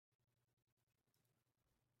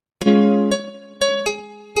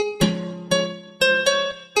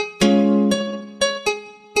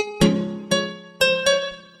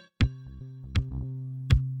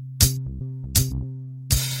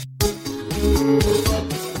Content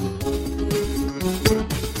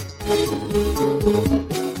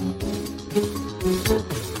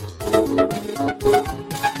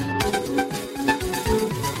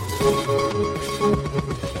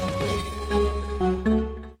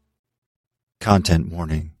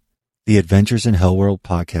warning. The Adventures in Hellworld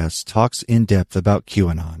podcast talks in depth about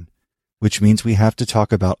QAnon, which means we have to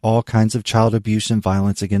talk about all kinds of child abuse and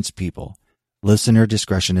violence against people. Listener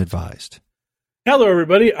discretion advised. Hello,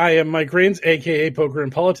 everybody. I am Mike Rains, a.k.a. Poker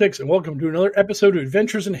and Politics, and welcome to another episode of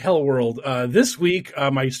Adventures in Hellworld. This week,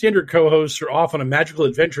 my standard co-hosts are off on a magical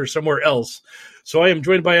adventure somewhere else, so I am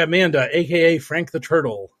joined by Amanda, a.k.a. Frank the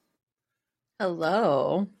Turtle.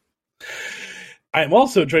 Hello. I am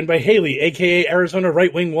also joined by Haley, a.k.a. Arizona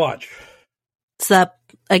Right Wing Watch. What's up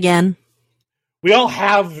again? We all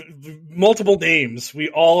have multiple names. We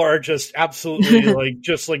all are just absolutely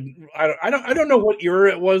I don't know what era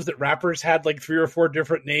it was that rappers had like 3 or 4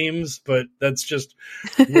 different names, but that's just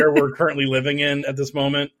where we're currently living in at this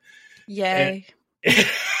moment. Yay!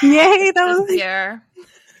 Yay! That was here.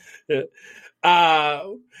 As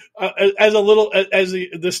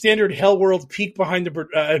the standard Hellworld peek behind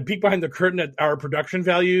the curtain at our production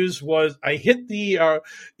values was, I hit the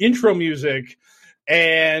intro music.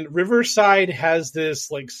 And Riverside has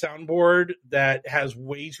this like soundboard that has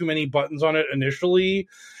way too many buttons on it initially.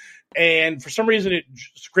 And for some reason it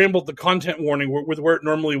scrambled the content warning with where it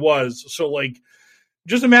normally was. So like,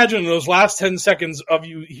 just imagine those last 10 seconds of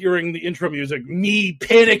you hearing the intro music, me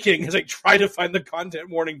panicking as I try to find the content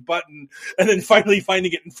warning button and then finally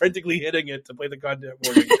finding it and frantically hitting it to play the content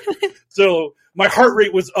warning. So my heart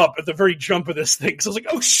rate was up at the very jump of this thing. So I was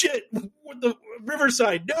like, oh shit, what the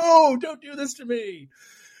Riverside? No, don't do this to me.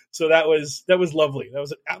 So that was lovely. That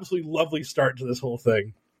was an absolutely lovely start to this whole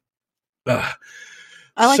thing. I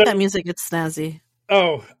like that music. It's snazzy.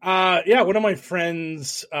 Oh, yeah. One of my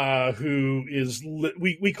friends, who is,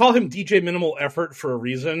 we call him DJ Minimal Effort for a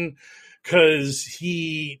reason, because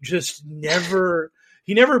he just never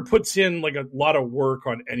puts in like a lot of work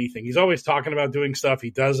on anything. He's always talking about doing stuff. He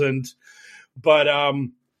doesn't, but,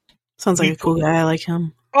 sounds like a cool guy. I like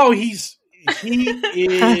him. Oh, he is.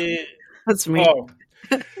 That's me. Oh,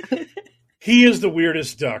 he is the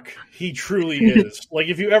weirdest duck. He truly is. Like,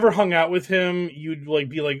 if you ever hung out with him, you'd like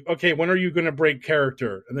be like, okay, when are you going to break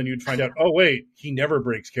character? And then you'd find out, oh wait, he never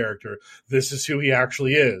breaks character. This is who he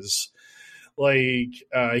actually is. Like,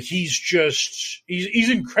 he's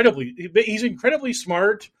incredibly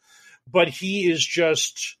smart, but he is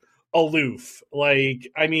just aloof.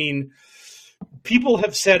 Like, I mean, people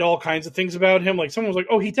have said all kinds of things about him. Like, someone was like,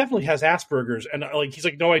 oh, he definitely has Asperger's. And like, he's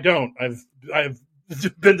like, no, I don't. I've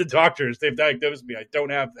been to doctors. They've diagnosed me. I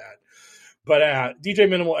don't have that. But DJ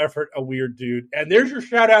Minimal Effort, a weird dude. And there's your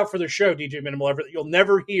shout out for the show, DJ Minimal Effort, that you'll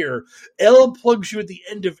never hear. Elle plugs you at the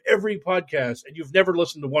end of every podcast, and you've never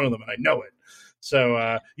listened to one of them, and I know it.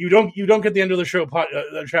 So you don't get the end of the show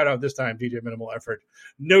shout out this time, DJ Minimal Effort.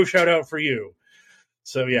 No shout out for you.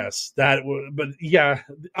 So yes, but yeah,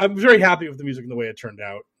 I'm very happy with the music and the way it turned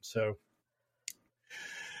out. So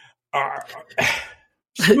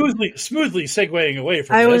smoothly segueing away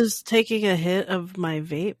from I this. was taking a hit of my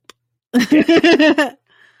vape.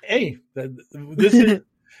 Hey, this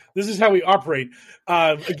is how we operate.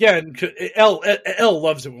 Again, Elle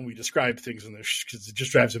loves it when we describe things in this because it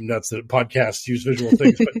just drives him nuts that podcasts use visual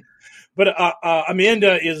things. But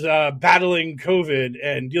Amanda is battling COVID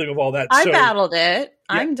and dealing with all that. I battled it. Yeah.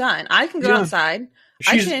 I'm done. I can go outside.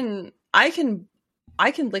 I can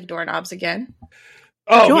lick doorknobs again.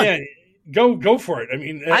 Oh man, go for it. I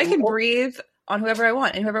mean, I can breathe on whoever I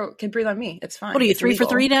want, and whoever can breathe on me. It's fine. What are you, it's 3 legal.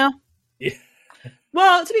 for 3 now? Yeah.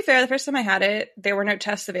 Well, to be fair, the first time I had it, there were no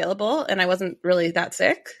tests available, and I wasn't really that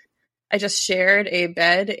sick. I just shared a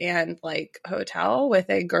bed and like hotel with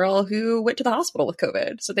a girl who went to the hospital with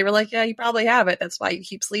COVID. So they were like, yeah, you probably have it. That's why you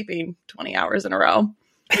keep sleeping 20 hours in a row.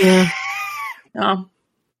 Yeah. No.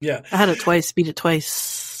 Yeah. I had it twice, beat it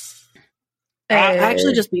twice. I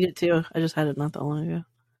actually just beat it too. I just had it not that long ago.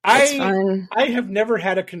 I have never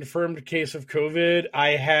had a confirmed case of COVID.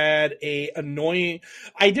 I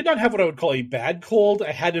did not have what I would call a bad cold.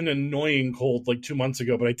 I had an annoying cold like 2 months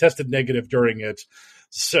ago, but I tested negative during it.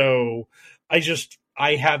 So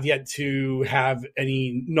I have yet to have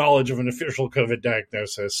any knowledge of an official COVID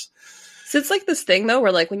diagnosis. So it's like this thing though,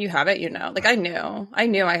 where like when you have it, you know, like I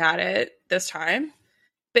knew I had it this time,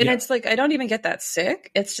 but It's like, I don't even get that sick.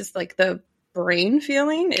 It's just like the brain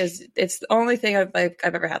feeling it's the only thing I've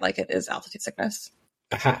ever had like it is altitude sickness.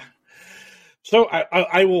 Aha. So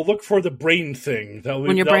I will look for the brain thing.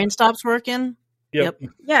 When your brain stops working. Yep.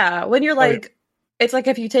 Yeah. When you're like, It's like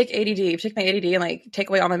if you take ADD, you take my ADD and like take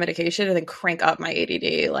away all my medication and then crank up my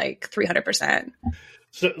ADD like 300%.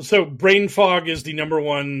 So brain fog is the number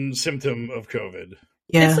one symptom of COVID.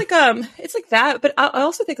 Yeah. It's like that, but I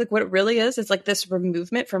also think like what it really is like this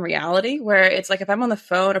removement from reality, where it's like if I'm on the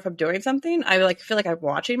phone or if I'm doing something, I like feel like I'm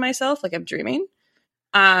watching myself, like I'm dreaming.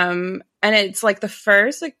 And it's like the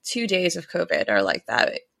first like 2 days of COVID are like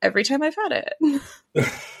that every time I've had it.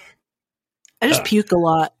 I just puke a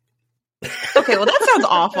lot. Okay, well that sounds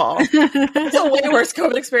awful. It's a way worse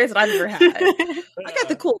COVID experience than I've ever had. I got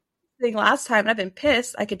the cool thing last time and I've been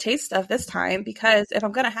pissed I could taste stuff this time, because if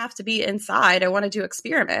I'm gonna have to be inside, I want to do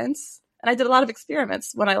experiments, and I did a lot of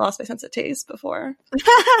experiments when I lost my sense of taste before.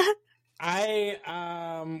 I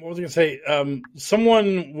what was I gonna say?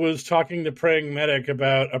 Someone was talking to Praying Medic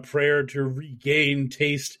about a prayer to regain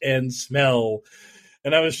taste and smell,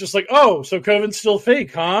 and I was just like, oh, so COVID's still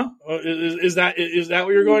fake, huh? Is that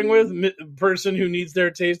what you're going with? Person who needs their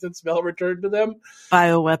taste and smell returned to them?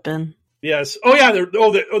 Bioweapon. Yes. Oh yeah.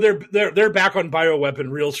 They're back on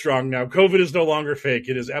bioweapon real strong now. COVID is no longer fake.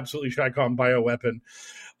 It is absolutely Chicom bioweapon.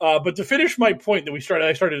 But to finish my point that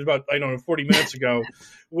I started about 40 minutes ago,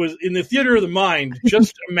 was in the theater of the mind.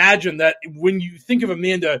 Just imagine that when you think of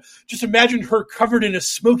Amanda, just imagine her covered in a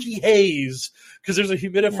smoky haze because there's a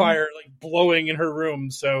humidifier like blowing in her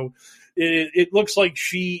room. So it looks like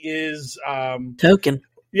she is token.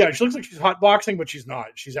 Yeah, she looks like she's hotboxing, but she's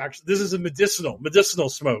not. She's actually, this is a medicinal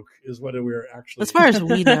smoke is what we're actually. As far as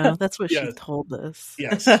we know, that's what she told us.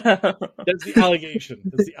 Yes. That's the allegation.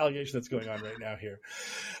 That's the allegation that's going on right now here.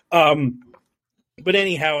 But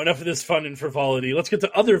anyhow, enough of this fun and frivolity. Let's get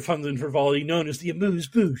to other fun and frivolity known as the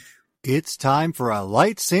amuse-bouche. It's time for a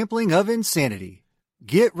light sampling of insanity.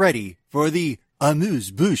 Get ready for the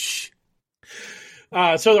amuse-bouche.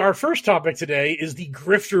 So our first topic today is the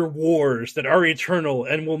grifter wars that are eternal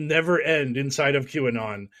and will never end inside of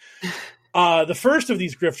QAnon. The first of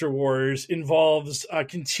these grifter wars involves a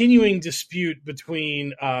continuing dispute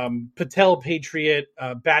between Patel Patriot,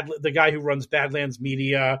 the guy who runs Badlands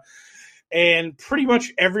Media, and pretty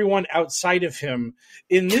much everyone outside of him.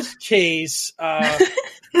 In this case,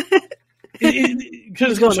 he's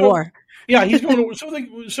going to war. Yeah, he's going to.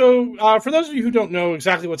 So for those of you who don't know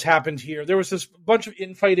exactly what's happened here, there was this bunch of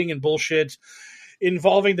infighting and bullshit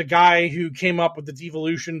involving the guy who came up with the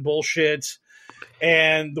devolution bullshit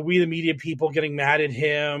and the We the Media people getting mad at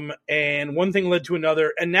him. And one thing led to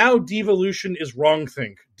another. And now devolution is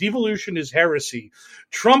wrongthink. Devolution is heresy.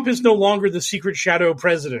 Trump is no longer the secret shadow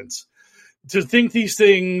president. To think these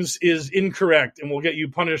things is incorrect and will get you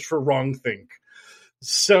punished for wrongthink.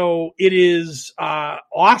 So it is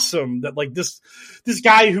awesome that like this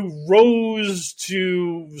guy who rose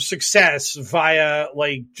to success via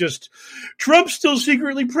like just Trump's still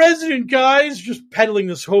secretly president, guys, just peddling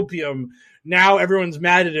this hopium. Now everyone's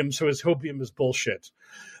mad at him, so his hopium is bullshit.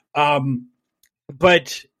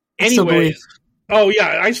 But anyway,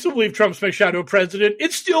 I still believe Trump's my shadow president.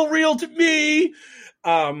 It's still real to me.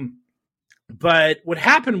 But what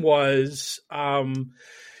happened was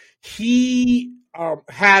he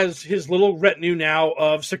has his little retinue now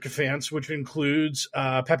of sycophants, which includes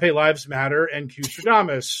Pepe Lives Matter and Q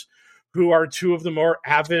Stradamus, who are two of the more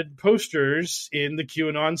avid posters in the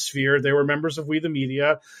QAnon sphere. They were members of We the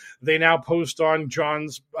Media. They now post on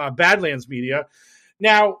John's Badlands Media.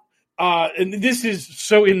 Now, and this is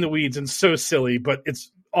so in the weeds and so silly, but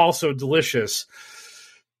it's also delicious.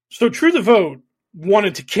 So True the Vote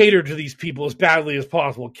wanted to cater to these people as badly as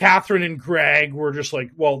possible. Catherine and Greg were just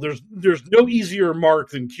like, well, there's no easier mark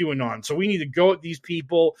than QAnon. So we need to go at these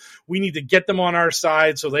people. We need to get them on our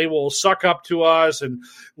side so they will suck up to us and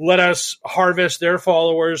let us harvest their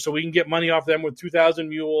followers so we can get money off them with 2,000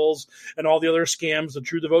 mules and all the other scams that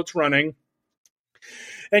True the Vote's running.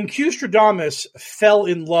 And Q Stradamus fell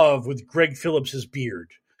in love with Greg Phillips's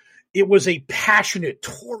beard. It was a passionate,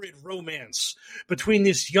 torrid romance between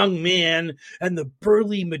this young man and the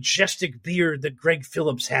burly, majestic beard that Greg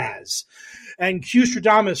Phillips has. And Q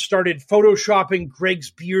Stradamus started photoshopping Greg's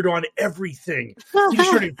beard on everything. He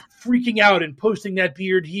started freaking out and posting that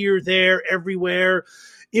beard here, there, everywhere.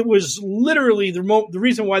 It was literally the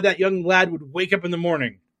reason why that young lad would wake up in the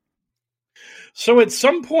morning. So at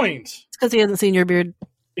some point, it's because he hasn't seen your beard.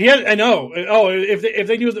 Yeah, I know. Oh, if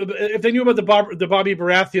they knew about the Bobby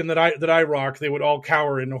Baratheon that I rock, they would all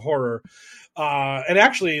cower in horror. And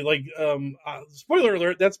actually, like, spoiler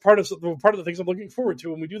alert, that's part of the things I'm looking forward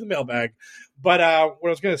to when we do the mailbag. But what I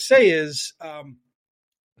was going to say is,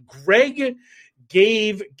 Greg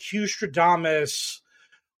gave Q Stradamus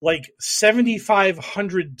like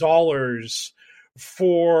 $7,500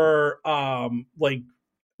 for like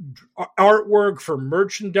artwork for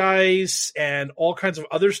merchandise and all kinds of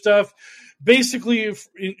other stuff, basically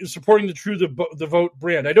supporting the True the Vote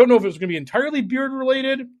brand. I don't know if it was going to be entirely beard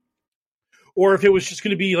related, or if it was just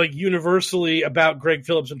going to be like universally about Greg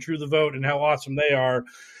Phillips and True the Vote and how awesome they are.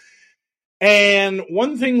 And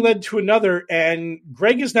one thing led to another, and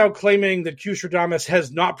Greg is now claiming that Q Stradamus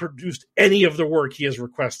has not produced any of the work he has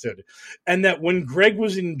requested, and that when Greg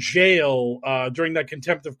was in jail during that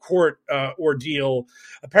contempt of court ordeal,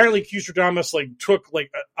 apparently Q Stradamus took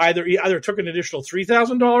either took an additional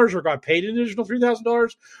 $3,000 or got paid an additional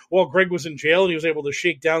 $3,000 while Greg was in jail, and he was able to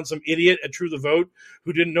shake down some idiot at True the Vote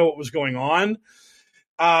who didn't know what was going on.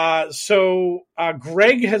 So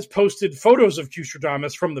Greg has posted photos of Q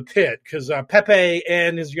Stradamus from the pit because Pepe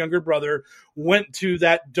and his younger brother went to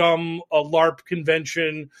that dumb LARP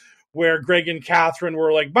convention where Greg and Catherine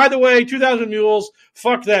were like, by the way, 2,000 Mules,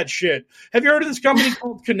 fuck that shit. Have you heard of this company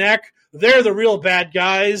called Connect? They're the real bad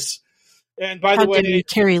guys. And by the way,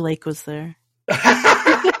 Carrie Lake was there.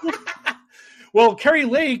 Well, Carrie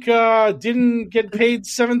Lake didn't get paid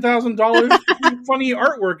 $7,000 for funny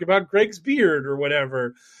artwork about Greg's beard or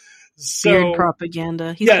whatever. So, beard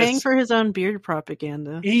propaganda. He's paying for his own beard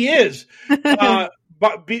propaganda. He is.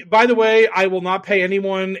 But by the way, I will not pay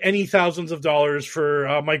anyone any thousands of dollars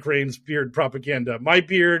for Mike Rain's beard propaganda. My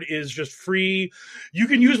beard is just free. You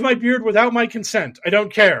can use my beard without my consent. I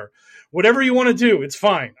don't care. Whatever you want to do, it's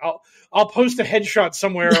fine. I'll post a headshot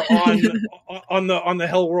somewhere on the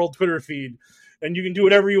Hell World Twitter feed. And you can do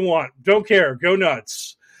whatever you want. Don't care. Go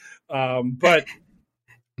nuts. But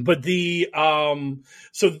the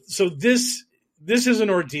so this is an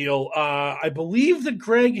ordeal. I believe that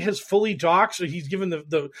Greg has fully doxed. So he's given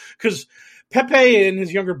because Pepe and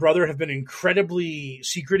his younger brother have been incredibly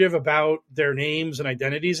secretive about their names and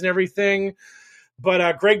identities and everything.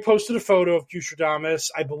 But Greg posted a photo of Q Stradamus.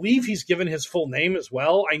 I believe he's given his full name as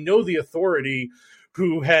well. I know the authority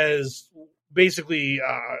who has basically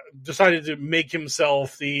decided to make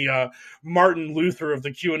himself the Martin Luther of the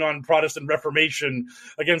QAnon Protestant Reformation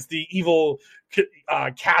against the evil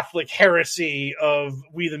Catholic heresy of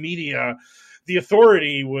We the Media. The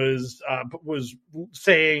authority was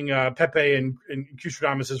saying Pepe and Q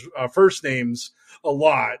Stradamus' first names a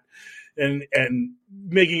lot and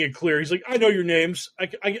making it clear. He's like, I know your names. I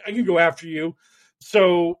can go after you.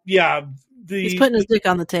 So, yeah. He's putting his dick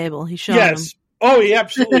on the table. He's showing him. Oh, he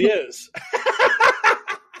absolutely is.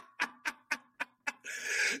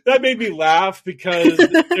 That made me laugh because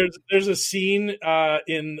there's a scene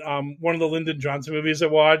in one of the Lyndon Johnson movies I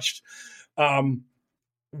watched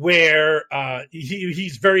where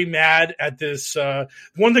he's very mad at this. One of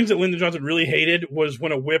the things that Lyndon Johnson really hated was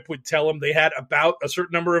when a whip would tell him they had about a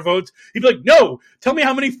certain number of votes. He'd be like, no, tell me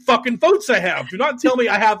how many fucking votes I have. Do not tell me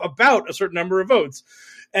I have about a certain number of votes.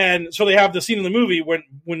 And so they have the scene in the movie when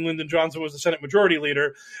Lyndon Johnson was the Senate Majority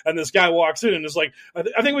Leader, and this guy walks in and is like,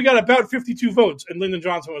 I think we got about 52 votes. And Lyndon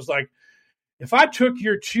Johnson was like, if I took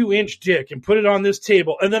your 2-inch dick and put it on this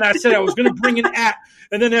table, and then I said I was going to bring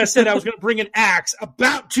an axe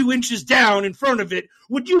about 2 inches down in front of it,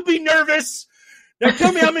 would you be nervous? Now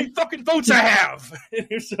tell me how many fucking votes I have.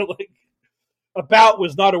 And so like, about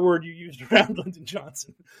was not a word you used around Lyndon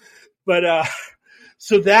Johnson. But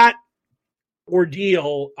so that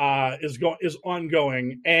ordeal is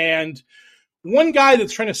ongoing, and one guy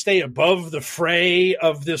that's trying to stay above the fray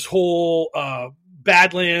of this whole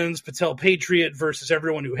Badlands Patel Patriot versus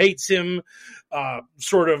everyone who hates him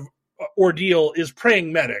sort of ordeal is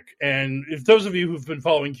Praying Medic. And if those of you who've been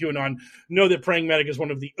following QAnon know that Praying Medic is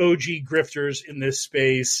one of the OG grifters in this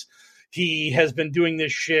space. He has been doing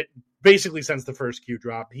this shit basically since the first Q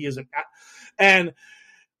drop. He is and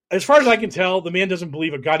as far as I can tell, the man doesn't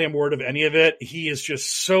believe a goddamn word of any of it. He is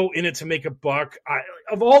just so in it to make a buck.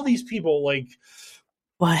 Of all these people, like,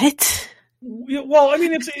 what? Well, I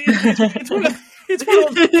mean, it's one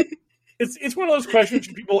of those questions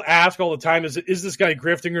people ask all the time: is this guy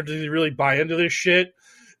grifting, or does he really buy into this shit?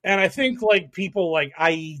 And I think like people like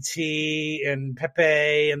IET and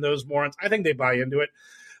Pepe and those morons, I think they buy into it.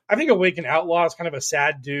 I think Awakened Outlaw is kind of a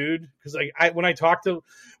sad dude because like when I talk to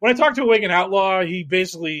Awakened Outlaw, he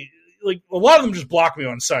basically like a lot of them just block me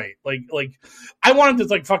on sight. Like I wanted to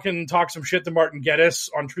like fucking talk some shit to Martin Geddes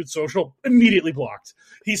on Truth Social, immediately blocked.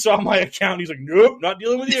 He saw my account, he's like, nope, not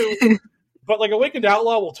dealing with you. But like Awakened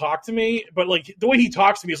Outlaw will talk to me, but like the way he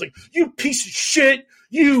talks to me is like, you piece of shit,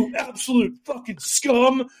 you absolute fucking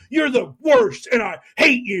scum, you're the worst, and I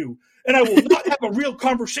hate you, and I will not have a real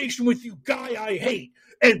conversation with you, guy I hate.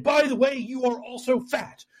 And by the way, you are also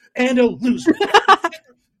fat and a loser.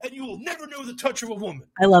 And you will never know the touch of a woman.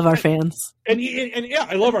 I love our fans. And yeah,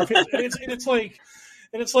 I love our fans. And it's like,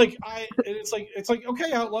 And it's like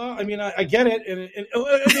okay, Outlaw. I mean, I get it. And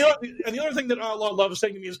the other thing that Outlaw loves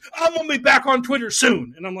saying to me is, "I'm gonna be back on Twitter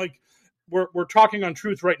soon." And I'm like, "We're talking on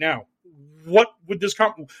Truth right now.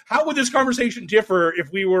 How would this conversation differ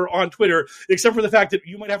if we were on Twitter, except for the fact that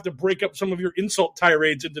you might have to break up some of your insult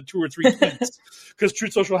tirades into 2 or 3 tweets because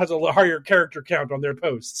Truth Social has a higher character count on their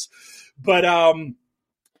posts." But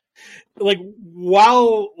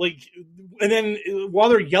while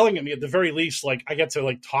they're yelling at me, at the very least, like, I get to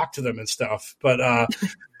like talk to them and stuff. But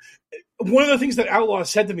one of the things that Outlaw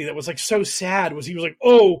said to me that was like so sad was, he was like,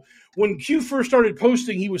 "Oh, when Q first started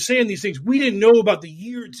posting, he was saying these things. We didn't know about the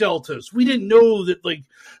year deltas. We didn't know that like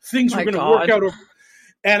things were going to work out."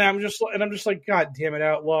 And I'm just like, God damn it,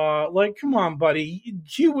 Outlaw! Like, come on, buddy.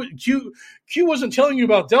 Q wasn't telling you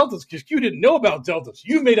about deltas because Q didn't know about deltas.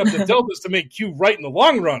 You made up the deltas to make Q right in the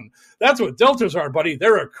long run. That's what deltas are, buddy.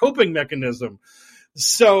 They're a coping mechanism.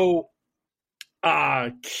 So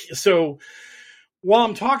while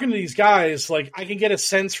I'm talking to these guys, like, I can get a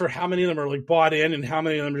sense for how many of them are like bought in and how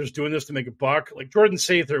many of them are just doing this to make a buck. Like Jordan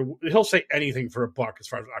Sather, he'll say anything for a buck as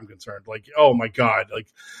far as I'm concerned. Like, oh my God, like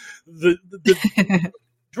the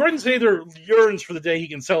Jordan Sather yearns for the day he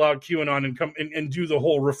can sell out QAnon and come and do the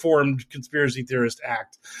whole reformed conspiracy theorist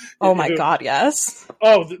act. Oh my God, yes.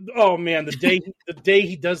 Oh man, the day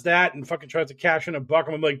he does that and fucking tries to cash in a buck,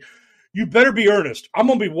 I'm like, you better be earnest. I'm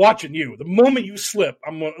gonna be watching you. The moment you slip,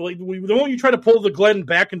 the moment you try to pull the Glenn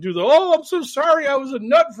back and do I'm so sorry, I was a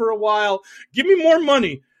nut for a while. Give me more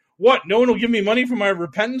money. What? No one will give me money for my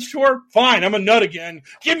repentance tour? Fine, I'm a nut again.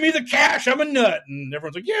 Give me the cash. I'm a nut. And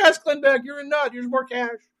everyone's like, yes, Glenn Beck, you're a nut. Here's more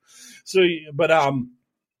cash. So, but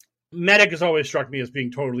Medic has always struck me as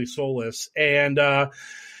being totally soulless. And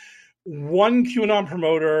one QAnon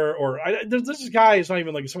promoter, this guy is not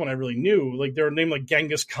even like someone I really knew. Like, they're named like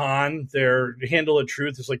Genghis Khan. Their handle of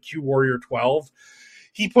truth is like Q Warrior 12.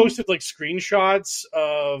 He posted like screenshots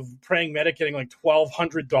of Praying Medic getting like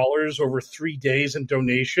 $1,200 over 3 days in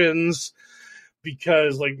donations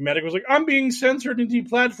because like Medic was like, I'm being censored and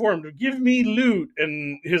deplatformed. Give me loot.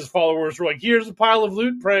 And his followers were like, here's a pile of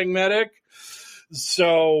loot, Praying Medic.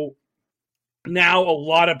 So now a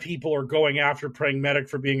lot of people are going after Praying Medic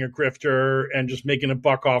for being a grifter and just making a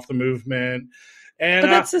buck off the movement. And but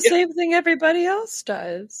that's the same thing everybody else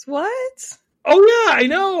does. What? Oh yeah, I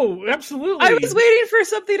know, absolutely. I was waiting for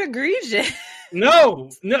something egregious.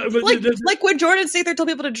 No, but like when Jordan Sather told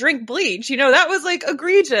people to drink bleach, that was like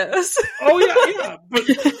egregious. Oh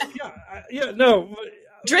yeah, no.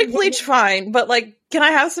 Drink bleach, fine, but like, can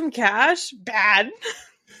I have some cash? Bad.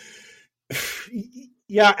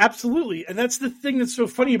 Yeah, absolutely. And that's the thing that's so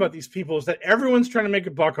funny about these people is that everyone's trying to make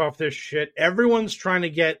a buck off this shit. Everyone's trying to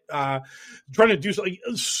get, trying to do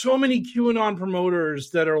so many QAnon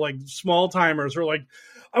promoters that are like small timers are like,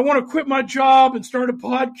 I want to quit my job and start a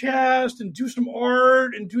podcast and do some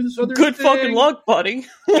art and do this other good thing. Fucking luck, buddy.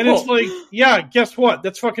 And it's like, yeah, guess what?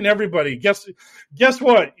 That's fucking everybody. Guess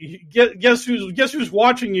what? Guess who's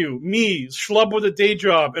watching you? Me, schlub with a day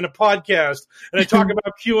job and a podcast, and I talk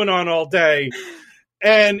about QAnon all day.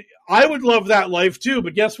 And I would love that life too,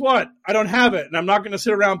 but guess what? I don't have it, and I'm not going to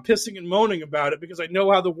sit around pissing and moaning about it because I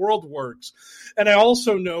know how the world works. And I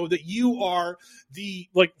also know that you are the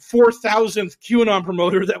 4,000th QAnon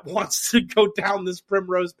promoter that wants to go down this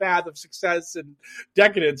primrose path of success and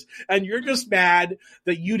decadence, and you're just mad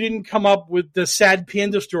that you didn't come up with the sad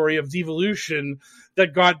panda story of devolution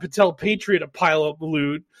that got Patel Patriot a pile of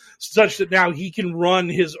loot, such that now he can run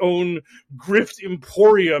his own grift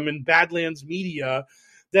emporium in Badlands Media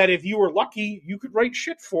that if you were lucky, you could write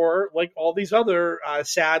shit for, like all these other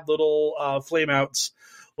sad little flameouts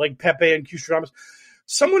like Pepe and Q-Stradamus.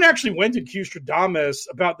 Someone actually went to Q-Stradamus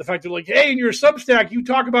about the fact that, like, hey, in your Substack, you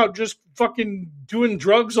talk about just fucking doing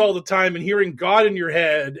drugs all the time and hearing God in your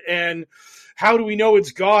head, and how do we know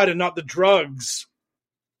it's God and not the drugs?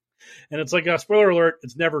 And it's like, spoiler alert,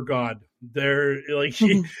 it's never God. They're like,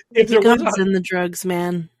 if there was in the drugs,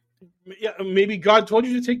 man. Yeah, maybe God told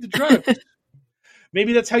you to take the drugs.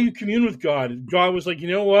 Maybe that's how you commune with God. God was like, you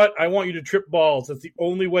know what? I want you to trip balls. That's the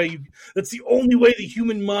only way the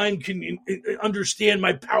human mind can understand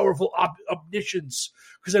my powerful omniscience,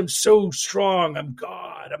 because I'm so strong. I'm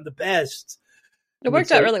God. I'm the best. It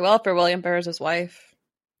worked out really well for William Burroughs' wife.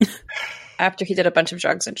 After he did a bunch of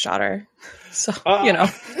drugs and shot her. So,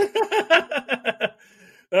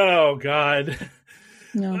 Oh, God.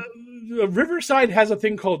 No. Riverside has a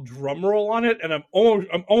thing called Drumroll on it, and I'm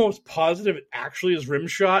almost positive it actually is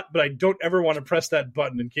Rimshot, but I don't ever want to press that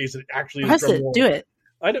button in case it actually is Drumroll. Do it.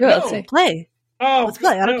 I don't know. Let's play. Oh, let's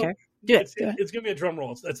play. I don't care. Do it. It's going to be a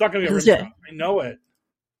Drumroll. It's not going to be a Rimshot. I know it.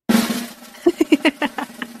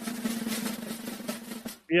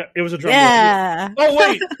 Yeah, it was a drum joke. Oh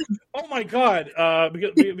wait! Oh my god! I'm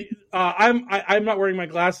not wearing my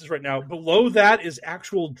glasses right now. Below that is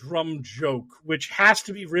actual drum joke, which has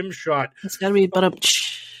to be Rimshot. It's got to be but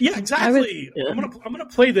Yeah, exactly. I'm gonna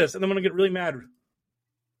play this, and I'm gonna get really mad.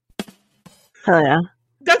 Hell yeah!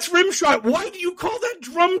 That's Rimshot. Why do you call that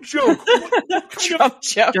drum joke? What Drum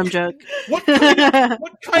joke. What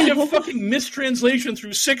kind of fucking mistranslation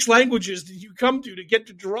through 6 languages did you come to get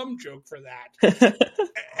to drum joke for that?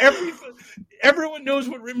 Everyone knows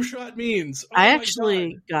what Rimshot means. I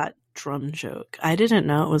actually got drum joke. I didn't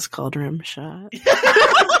know it was called Rimshot.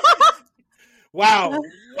 Wow.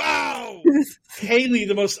 Haley,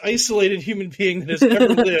 the most isolated human being that has ever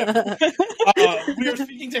lived. We are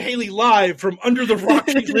speaking to Haley live from under the rock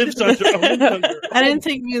she lives under. I didn't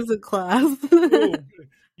take music class.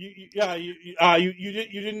 You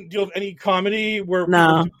didn't deal with any comedy where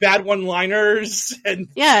no bad one-liners and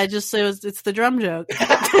it's the drum joke.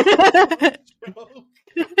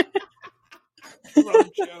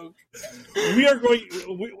 Joke.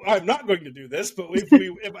 I'm not going to do this, but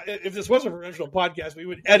if this was a professional podcast, we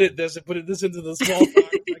would edit this and put this into the small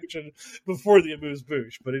talk section before the amuse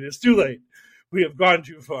bouche. But it is too late. We have gone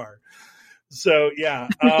too far. So yeah.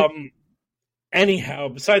 Anyhow,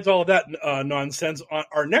 besides all of that nonsense,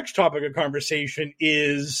 our next topic of conversation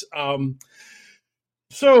is Elon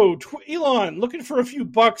looking for a few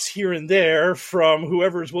bucks here and there from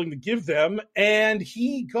whoever is willing to give them, and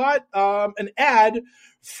he got an ad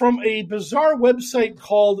from a bizarre website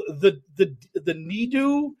called the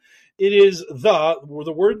Nedo. It is the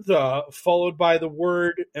word "the" followed by the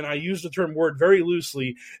word, and I use the term "word" very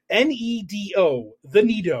loosely, NEDO, the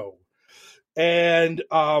Nedo, and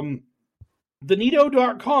the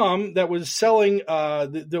Nedo.com that was selling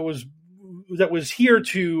that was here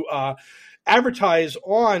to advertise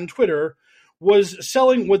on Twitter was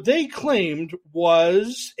selling what they claimed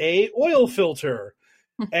was a oil filter.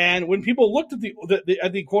 And when people looked at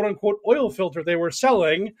the quote unquote oil filter they were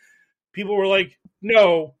selling, people were like,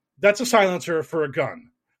 no, that's a silencer for a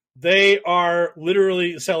gun. They are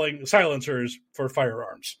literally selling silencers for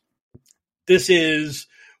firearms. This is,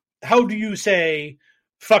 how do you say,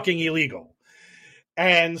 fucking illegal?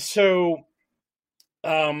 And so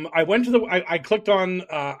I went to I clicked on,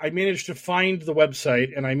 I managed to find the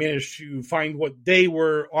website, and I managed to find what they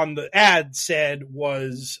were on the ad said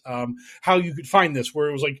was how you could find this, where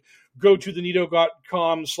it was like, go to the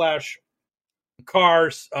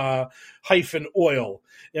nedo.com/car-oil.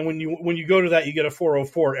 And when you go to that, you get a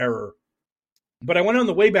 404 error. But I went on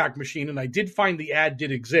the Wayback Machine, and I did find the ad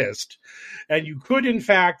did exist. And you could, in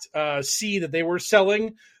fact, see that they were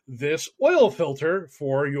selling this oil filter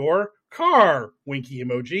for your car, winky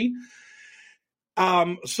emoji.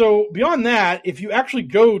 So beyond that, if you actually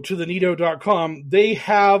go to the nedo.com, they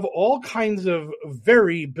have all kinds of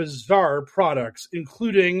very bizarre products,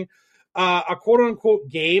 including a quote-unquote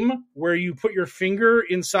game where you put your finger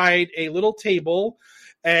inside a little table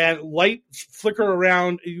and lights flicker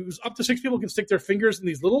around. Up to 6 people can stick their fingers in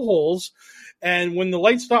these little holes, and when the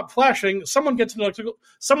lights stop flashing, someone gets an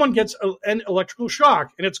electrical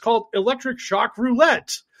shock, and it's called electric shock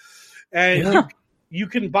roulette. And you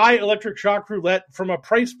can buy electric shock roulette from a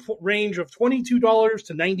price range of $22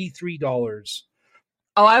 to $93.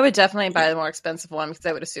 Oh, I would definitely buy the more expensive one because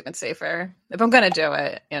I would assume it's safer if I'm going to do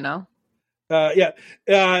it, you know?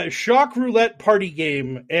 Shock roulette party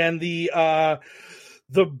game. And the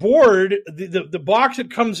board, the box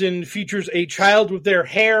it comes in features a child with their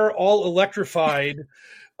hair all electrified,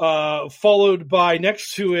 followed by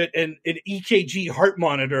next to it an EKG heart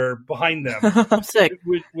monitor behind them. I'm sick.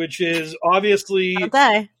 Which is obviously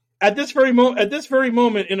at this very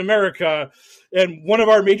moment in America, and one of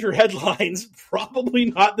our major headlines, probably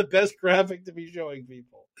not the best graphic to be showing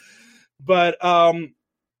people. But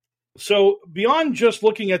so beyond just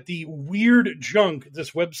looking at the weird junk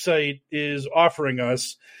this website is offering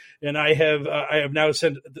us, and I have now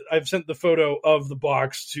sent the photo of the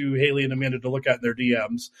box to Haley and Amanda to look at in their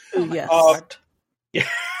DMs. Yes.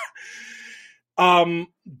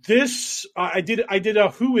 This I did a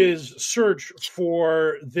Whois search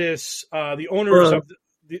for this, the owners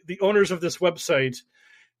of this website,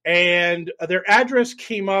 and their address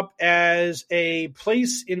came up as a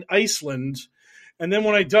place in Iceland. And then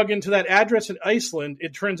when I dug into that address in Iceland,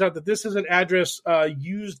 it turns out that this is an address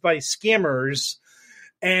used by scammers.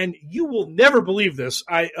 And you will never believe this.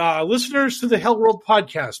 Listeners to the Hell World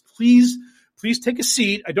podcast, please take a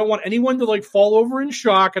seat. I don't want anyone to fall over in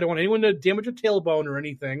shock. I don't want anyone to damage a tailbone or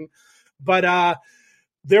anything. But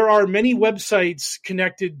there are many websites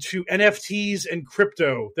connected to NFTs and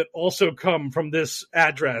crypto that also come from this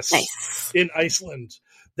address in Iceland.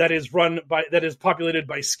 that is populated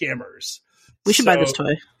by scammers. We should buy this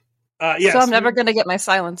toy. Yes. So I'm never going to get my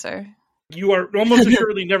silencer. You are almost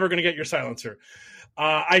assuredly never going to get your silencer.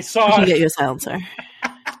 I saw. You get your silencer.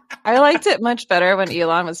 I liked it much better when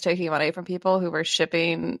Elon was taking money from people who were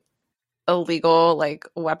shipping illegal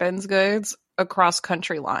weapons goods across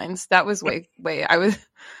country lines. That was way.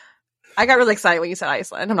 I got really excited when you said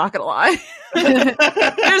Iceland. I'm not going to lie.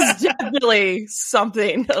 There's definitely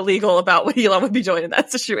something illegal about what Elon would be doing in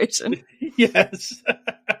that situation. Yes.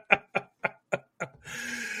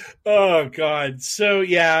 Oh God. So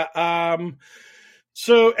yeah.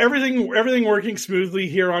 So everything working smoothly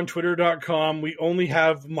here on Twitter.com. We only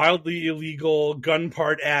have mildly illegal gun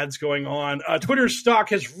part ads going on. Twitter's stock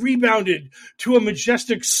has rebounded to a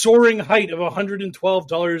majestic soaring height of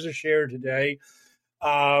 $112 a share today.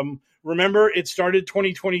 Remember, it started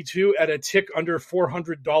 2022 at a tick under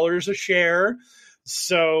 $400 a share.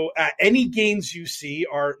 So any gains you see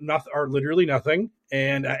are literally nothing,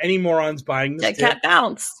 and any morons buying this cat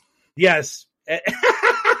bounce. Yes.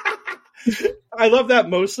 I love that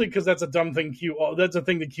mostly because that's a dumb thing. That's a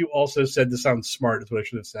thing that Q also said to sound smart. Is what I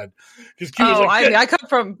should have said. Because Q was I come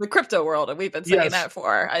from the crypto world, and we've been saying that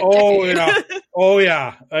for. Yeah. Oh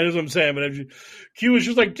yeah. That's what I'm saying. But Q was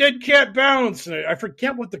just like dead cat bounce, and I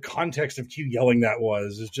forget what the context of Q yelling that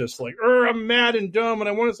was. It's just like, I'm mad and dumb, and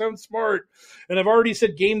I want to sound smart, and I've already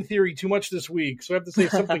said game theory too much this week, so I have to say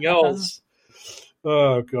something else.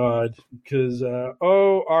 Oh God, because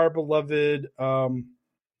our beloved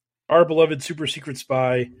super secret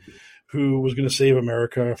spy who was going to save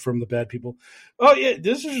America from the bad people. Oh yeah,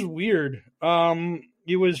 this is weird.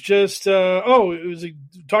 It was just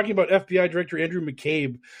talking about FBI Director Andrew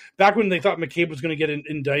McCabe back when they thought McCabe was going to get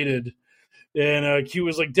indicted, and Q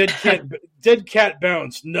was like, dead cat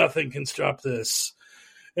bounce, nothing can stop this.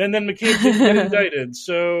 And then McCabe didn't get indicted.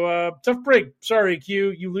 So tough break. Sorry,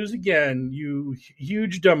 Q, you lose again. You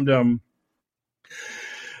huge dum-dum.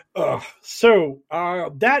 So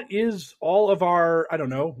that is all of our,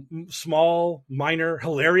 small, minor,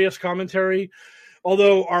 hilarious commentary.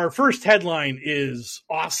 Although our first headline is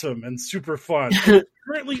awesome and super fun. It's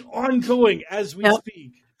currently ongoing as we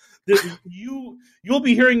speak. You'll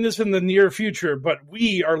be hearing this in the near future, but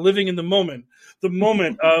we are living in the moment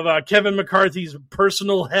of Kevin McCarthy's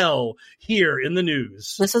personal hell here in the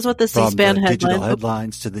news. This is what the C-SPAN From the digital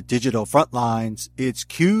headlines to the digital front lines, it's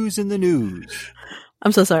Q's in the news.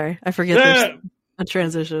 I'm so sorry. I forget there's a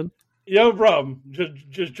transition. No problem.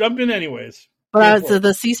 Just jump in anyways. But so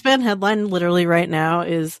the C-SPAN headline literally right now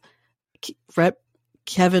is Rep.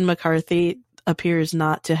 Kevin McCarthy appears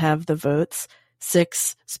not to have the votes.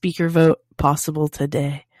 6 speaker vote possible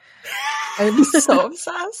today. I'm so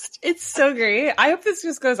obsessed. It's so great. I hope this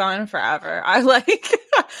just goes on forever.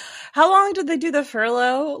 How long did they do the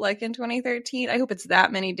furlough? In 2013? I hope it's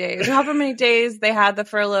that many days. However many days they had the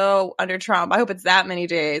furlough under Trump. I hope it's that many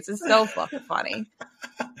days. It's so fucking funny.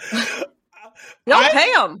 Don't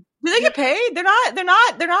pay them. Do they get paid? They're not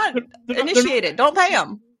initiated. Don't pay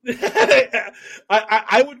them.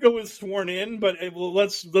 I would go with sworn in, but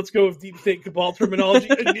let's go with deepfake cabal terminology.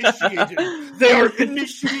 Initiated. They are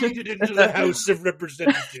initiated into the House of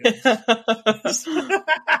Representatives.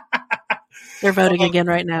 They're voting again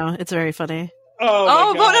right now. It's very funny.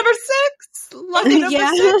 Oh, vote number 6. Lucky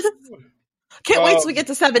number 6. Can't wait till we get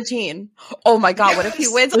to 17. Oh my God, what if he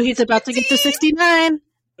wins? So he's about to get to 69.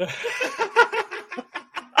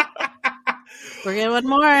 We're getting one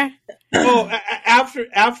more. After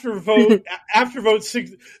vote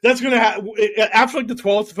 6, that's going to happen. After the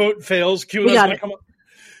 12th vote fails,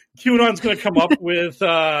 QAnon's going to come up with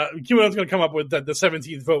the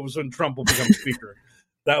 17th vote was when Trump will become speaker.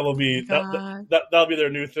 That will be that'll be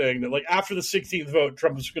their new thing. That after the 16th vote,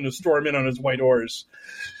 Trump is going to storm in on his white horse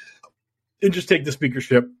and just take the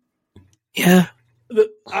speakership. Yeah.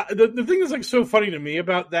 The thing that's so funny to me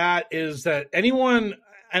about that is that anyone.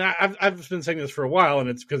 And I've been saying this for a while, and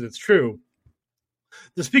it's because it's true.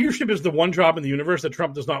 The speakership is the one job in the universe that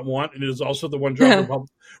Trump does not want, and it is also the one job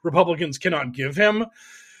Republicans cannot give him,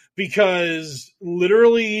 because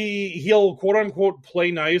literally he'll quote-unquote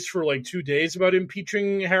play nice for 2 days about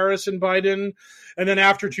impeaching Harris and Biden, and then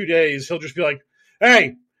after 2 days, he'll just be like,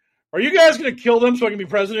 hey, are you guys going to kill them so I can be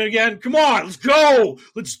president again? Come on, let's go.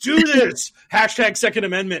 Let's do this. # Second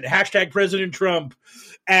Amendment, # President Trump.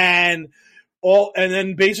 And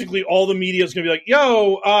then basically all the media is going to be like,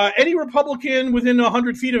 yo, any Republican within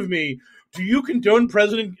 100 feet of me, do you condone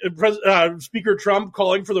Speaker Trump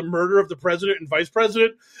calling for the murder of the president and vice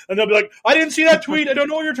president? And they'll be like, I didn't see that tweet. I don't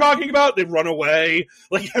know what you're talking about. They run away.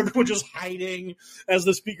 Everyone just hiding as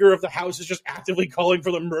the Speaker of the House is just actively calling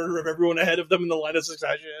for the murder of everyone ahead of them in the line of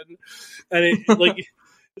succession. And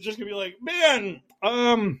It's just going to be like, man,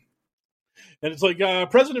 and it's like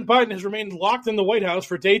President Biden has remained locked in the White House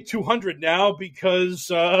for day 200 now because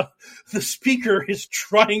the speaker is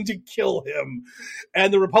trying to kill him.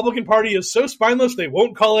 And the Republican Party is so spineless, they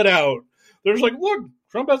won't call it out. They're just like, look,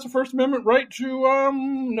 Trump has the First Amendment right to,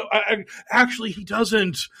 no, actually, he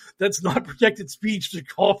doesn't. That's not protected speech to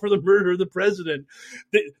call for the murder of the president.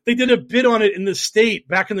 They did a bit on it in the state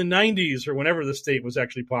back in the 90s or whenever the state was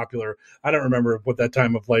actually popular. I don't remember what that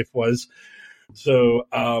time of life was. So,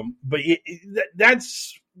 but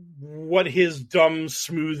that's what his dumb,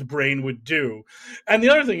 smooth brain would do. And the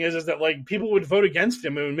other thing is that like people would vote against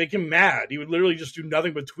him and it would make him mad. He would literally just do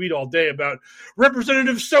nothing but tweet all day about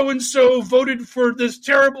Representative so-and-so voted for this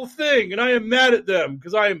terrible thing and I am mad at them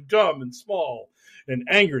because I am dumb and small and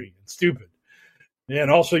angry and stupid. And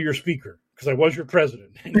also your speaker because I was your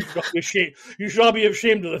president. And you should all be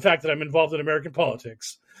ashamed of the fact that I'm involved in American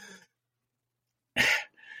politics.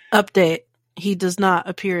 Update. He does not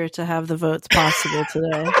appear to have the votes possible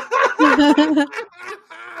today.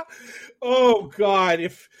 Oh God!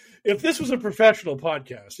 If this was a professional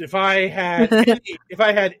podcast, if I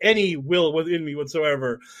had any will within me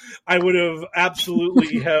whatsoever, I would have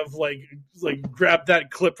absolutely have like grabbed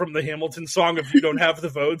that clip from the Hamilton song "If You Don't Have the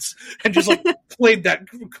Votes" and just like played that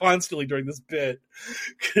constantly during this bit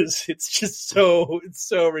because it's just so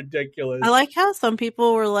ridiculous. I like how some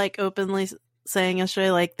people were like openly saying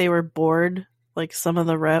yesterday, like they were bored. Like some of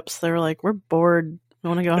the reps, they were like, "We're bored. We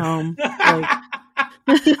want to go home."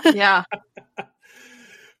 Like, yeah,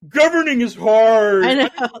 governing is hard. I know.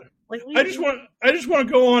 Like, I just want to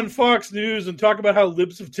go on Fox News and talk about how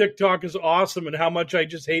Libs of TikTok is awesome and how much I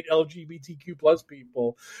just hate LGBTQ plus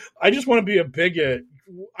people. I just want to be a bigot.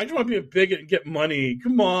 I just want to be a bigot and get money.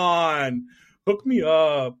 Come on, hook me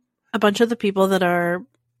up. A bunch of the people that are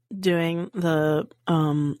doing the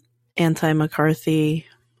anti-McCarthy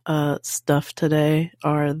stuff today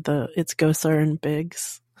are it's Gosar and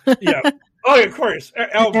Biggs. Yeah. Oh, of course.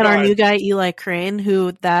 Oh, and our new guy, Eli Crane,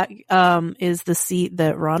 who that is the seat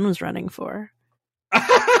that Ron was running for.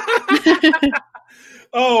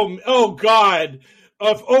 Oh, God.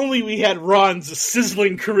 If only we had Ron's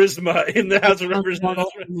sizzling charisma in the House of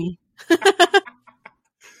Representatives.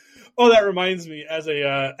 Oh, that reminds me, as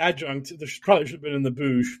a adjunct, this probably should have been in the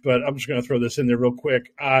Boosh, but I'm just going to throw this in there real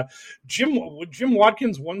quick. Jim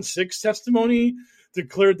Watkins' 1-6 testimony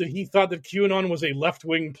declared that he thought that QAnon was a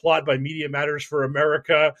left-wing plot by Media Matters for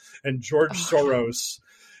America and George Soros.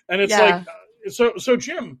 And it's like, so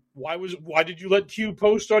Jim, why did you let Q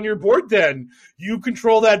post on your board then? You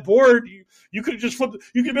control that board. You could have just flipped.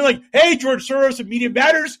 You could have been like, hey, George Soros and Media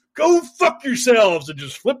Matters, go fuck yourselves and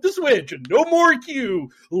just flip the switch and no more Q.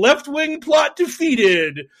 Left-wing plot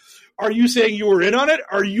defeated. Are you saying you were in on it?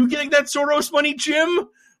 Are you getting that Soros money, Jim?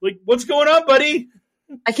 Like, what's going on, buddy?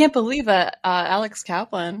 I can't believe that Alex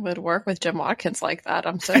Kaplan would work with Jim Watkins like that.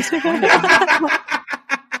 I'm so disappointed.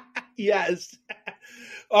 Yes.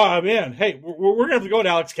 Oh, man. Hey, we're going to have to go to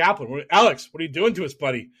Alex Kaplan. Alex, what are you doing to us,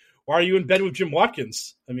 buddy? Why are you in bed with Jim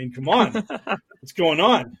Watkins? I mean, come on. What's going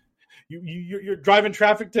on? You're driving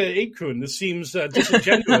traffic to Aikun. This seems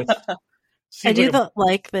disingenuous. I do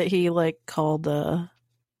like that he called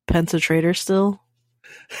Pence a traitor still.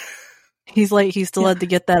 He still had to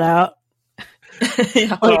get that out.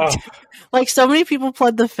 Yeah. Like so many people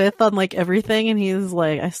pled the fifth on everything, and he was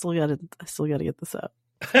like, I still gotta get this out.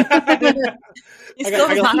 He still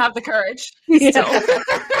does not have the courage.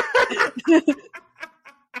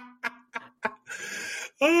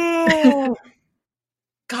 Oh.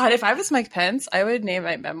 God, if I was Mike Pence, I would name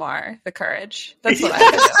my memoir "The Courage." That's what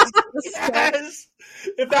I would do. Yes.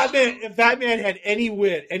 If that man had any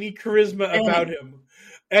wit, any charisma about him,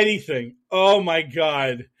 anything. Oh my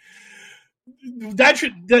God.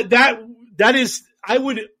 That is. I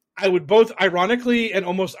would both ironically and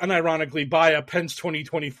almost unironically buy a Pence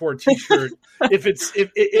 2024 T-shirt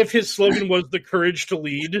if his slogan was "The Courage to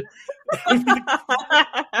Lead."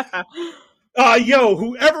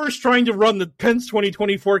 Whoever's trying to run the Pence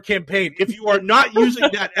 2024 campaign, if you are not using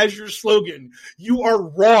that as your slogan, you are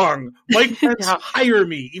wrong. Mike Pence, hire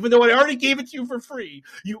me. Even though I already gave it to you for free,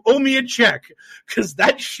 you owe me a check because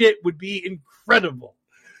that shit would be incredible.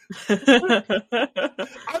 I'm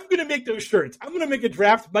going to make those shirts. I'm going to make a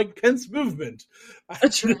draft Mike Pence movement. We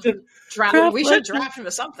should draft him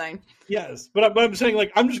to something. Yes, but I'm saying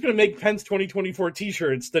I'm just going to make Pence 2024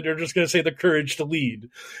 T-shirts that are just going to say "The Courage to Lead,"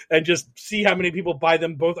 and just see how many people buy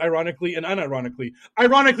them, both ironically and unironically.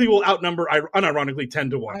 Ironically will outnumber unironically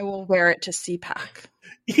 10-1. I will wear it to CPAC.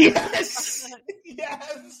 Yes,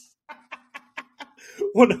 yes,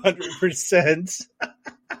 100%.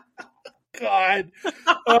 God.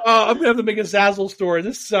 I'm going to have to make a Zazzle store.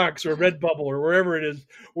 This sucks. Or Redbubble or wherever it is.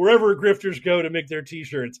 Wherever grifters go to make their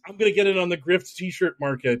T-shirts. I'm going to get in on the grift T-shirt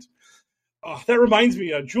market. That reminds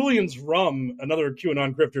me, Julian's Rum, another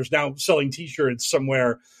QAnon grifter, is now selling T-shirts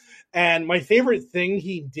somewhere. And my favorite thing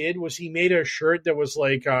he did was he made a shirt that was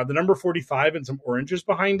like the number 45 and some oranges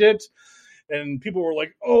behind it. And people were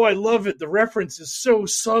like, oh, I love it. The reference is so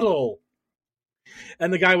subtle.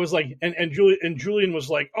 And the guy was like, and Julian was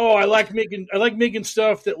like, oh, I like making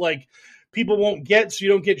stuff that like people won't get so you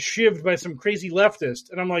don't get shivved by some crazy leftist.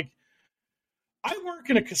 And I'm like, I work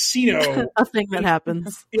in a casino. A thing that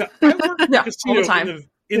happens. Yeah, I work in a casino all the time.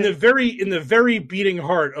 in the very beating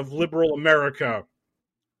heart of liberal America.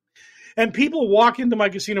 And people walk into my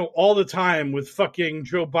casino all the time with fucking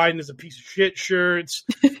Joe Biden is a piece of shit shirts,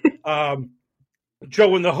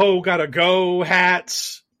 Joe and the Ho gotta go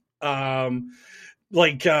hats,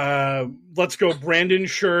 let's go Brandon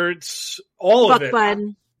shirts, all Fuck of it.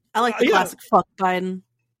 Biden. I like the classic fuck Biden.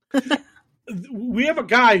 We have a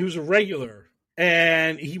guy who's a regular,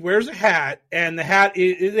 and he wears a hat, and the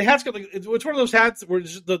hat's got like it's one of those hats where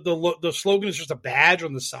it's just the slogan is just a badge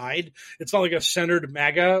on the side. It's not like a centered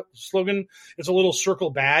MAGA slogan. It's a little circle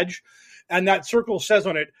badge, and that circle says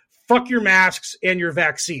on it, "Fuck your masks and your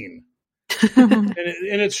vaccine." and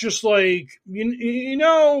it's just like you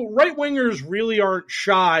know, right wingers really aren't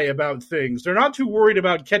shy about things. They're not too worried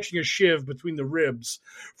about catching a shiv between the ribs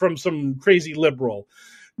from some crazy liberal.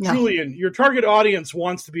 No. Julian, your target audience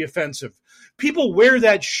wants to be offensive. People wear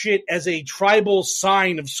that shit as a tribal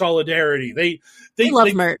sign of solidarity. They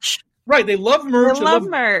love merch. Right, they love merch. They love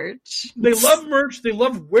merch. They love merch. They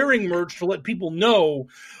love wearing merch to let people know,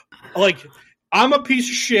 like, I'm a piece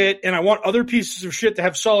of shit, and I want other pieces of shit to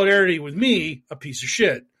have solidarity with me, a piece of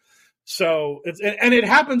shit. So, it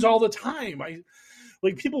happens all the time.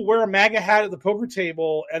 Like, people wear a MAGA hat at the poker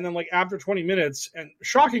table, and then, like, after 20 minutes, and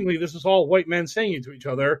shockingly, this is all white men saying it to each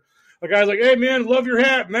other. The guy's like, hey, man, love your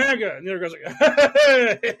hat, MAGA. And the other guy's like,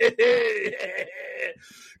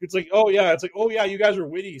 it's like, oh, yeah, you guys are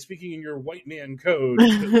witty, speaking in your white man code.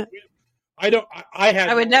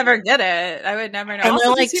 I would never get it. I would never know. And they're,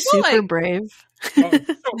 like, super brave.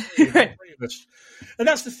 And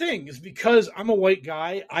that's the thing, is because I'm a white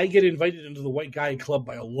guy, I get invited into the white guy club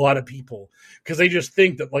by a lot of people because they just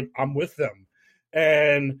think that, like, I'm with them.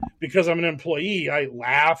 And because I'm an employee, I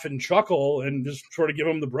laugh and chuckle and just sort of give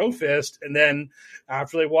them the bro fist. And then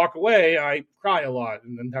after they walk away, I cry a lot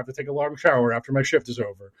and then have to take a long shower after my shift is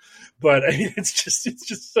over. But it's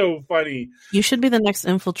just so funny. You should be the next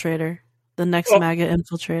infiltrator, the next MAGA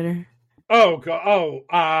infiltrator. Oh,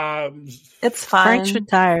 God. It's fun. Frank's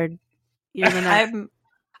retired. I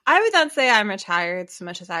would not say I'm retired so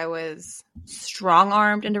much as I was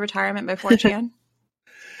strong-armed into retirement by 4chan.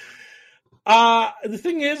 The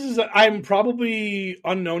thing is that I'm probably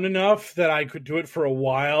unknown enough that I could do it for a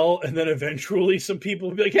while, and then eventually some people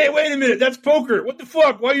will be like, hey, wait a minute, that's poker. What the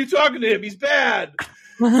fuck? Why are you talking to him? He's bad.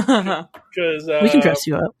 Because we can dress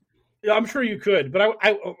you up. Yeah, I'm sure you could, but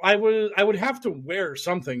I would have to wear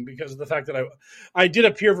something because of the fact that I did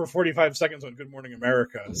appear for 45 seconds on Good Morning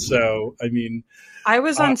America. So, I mean, I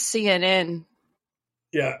was on CNN.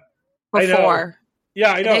 Yeah. Before.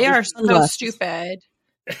 Yeah, I know. They are so stupid.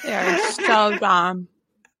 They are so dumb.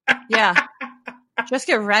 Yeah. Just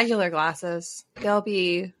get regular glasses. They'll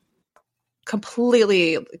be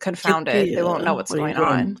completely confounded. They won't know what's going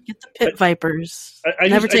on. Get the pit vipers. I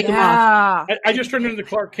never take them off. I just turned into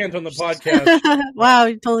Clark Kent on the podcast. Wow,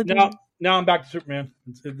 you totally did. Now I'm back to Superman.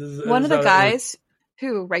 One of the guys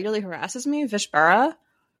who regularly harasses me, Vishbara,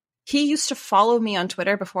 he used to follow me on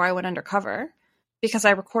Twitter before I went undercover because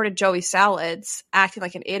I recorded Joey Salads acting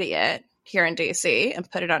like an idiot here in DC and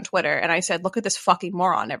put it on Twitter. And I said, look at this fucking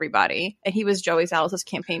moron, everybody. And he was Joey Salads'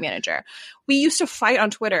 campaign manager. We used to fight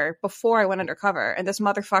on Twitter before I went undercover. And this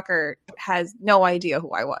motherfucker has no idea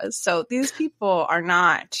who I was. So these people are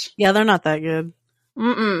not. Yeah, they're not that good.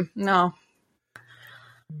 No.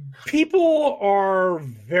 People are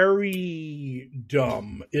very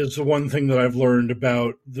dumb is the one thing that I've learned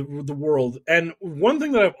about the world. And one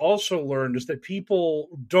thing that I've also learned is that people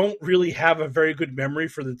don't really have a very good memory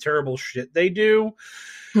for the terrible shit they do.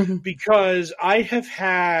 Because I have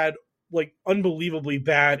had like unbelievably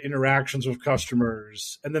bad interactions with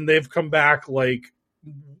customers, and then they've come back like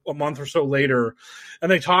a month or so later and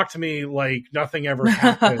they talk to me like nothing ever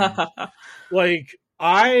happened. Like,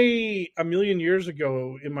 I, a million years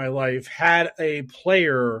ago in my life, had a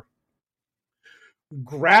player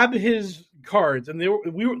grab his cards, and they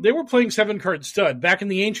were playing 7-card stud back in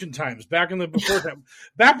the ancient times, back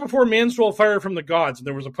before Man Stole Fire from the Gods, and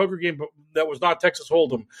there was a poker game that was not Texas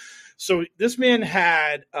Hold'em. So this man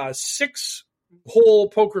had 6 whole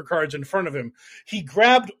poker cards in front of him. He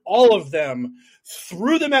grabbed all of them,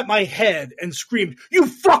 threw them at my head, and screamed, "You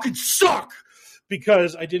fucking suck!"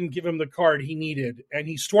 because I didn't give him the card he needed. And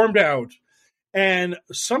he stormed out. And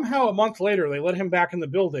somehow a month later, they let him back in the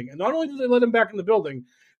building. And not only did they let him back in the building,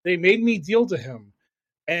 they made me deal to him.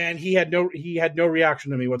 And he had no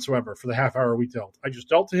reaction to me whatsoever for the half hour we dealt. I just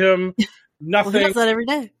dealt to him. Nothing. Well, he does that every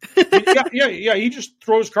day. yeah. He just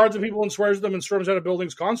throws cards at people and swears at them and storms out of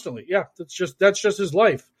buildings constantly. Yeah, that's just his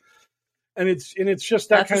life. And it's just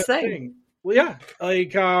that kind of thing. Well, yeah,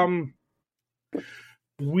 like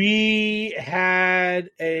we had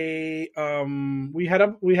a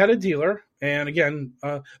dealer, and again,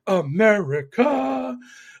 America.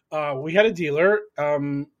 We had a dealer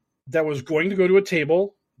that was going to go to a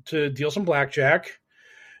table to deal some blackjack.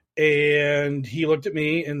 And he looked at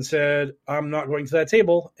me and said, "I'm not going to that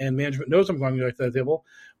table, and management knows I'm going to that table,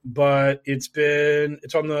 but it's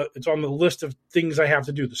on the list of things I have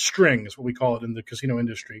to do. The string is what we call it in the casino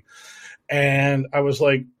industry." And I was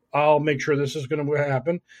like, "I'll make sure this is going to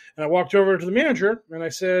happen." And I walked over to the manager and I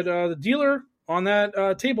said, "The dealer on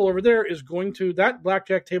that table over there is going to that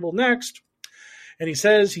blackjack table next, and he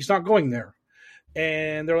says he's not going there."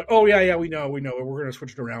 And they're like, "Oh, yeah, we know. We're going to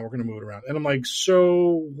switch it around. We're going to move it around." And I'm like,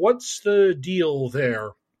 "So what's the deal there?"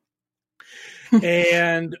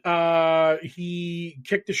 And he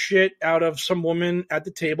kicked the shit out of some woman at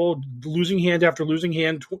the table, losing hand after losing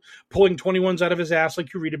hand, pulling 21s out of his ass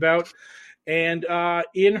like you read about. And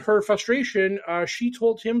in her frustration, she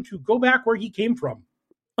told him to go back where he came from.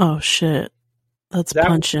 Oh, shit. That's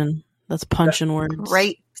punching words.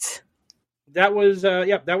 Great. That was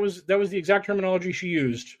the exact terminology she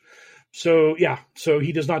used. So so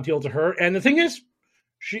he does not deal to her. And the thing is,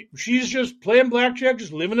 she's just playing blackjack,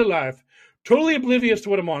 just living a life, totally oblivious to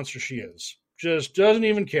what a monster she is. Just doesn't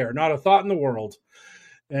even care, not a thought in the world.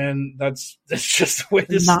 And that's just the way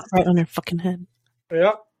this. Not right on her fucking head.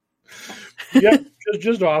 Yeah,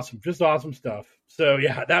 just awesome stuff. So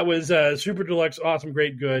yeah, that was super deluxe, awesome,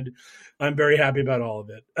 great, good. I'm very happy about all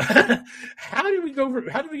of it. How did we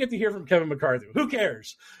get to hear from Kevin McCarthy? Who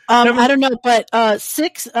cares? I don't know, but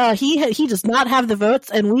 6. He does not have the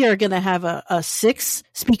votes, and we are going to have a 6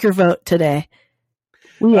 speaker vote today.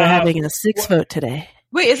 We are having a 6 vote today.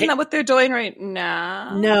 Wait, isn't that what they're doing right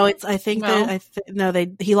now? No, it's. I think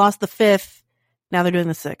he lost the 5th. Now they're doing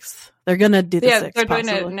the 6th. They're gonna do the 6th. They're doing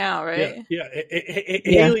it now, right? Yeah.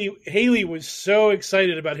 Haley was so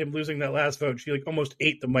excited about him losing that last vote. She almost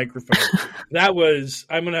ate the microphone. That was.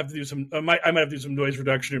 I'm gonna have to do some. I might have to do some noise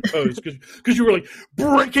reduction in post because you were like,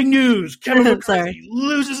 breaking news: Kevin McCarthy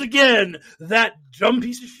loses again. That dumb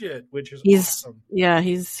piece of shit. Which is awesome. Yeah,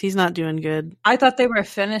 he's not doing good. I thought they were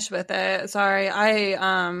finished with it. Sorry,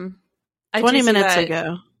 20 minutes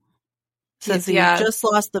ago. Says he just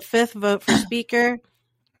lost the 5th vote for speaker.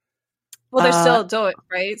 Well, they're still doing it,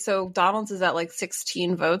 right? So Donald's is at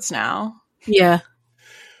 16 votes now. Yeah.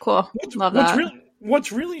 Cool. Love that.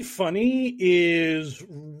 What's really funny is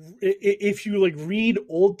if you read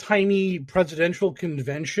old-timey presidential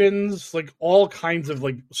conventions, all kinds of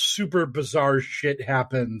super bizarre shit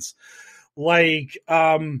happens. The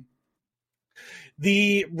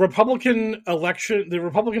Republican election, the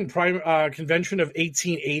Republican convention of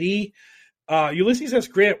 1880, Ulysses S.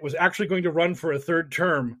 Grant was actually going to run for a 3rd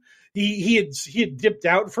term. He had dipped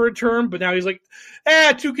out for a term, but now he's like,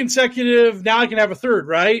 2 consecutive. Now I can have a 3rd,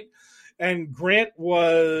 right? And Grant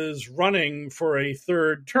was running for a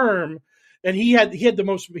 3rd term, and he had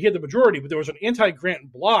the majority, but there was an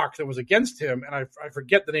anti-Grant bloc that was against him, and I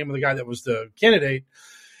forget the name of the guy that was the candidate,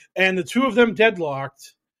 and the 2 of them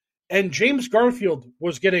deadlocked, and James Garfield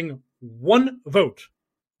was getting 1 vote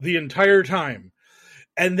the entire time.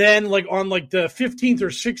 And then on the 15th or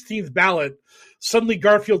 16th ballot, suddenly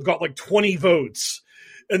Garfield got 20 votes.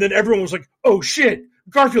 And then everyone was like, "Oh shit,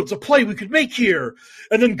 Garfield's a play we could make here."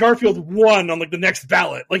 And then Garfield won on the next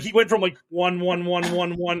ballot. He went from 1 1 1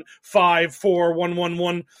 1 1 5 4 1 1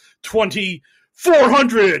 1 20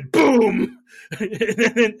 400 boom.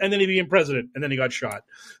 And then he became president, and then he got shot.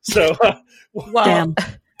 So well,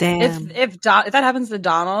 Damn. If that happens to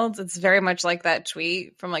Donald, it's very much like that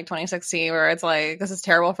tweet from 2016 where it's this is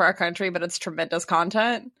terrible for our country, but it's tremendous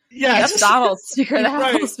content. Yeah, that's Donald Speaker of the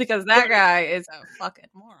House because that guy is a fucking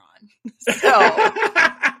moron. So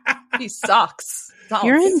he sucks. Donald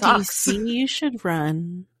You're in sucks. DC. You should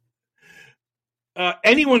run.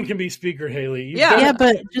 Anyone can be Speaker, Haley.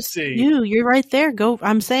 But just you're right there. Go.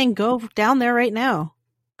 I'm saying go down there right now.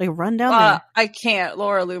 Run down there. I can't.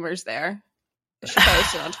 Laura Loomer's there. She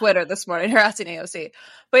posted on Twitter this morning harassing AOC.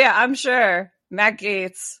 But yeah, I'm sure Matt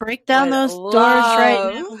Gaetz. Break down would those doors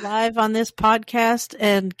right now, live on this podcast,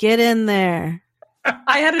 and get in there.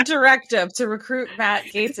 I had a directive to recruit Matt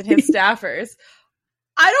Gaetz and his staffers.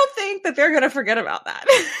 I don't think that they're going to forget about that.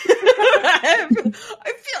 I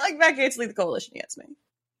feel like Matt Gaetz leads the coalition against me.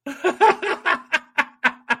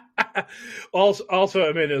 Also,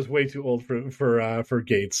 Amanda is way too old for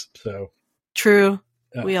Gates. So true.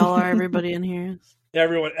 We all are. Everybody in here.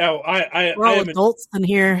 Everyone. Oh, we're all adults in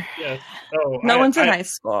here. Yes. Oh, no one's in high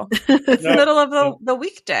school. It's the middle of the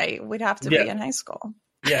weekday. We'd have to be in high school.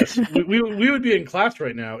 Yes, we would be in class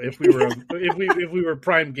right now if we were if we were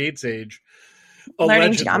prime Gates age.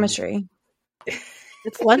 Learning geometry.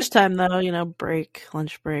 It's lunchtime though,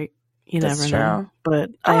 lunch break. You never know.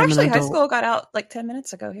 But actually, high school got out like 10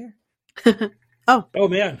 minutes ago here. Oh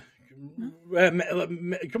man.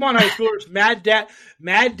 Come on, high schoolers! Mad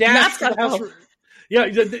dash to the house. Yeah,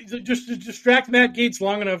 just distract Matt Gaetz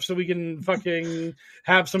long enough so we can fucking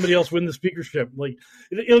have somebody else win the speakership. Like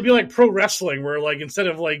it'll be like pro wrestling, where like instead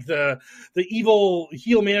of like the evil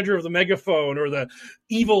heel manager of the megaphone or the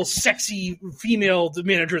evil sexy female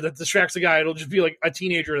manager that distracts the guy, it'll just be like a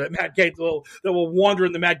teenager that Matt Gaetz will wander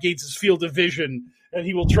in the Matt Gaetz' field of vision. And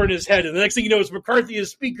he will turn his head, and the next thing you know is McCarthy is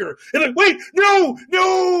speaker. And like, wait, no,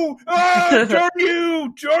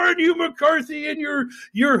 darn you, McCarthy, and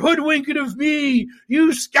your hoodwinking of me,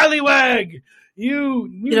 you scallywag, you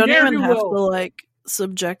don't even have to like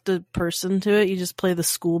subject a person to it. You just play the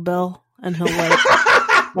school bell, and he'll like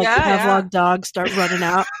the Pavlov dog start running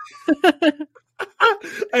out.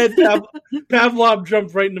 And Pavlov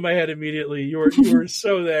jumped right into my head immediately. You were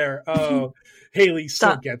so there. Oh, Haley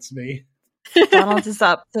still gets me. Donald is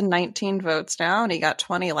up to 19 votes now, and he got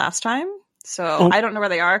 20 last time. So I don't know where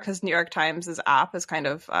they are because New York Times' app is kind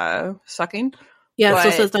of sucking. Yeah, it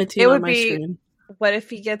still says 19 on my screen. What if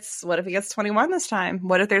he gets 21 this time?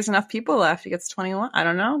 What if there's enough people left? He gets 21. I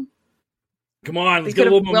don't know. Come on, let's get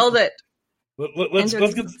a little willed it. Let's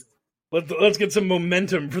get some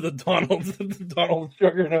momentum for the Donald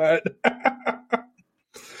juggernaut.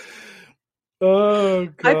 Oh,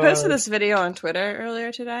 God. I posted this video on Twitter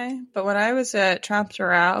earlier today, but when I was at Trump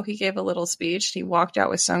Doral, he gave a little speech. He walked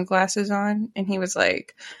out with sunglasses on, and he was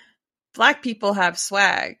like, Black people have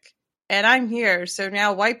swag, and I'm here, so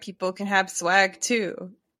now white people can have swag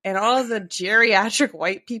too. And all the geriatric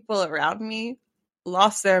white people around me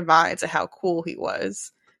lost their minds at how cool he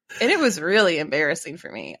was. And it was really embarrassing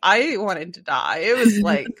for me. I wanted to die. It was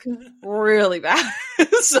like really bad.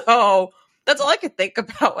 So that's all I could think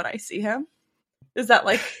about when I see him. Is that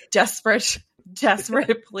like desperate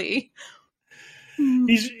plea?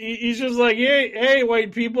 He's just like, hey,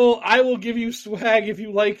 white people, I will give you swag if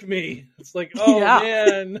you like me. It's like, oh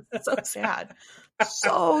man, so sad,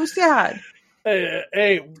 so sad.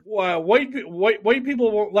 Hey, white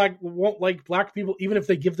people won't like black people even if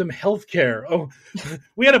they give them health care. Oh,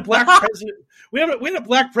 we had a black president. We had a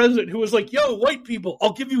black president who was like, "Yo, white people,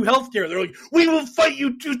 I'll give you health care." They're like, "We will fight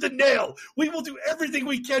you tooth and nail. We will do everything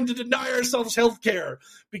we can to deny ourselves health care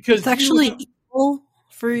because it's actually evil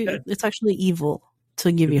it's actually evil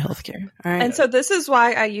to give you health care." All right. And so this is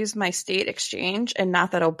why I use my state exchange and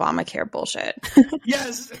not that Obamacare bullshit.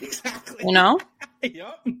 Yes, exactly. You know?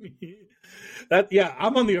 Yep.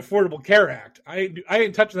 I'm on the Affordable Care Act. I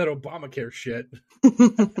ain't touching that Obamacare shit.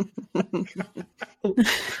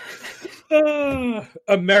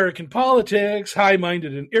 American politics,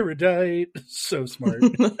 high-minded and erudite, so smart.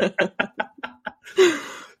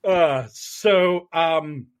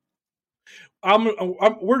 I'm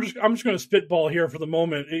just going to spitball here for the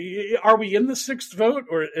moment. Are we in the sixth vote,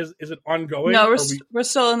 or is it ongoing? No, we're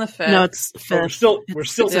still in the fifth. No, it's fifth. We're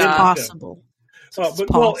still it's impossible.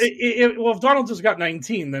 If Donald just got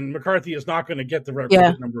 19, then McCarthy is not going to get the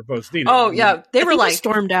requisite number of votes needed. Oh yeah, they were like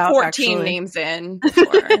stormed out 14 names in.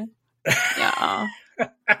 Before. Yeah,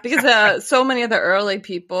 because so many of the early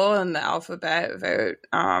people in the alphabet vote,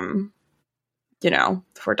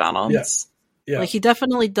 for Donald. Yes. Yeah. Like he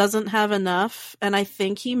definitely doesn't have enough, and I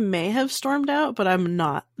think he may have stormed out, but I'm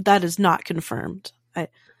not. That is not confirmed. The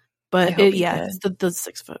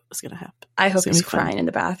sixth vote is going to happen. I hope he's crying in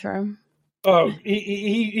the bathroom. Oh,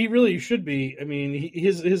 he really should be. I mean,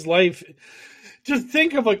 his life. Just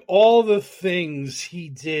think of like all the things he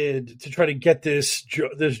did to try to get this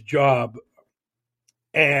job,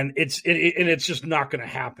 and it's just not going to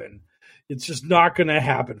happen. It's just not going to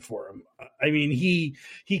happen for him. I mean, he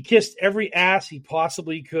kissed every ass he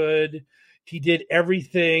possibly could. He did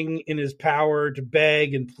everything in his power to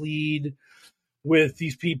beg and plead with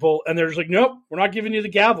these people, and they're just like, nope, we're not giving you the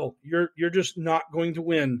gavel. You're just not going to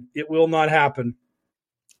win. It will not happen.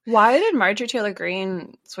 Why did Marjorie Taylor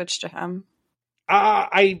Greene switch to him?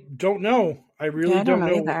 I don't know. I really don't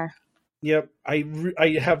know either. Yep,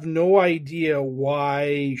 I have no idea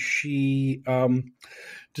why she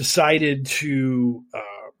decided to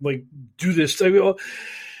do this. I mean,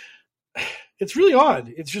 it's really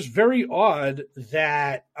odd. It's just very odd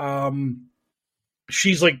that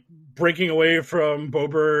she's like breaking away from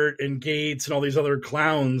Boebert and Gates and all these other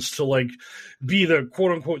clowns to like be the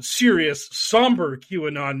quote unquote serious, somber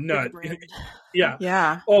QAnon nut. Yeah.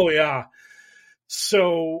 Yeah. Oh yeah.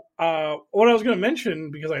 So what I was going to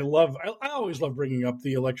mention, because I always love bringing up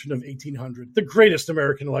the election of 1800, the greatest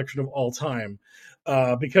American election of all time,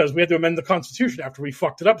 because we had to amend the Constitution after we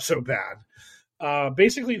fucked it up so bad.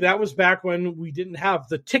 Basically, that was back when we didn't have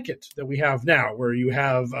the ticket that we have now, where you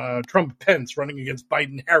have Trump-Pence running against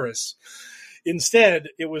Biden-Harris. Instead,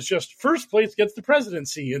 it was just first place gets the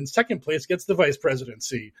presidency and second place gets the vice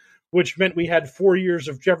presidency, which meant we had 4 years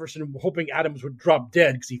of Jefferson hoping Adams would drop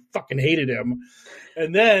dead because he fucking hated him.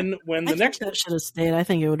 And then when the next... that should have stayed. I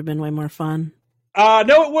think it would have been way more fun.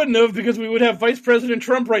 No, it wouldn't have, because we would have Vice President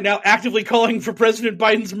Trump right now actively calling for President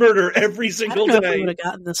Biden's murder every single day. I don't know if we would have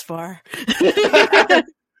gotten this far.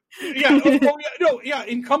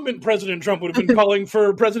 Incumbent President Trump would have been calling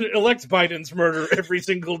for President-elect Biden's murder every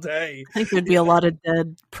single day. I think there'd be a lot of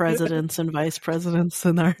dead presidents and vice presidents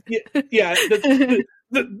in there. Yeah.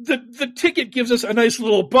 The ticket gives us a nice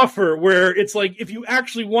little buffer where it's like, if you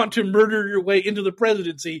actually want to murder your way into the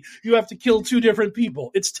presidency, you have to kill two different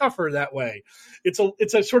people. It's tougher that way. It's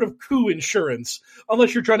a sort of coup insurance,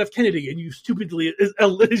 unless you're John F. Kennedy and you stupidly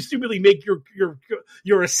make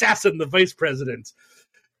your assassin the vice president.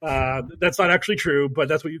 That's not actually true, but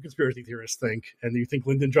that's what you conspiracy theorists think, and you think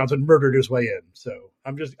Lyndon Johnson murdered his way in. So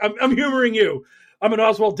I'm humoring you. I'm an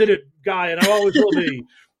Oswald Did It guy, and I always will be.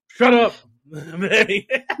 Shut up.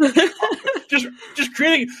 just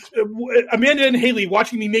creating Amanda and Haley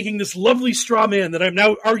watching me making this lovely straw man that I'm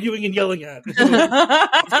now arguing and yelling at.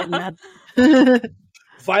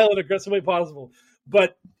 Violent, aggressive way possible.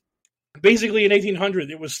 But basically in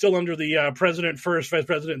 1800, it was still under the president first, vice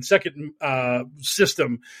president second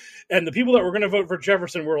system. And the people that were going to vote for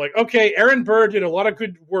Jefferson were like, okay, Aaron Burr did a lot of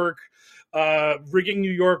good work rigging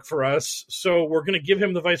New York for us, so we're going to give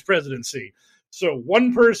him the vice presidency. So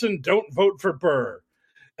one person, don't vote for Burr.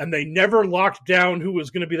 And they never locked down who was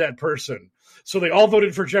going to be that person. So they all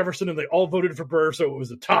voted for Jefferson and they all voted for Burr, so it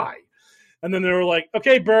was a tie. And then they were like,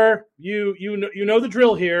 okay, Burr, you know the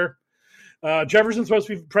drill here. Jefferson's supposed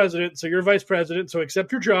to be president, so you're vice president, so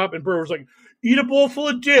accept your job. And Burr was like, eat a bowl full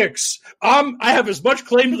of dicks. I have as much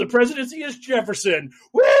claim to the presidency as Jefferson.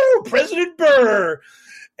 Woo! President Burr!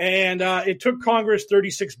 And it took Congress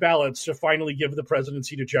 36 ballots to finally give the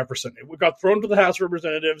presidency to Jefferson. It got thrown to the House of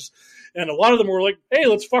Representatives, and a lot of them were like, hey,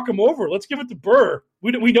 let's fuck him over. Let's give it to Burr.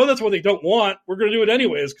 We know that's what they don't want. We're going to do it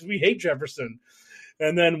anyways because we hate Jefferson.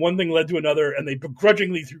 And then one thing led to another, and they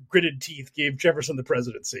begrudgingly, through gritted teeth, gave Jefferson the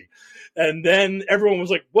presidency. And then everyone was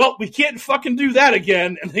like, well, we can't fucking do that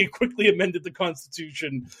again. And they quickly amended the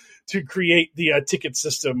Constitution to create the ticket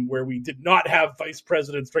system where we did not have vice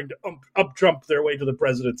presidents trying to up-trump their way to the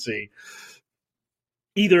presidency,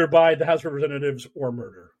 either by the House of Representatives or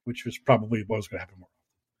murder, which was probably what was going to happen more.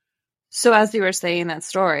 So as you were saying that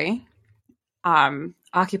story,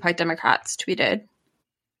 Occupy Democrats tweeted,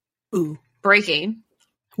 "Ooh, breaking.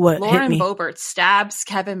 What? Lauren Boebert stabs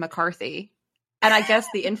Kevin McCarthy." And I guess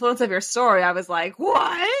the influence of your story, I was like,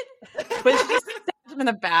 what? But she stabbed him in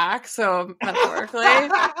the back, so metaphorically.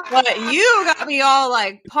 But you got me all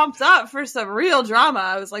like pumped up for some real drama.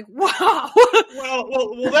 I was like, wow.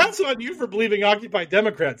 Well, that's on you for believing Occupy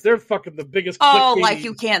Democrats. They're fucking the biggest. Oh, like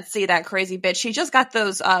you can't see that crazy bitch. She just got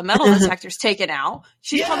those metal detectors taken out.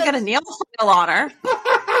 She's probably got a nail file on her.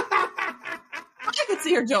 I could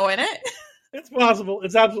see her doing it. It's possible.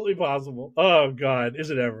 It's absolutely possible. Oh God, is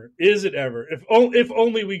it ever? Is it ever? If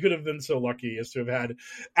only we could have been so lucky as to have had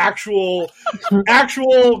actual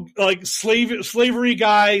like slavery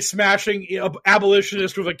guy smashing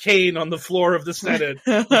abolitionist with a cane on the floor of the Senate,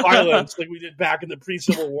 violence like we did back in the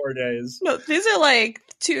pre-Civil War days. No, these are like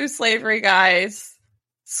two slavery guys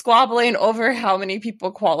squabbling over how many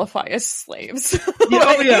people qualify as slaves.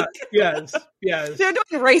 Yeah, yes. They're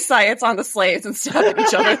doing race science on the slaves and stabbing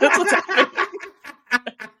each other. That's what's happening.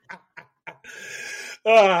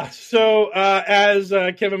 As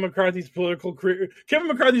Kevin McCarthy's political career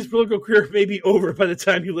may be over by the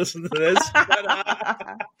time you listen to this.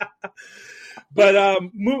 But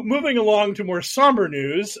moving along to more somber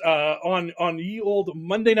news, on ye old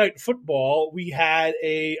Monday Night Football, we had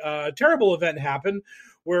a terrible event happen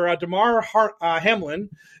where Damar Hamlin,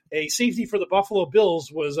 a safety for the Buffalo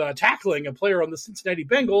Bills, was tackling a player on the Cincinnati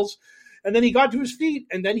Bengals, And then he got to his feet,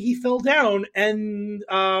 and then he fell down, and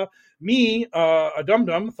me, a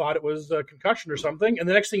dum-dum, thought it was a concussion or something. And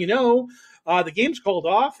the next thing you know, the game's called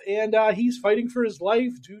off, and he's fighting for his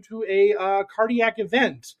life due to a cardiac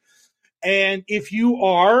event. And if you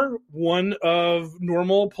are one of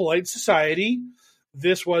normal, polite society,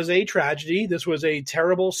 this was a tragedy. This was a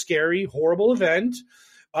terrible, scary, horrible event.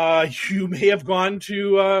 You may have gone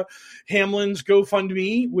to Hamlin's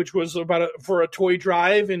GoFundMe, which was for a toy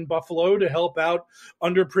drive in Buffalo to help out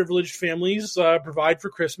underprivileged families provide for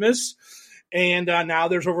Christmas. And now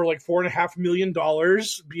there's over like $4.5 million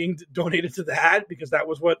being donated to that, because that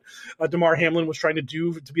was what Damar Hamlin was trying to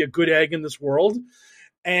do to be a good egg in this world.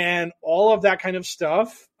 And all of that kind of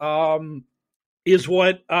stuff is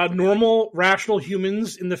what normal, rational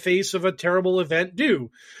humans in the face of a terrible event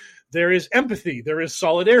do. There is empathy, there is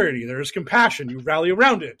solidarity, there is compassion. You rally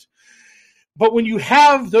around it. But when you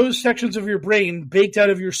have those sections of your brain baked out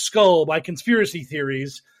of your skull by conspiracy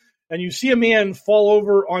theories, and you see a man fall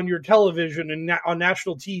over on your television and on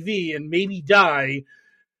national TV and maybe die,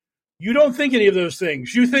 you don't think any of those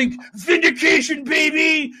things. You think, vindication,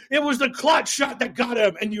 baby! It was the clot shot that got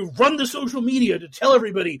him. And you run to social media to tell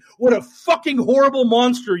everybody what a fucking horrible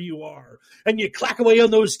monster you are. And you clack away on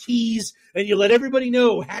those keys, and you let everybody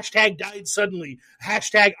know, hashtag died suddenly,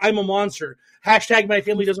 hashtag I'm a monster, hashtag my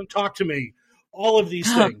family doesn't talk to me. All of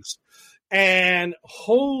these things. And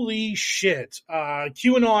holy shit,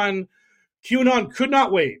 QAnon could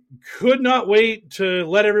not wait to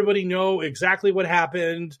let everybody know exactly what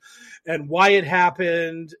happened and why it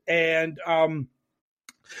happened. And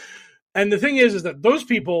the thing is that those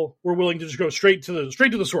people were willing to just go straight to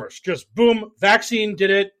the source. Just boom, vaccine did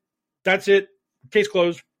it. That's it. Case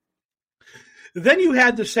closed. Then you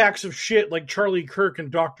had the sacks of shit like Charlie Kirk and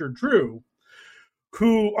Dr. Drew,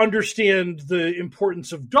 who understand the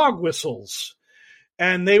importance of dog whistles.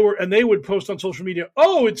 And they would post on social media,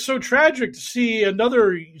 oh, it's so tragic to see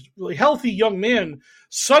another really healthy young man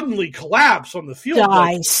suddenly collapse on the field.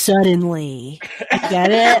 Die suddenly. Get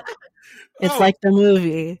it? It's like the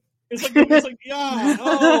movie. It's like, yeah,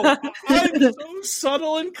 oh, I'm so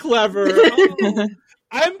subtle and clever. Oh,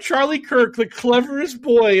 I'm Charlie Kirk, the cleverest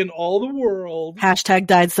boy in all the world. Hashtag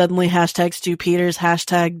died suddenly. Hashtag Stu Peters.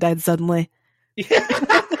 Hashtag died suddenly. Yeah.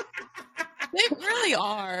 They really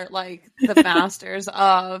are like the masters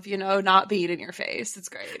of, not being in your face. It's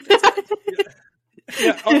great.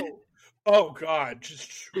 Yeah. Oh God.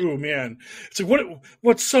 Oh man. It's like,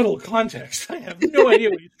 what subtle context? I have no idea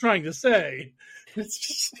what he's trying to say. It's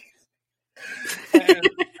just. And,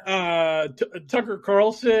 Tucker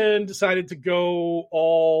Carlson decided to go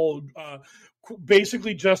all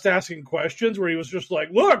basically just asking questions, where he was just like,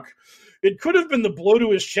 look, it could have been the blow to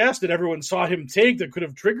his chest that everyone saw him take that could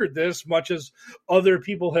have triggered this, much as other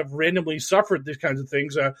people have randomly suffered these kinds of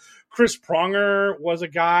things. Chris Pronger was a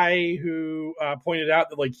guy who pointed out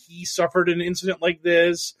that like he suffered an incident like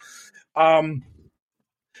this.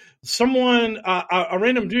 Someone, a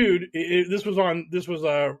random dude,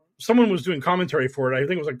 someone was doing commentary for it. I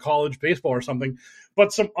think it was like college baseball or something,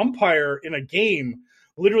 but some umpire in a game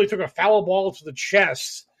literally took a foul ball to the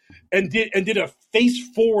chest and did a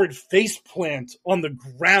face-forward face plant on the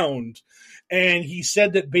ground. And he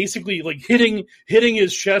said that basically like hitting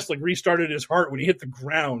his chest like restarted his heart when he hit the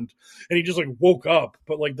ground, and he just like woke up.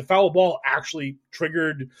 But like the foul ball actually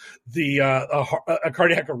triggered a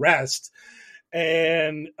cardiac arrest.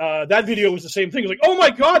 And that video was the same thing. It was like, oh my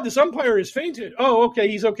God, this umpire has fainted. Oh, okay,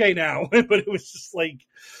 he's okay now. But it was just like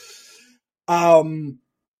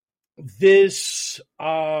this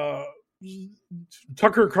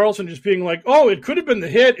Tucker Carlson just being like, oh, it could have been the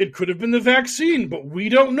hit, it could have been the vaccine, but we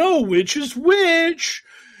don't know which is which.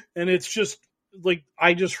 And it's just like,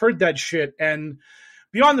 I just heard that shit. And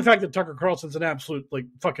beyond the fact that Tucker Carlson's an absolute like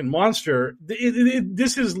fucking monster,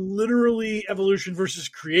 this is literally evolution versus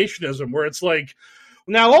creationism, where it's like,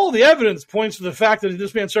 now all the evidence points to the fact that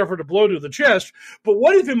this man suffered a blow to the chest, but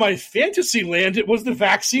what if in my fantasy land it was the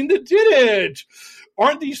vaccine that did it?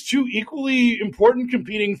 Aren't these two equally important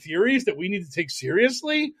competing theories that we need to take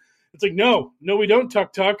seriously? It's like, no, we don't,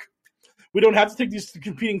 Tuck. We don't have to take these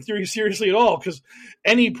competing theories seriously at all, because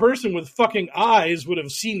any person with fucking eyes would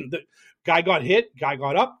have seen that guy got hit, guy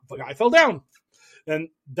got up, the guy fell down. And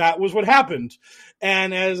that was what happened.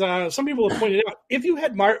 And as some people have pointed out, if you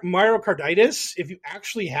had myocarditis, if you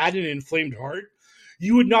actually had an inflamed heart,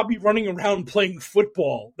 you would not be running around playing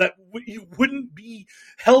football. You wouldn't be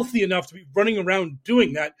healthy enough to be running around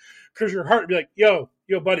doing that, because your heart would be like, yo,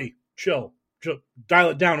 buddy, chill, dial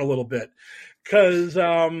it down a little bit. Because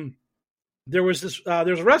there's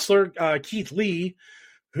a wrestler, Keith Lee,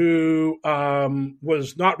 who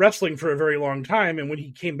was not wrestling for a very long time. And when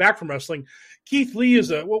he came back from wrestling, Keith Lee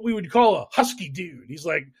is what we would call a husky dude. He's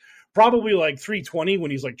like probably like 320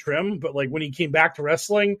 when he's like trim, but like when he came back to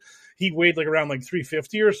wrestling, he weighed like around like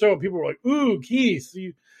 350 or so. And people were like, "Ooh, Keith,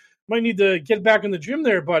 you might need to get back in the gym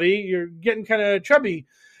there, buddy. You're getting kind of chubby."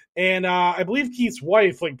 And I believe Keith's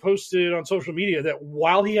wife like posted on social media that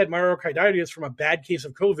while he had myocarditis from a bad case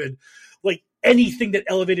of COVID, like anything that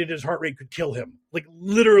elevated his heart rate could kill him, like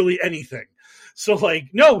literally anything. So like,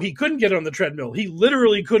 no, he couldn't get on the treadmill. He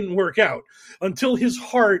literally couldn't work out until his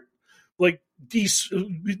heart like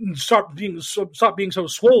stopped being so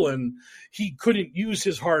swollen. He couldn't use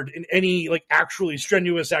his heart in any like actually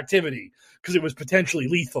strenuous activity because it was potentially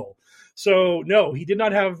lethal. So no, he did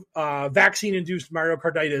not have vaccine-induced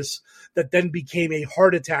myocarditis that then became a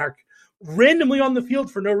heart attack randomly on the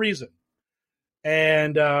field for no reason.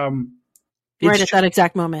 And right at that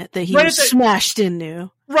exact moment that he was smashed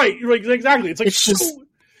into. Right, exactly. It's like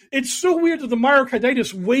it's so weird that the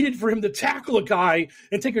myocarditis waited for him to tackle a guy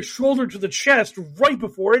and take a shoulder to the chest right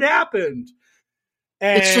before it happened.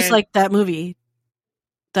 And it's just like that movie,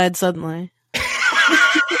 Died Suddenly.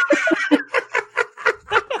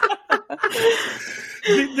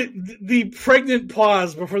 The pregnant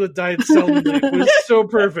pause before the died suddenly was so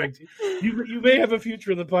perfect. You may have a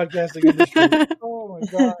future in the podcasting industry. Oh my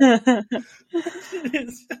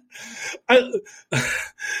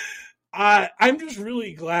god! I'm just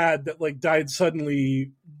really glad that like Died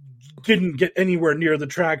Suddenly didn't get anywhere near the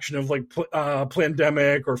traction of like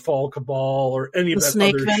Plandemic or Fall Cabal or any of the that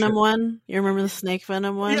Snake other Venom shit. one. You remember the Snake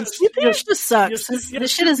Venom one? Yes, Stu Peters just sucks.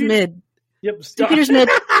 This shit is mid. Yep, Stu Peters mid.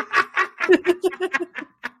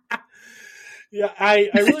 Yeah, I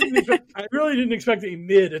really didn't expect a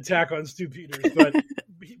mid attack on Stu Peters, but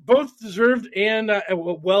both deserved and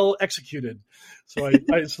well executed. So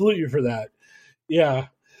I salute you for that. Yeah.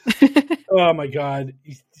 Oh my god,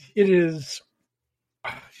 it's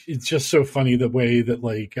just so funny the way that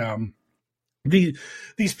like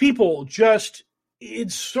these people just.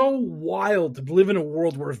 It's so wild to live in a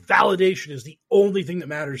world where validation is the only thing that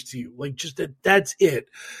matters to you. Like just that's it.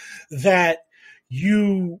 That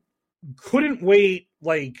you couldn't wait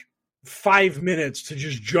like 5 minutes to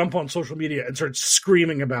just jump on social media and start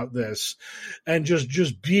screaming about this and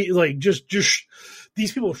just be like, just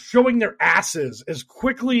these people showing their asses as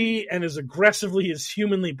quickly and as aggressively as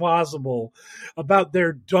humanly possible about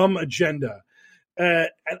their dumb agenda. And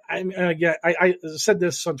I said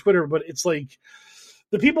this on Twitter, but it's like,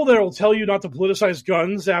 the people that will tell you not to politicize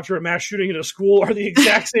guns after a mass shooting in a school are the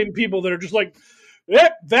exact same people that are just like,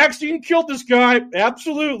 yep, vaccine killed this guy.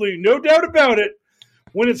 Absolutely. No doubt about it.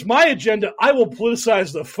 When it's my agenda, I will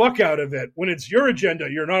politicize the fuck out of it. When it's your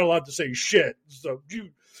agenda, you're not allowed to say shit. So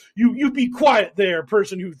you be quiet there,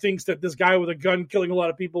 person who thinks that this guy with a gun killing a lot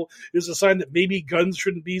of people is a sign that maybe guns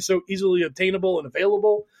shouldn't be so easily obtainable and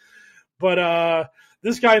available. But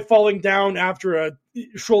this guy falling down after a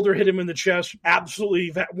shoulder hit him in the chest,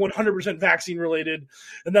 absolutely 100% vaccine related,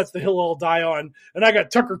 and that's the hill I'll die on. And I got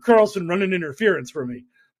Tucker Carlson running interference for me.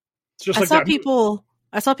 It's just I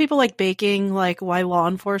saw people like baking like why law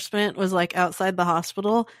enforcement was like outside the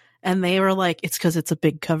hospital, and they were like, it's because it's a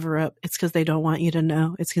big cover up. It's because they don't want you to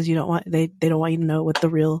know. It's because they don't want you to know what the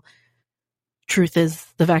real truth is.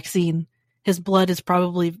 The vaccine. His blood is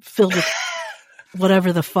probably filled with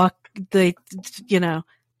whatever the fuck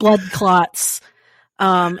blood clots.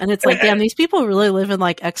 And it's like, damn, these people really live in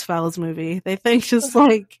like X-Files movie. They think just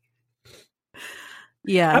like,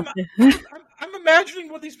 yeah. I'm imagining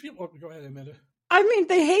what these people. Go ahead, Amanda. I mean,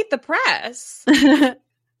 they hate the press.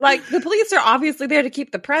 Like the police are obviously there to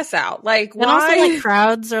keep the press out. Like, why? And also, like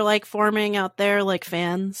crowds are like forming out there, like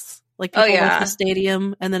fans. Like people went to the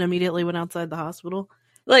stadium and then immediately went outside the hospital.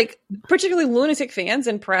 Like, particularly lunatic fans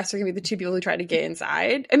and press are going to be the two people who try to get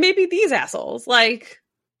inside. And maybe these assholes. Like,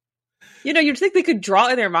 you'd think they could draw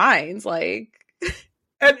in their minds. Like,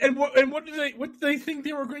 and what did they think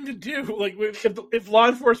they were going to do? Like, if law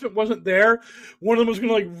enforcement wasn't there, one of them was going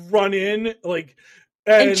to like run in, like.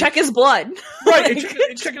 And check his blood. Right,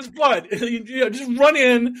 and check his blood. Just run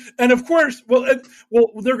in, and of course,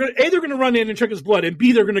 they're going to run in and check his blood, and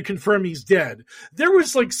B, they're going to confirm he's dead. There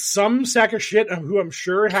was like some sack of shit who I'm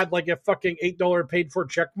sure had like a fucking $8 paid for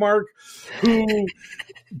check mark, who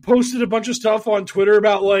posted a bunch of stuff on Twitter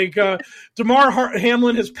about like Damar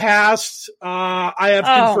Hamlin has passed. I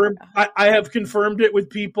have confirmed it with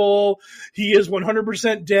people. He is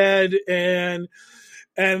 100% dead, and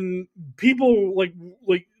people like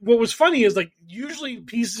what was funny is like usually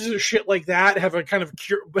pieces of shit like that have a kind of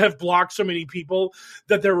have blocked so many people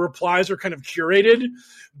that their replies are kind of curated.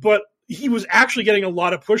 But he was actually getting a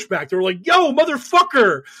lot of pushback. They were like, "Yo,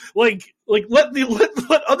 motherfucker! Like let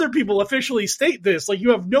other people officially state this. Like,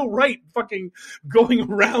 you have no right fucking going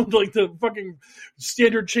around like the fucking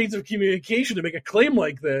standard chains of communication to make a claim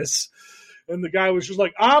like this." And the guy was just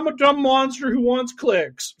like, "I'm a dumb monster who wants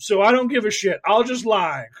clicks, so I don't give a shit. I'll just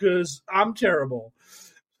lie because I'm terrible."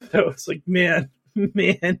 So it's like, man,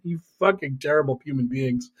 you fucking terrible human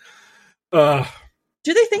beings.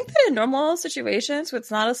 Do they think that in normal situations, where it's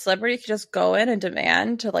not a celebrity, you could just go in and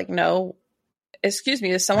demand to, like, know, excuse me,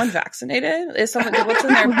 is someone vaccinated? Is someone, what's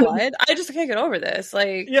in their blood? I just can't get over this.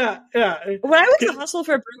 Like, yeah. When I was in the hospital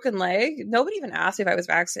for a broken leg, nobody even asked me if I was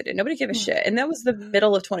vaccinated. Nobody gave a shit. And that was the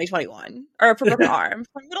middle of 2021. Or for broken arm.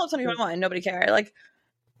 For the middle of 2021, nobody cared. Like,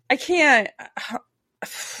 I can't.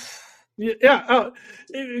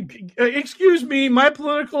 Excuse me. My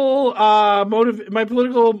political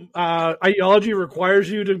ideology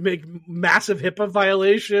requires you to make massive HIPAA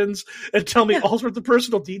violations and tell me all sorts of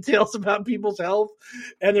personal details about people's health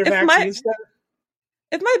and their vaccine stuff.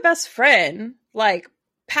 If my best friend like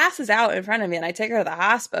passes out in front of me and I take her to the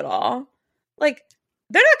hospital, like,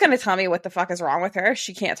 they're not going to tell me what the fuck is wrong with her.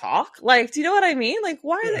 She can't talk. Like, do you know what I mean? Like,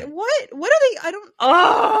 why are they, what are they, I don't,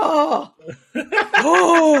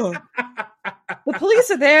 the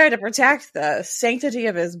police are there to protect the sanctity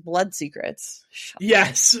of his blood secrets.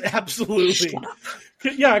 Yes, absolutely.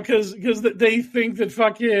 Yeah, because they think that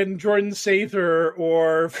fucking Jordan Sather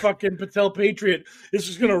or fucking Patel Patriot is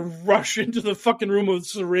just going to rush into the fucking room with a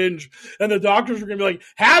syringe, and the doctors are going to be like,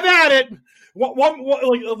 "Have at it." There's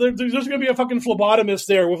going to be a fucking phlebotomist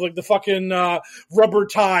there with like the fucking rubber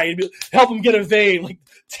tie, help them get a vein, like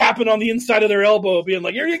tapping on the inside of their elbow, being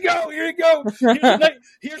like, "Here you go.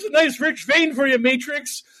 Here's a nice rich vein for you,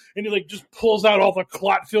 Matrix." And he like just pulls out all the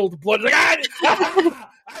clot-filled blood. Like, I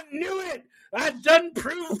knew it. I done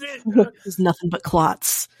proved it. There's nothing but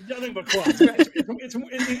clots. Nothing but clots.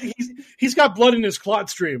 He's got blood in his clot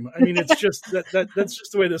stream. I mean, it's just that's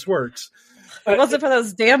just the way this works. It wasn't for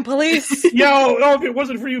those damn police. No, if it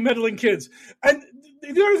wasn't for you meddling kids. And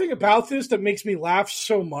the other thing about this that makes me laugh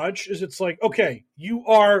so much is it's like, okay, you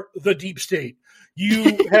are the deep state.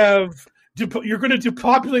 You you're going to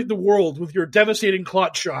depopulate the world with your devastating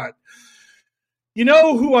clot shot. You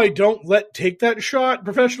know who I don't let take that shot?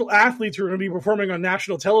 Professional athletes who are going to be performing on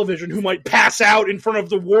national television who might pass out in front of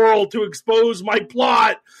the world to expose my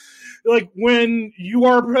plot. Like, when you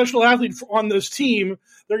are a professional athlete on this team,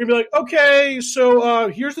 they're going to be like, okay, so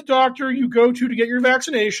here's the doctor you go to get your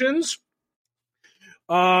vaccinations.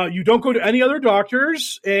 You don't go to any other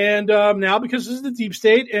doctors. And now, because this is the deep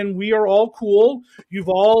state and we are all cool, you've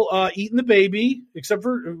all eaten the baby, except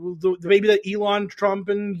for the baby that Elon, Trump,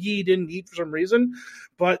 and Yi didn't eat for some reason.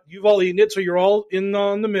 But you've all eaten it, so you're all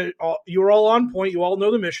you're all on point. You all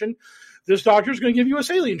know the mission. This doctor is going to give you a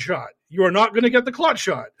saline shot. You are not going to get the clot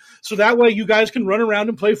shot. So that way you guys can run around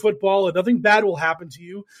and play football and nothing bad will happen to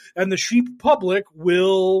you. And the sheep public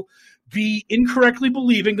will be incorrectly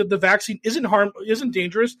believing that the vaccine isn't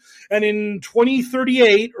dangerous. And in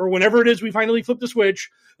 2038 or whenever it is we finally flip the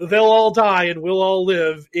switch, they'll all die and we'll all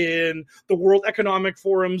live in the World Economic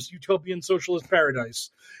Forum's utopian socialist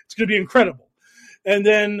paradise. It's going to be incredible. And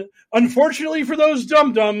then, unfortunately for those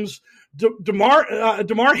dum-dums,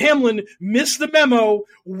 Damar Hamlin missed the memo,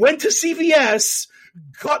 went to CVS,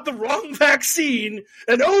 got the wrong vaccine,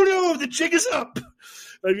 and oh no, the jig is up.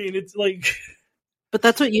 I mean, it's like... But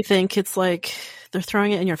that's what you think. It's like they're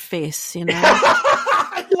throwing it in your face, you know?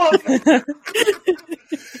 I love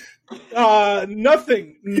it.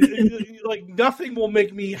 Nothing will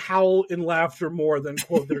make me howl in laughter more than,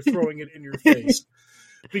 quote, they're throwing it in your face.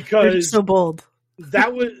 Because... They're so bold.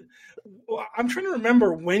 That was... I'm trying to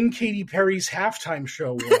remember when Katy Perry's halftime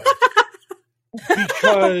show was.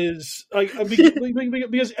 because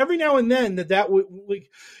every now and then that was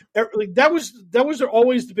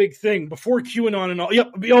always the big thing before QAnon and all.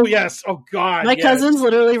 Yep. Oh yes. Oh God. My cousins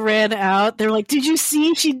literally ran out. They're like, "Did you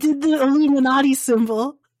see? She did the Illuminati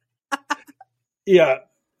symbol." Yeah.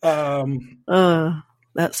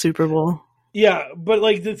 That Super Bowl. Yeah, but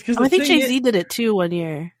like because I think Jay-Z did it too one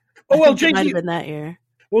year. Oh well, Jay-Z might have been that year.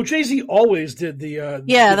 Well, Jay-Z always did the.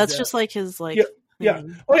 Yeah, that's just like his like. Yeah. Yeah.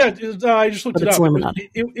 Oh, yeah. I just looked it up.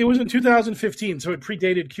 It was in 2015, so it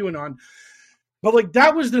predated QAnon. But like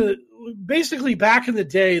that was basically back in the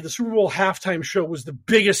day, the Super Bowl halftime show was the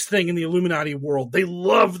biggest thing in the Illuminati world. They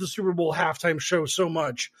loved the Super Bowl halftime show so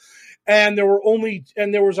much, and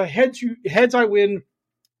there was a heads I win,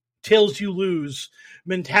 tails you lose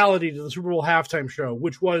mentality to the Super Bowl halftime show,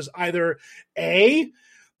 which was either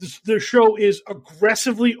the show is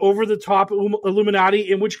aggressively over the top Illuminati,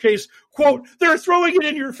 in which case, quote, they're throwing it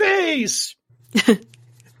in your face.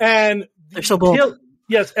 And They're so bold.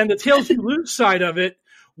 Yes, and the Tales You Lose side of it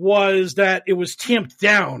was that it was tamped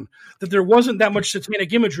down, that there wasn't that much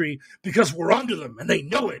satanic imagery because we're onto them and they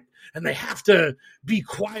know it, and they have to be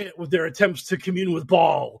quiet with their attempts to commune with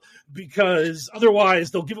Baal because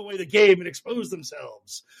otherwise they'll give away the game and expose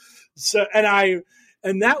themselves. So, the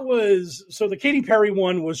Katy Perry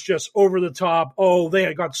one was just over the top. Oh, they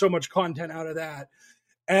had got so much content out of that.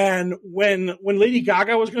 And when Lady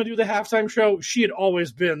Gaga was going to do the halftime show, she had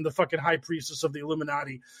always been the fucking high priestess of the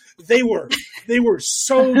Illuminati. They were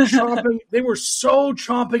so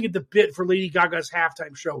chomping at the bit for Lady Gaga's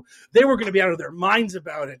halftime show. They were going to be out of their minds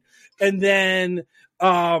about it. And then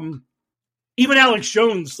even Alex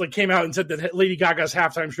Jones came out and said that Lady Gaga's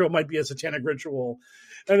halftime show might be a satanic ritual.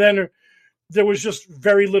 And then there was just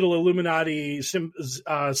very little Illuminati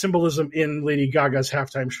symbolism in Lady Gaga's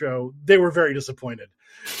halftime show. They were very disappointed.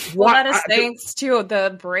 Well, that is thanks to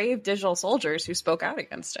the brave digital soldiers who spoke out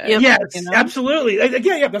against it. Yes, absolutely.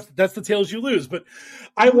 Again, that's the Tales You Lose. But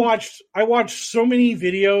I watched so many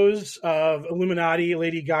videos of Illuminati,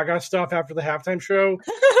 Lady Gaga stuff after the halftime show,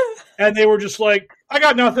 and they were just like, "I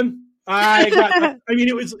got nothing. I mean,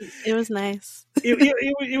 it was nice.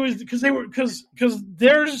 It was because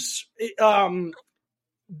there's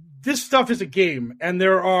this stuff is a game, and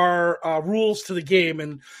there are rules to the game,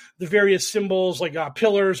 and the various symbols like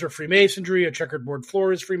pillars are Freemasonry, a checkerboard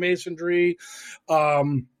floor is Freemasonry,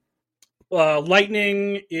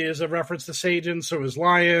 lightning is a reference to Satan, so is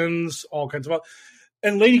lions, all kinds of.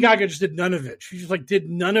 And Lady Gaga just did none of it. She just did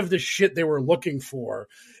none of the shit they were looking for,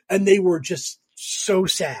 and they were just so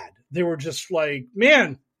sad. They were just like,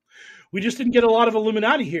 man, we just didn't get a lot of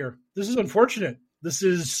Illuminati here. This is unfortunate. This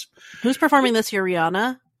is who's performing this year?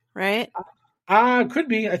 Rihanna, right? Could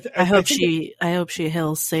be. I hope she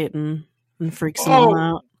hails Satan and freaks them all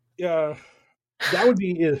out. Yeah, that would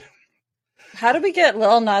be. How do we get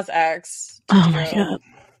Lil Nas X to my God.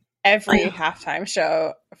 every halftime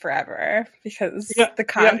show forever? Because the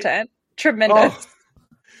content tremendous. Oh.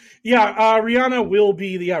 Yeah, Rihanna will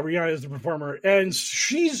be Rihanna is the performer, and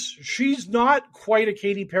she's not quite a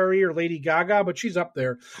Katy Perry or Lady Gaga, but she's up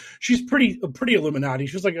there. She's pretty Illuminati.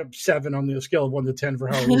 She's like a 7 on the scale of 1 to 10 for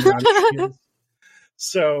how Illuminati she is.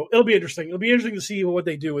 So it'll be interesting. It'll be interesting to see what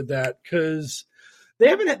they do with that because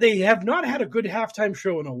they have not had a good halftime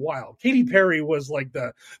show in a while. Katy Perry was like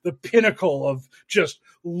the pinnacle of just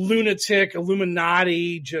lunatic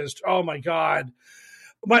Illuminati. Just oh my God.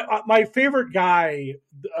 My favorite guy,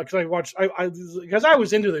 because I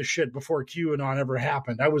was into this shit before QAnon ever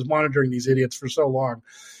happened. I was monitoring these idiots for so long.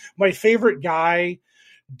 My favorite guy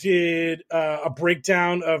did a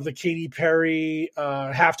breakdown of the Katy Perry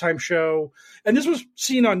halftime show, and this was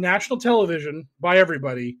seen on national television by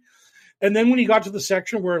everybody. And then when he got to the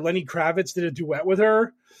section where Lenny Kravitz did a duet with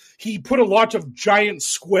her, he put a lot of giant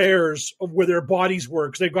squares of where their bodies were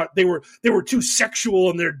because they were too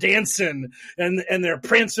sexual and they're dancing and they're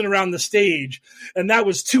prancing around the stage, and that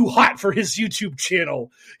was too hot for his YouTube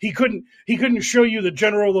channel. He couldn't show you the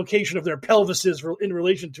general location of their pelvises in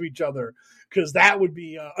relation to each other because that would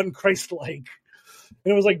be unchristlike.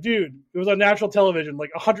 And it was like, dude, it was on national television.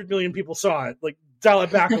 Like 100 million people saw it. Like, dial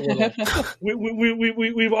it back a little.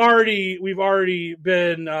 We've already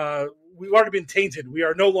been tainted. We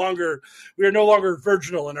are no longer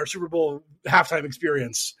virginal in our Super Bowl halftime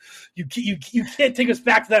experience. You can't take us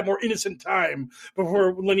back to that more innocent time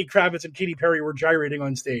before Lenny Kravitz and Katy Perry were gyrating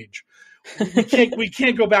on stage. We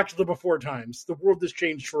can't go back to the before times. The world has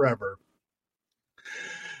changed forever.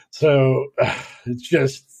 So it's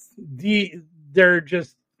just they're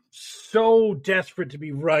just so desperate to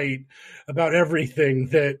be right about everything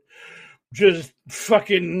that just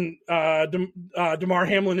fucking Damar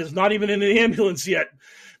Hamlin is not even in the ambulance yet.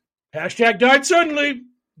 Hashtag died suddenly.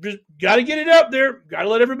 Just got to get it out there. Got to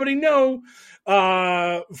let everybody know.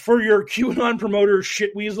 For your QAnon promoter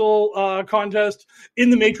shitweasel contest,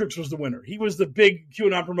 In the Matrix was the winner. He was the big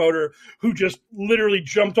QAnon promoter who just literally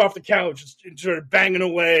jumped off the couch and started banging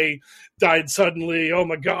away, died suddenly. Oh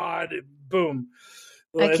my God. Boom.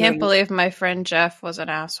 I can't believe my friend Jeff was an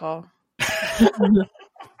asshole.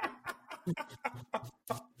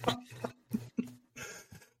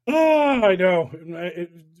 Oh, I know.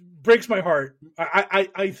 It breaks my heart.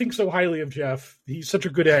 I think so highly of Jeff. He's such a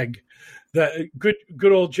good egg. That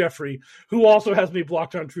good old Jeffrey, who also has me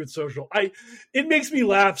blocked on Truth Social. It makes me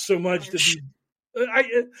laugh so much that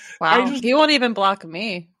he won't even block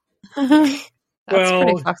me. That's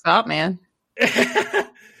pretty fucked up, man.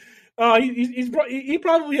 He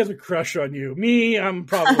probably has a crush on you. Me, I'm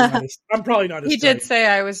probably not. He did say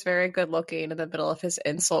I was very good looking in the middle of his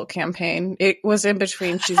insult campaign. It was in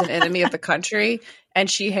between she's an enemy of the country and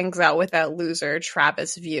she hangs out with that loser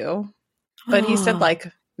Travis View. But he said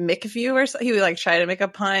like Mick View or something. He would like try to make a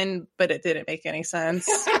pun, but it didn't make any sense.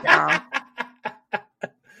 Yeah.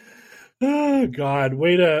 Oh God,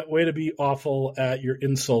 way to be awful at your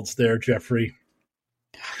insults there, Jeffrey.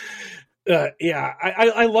 Yeah,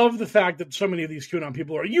 I love the fact that so many of these QAnon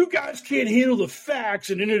people are, you guys can't handle the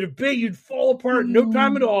facts, and in a debate you'd fall apart in no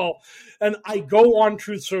time at all. And I go on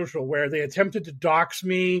Truth Social where they attempted to dox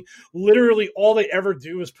me. Literally all they ever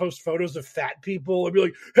do is post photos of fat people and be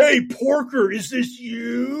like, hey, Porker, is this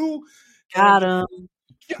you? Got him.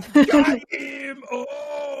 Got him.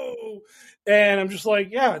 Oh. And I'm just like,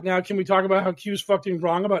 yeah, now can we talk about how Q's fucking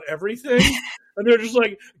wrong about everything? And they're just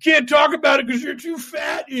like, can't talk about it because you're too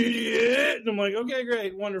fat, idiot. And I'm like, okay,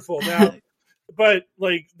 great, wonderful. Now, but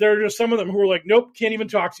like, there are just some of them who are like, nope, can't even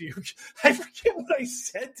talk to you. I forget what I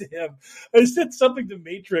said to him. I said something to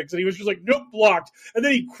Matrix, and he was just like, nope, blocked. And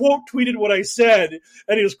then he quote tweeted what I said,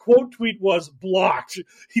 and his quote tweet was blocked.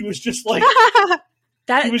 He was just like,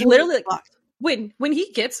 that was literally like blocked. When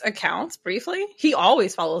he gets accounts briefly, he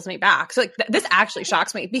always follows me back. So like this actually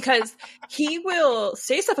shocks me because he will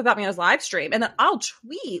say stuff about me on his live stream, and then I'll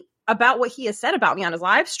tweet about what he has said about me on his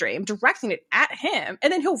live stream, directing it at him,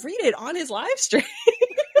 and then he'll read it on his live stream.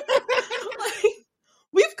 Like,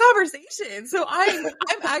 we have conversations, so I'm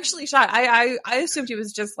actually shocked. I assumed he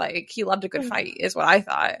was just like he loved a good fight, is what I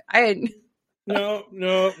thought. No.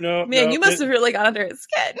 Man, you must have really got under his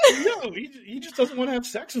skin. No, he just doesn't want to have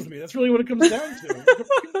sex with me. That's really what it comes down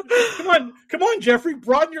to. Come on, Jeffrey,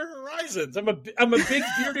 broaden your horizons. I'm a big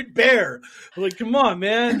bearded bear. Like, come on,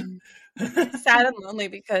 man. Sad and lonely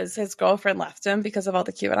because his girlfriend left him because of all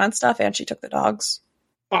the QAnon stuff, and she took the dogs.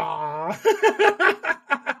 Aww.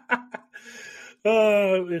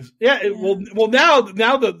 Well, now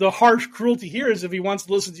the harsh cruelty here is if he wants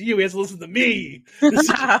to listen to you, he has to listen to me. I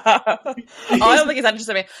don't think he's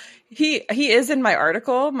interested in me. He is in my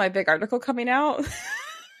article, my big article coming out.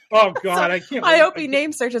 Oh God, so I can't. I hope he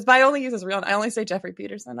name searches, but I only use his real. I only say Jeffrey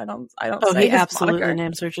Peterson. I don't. Oh, say he absolutely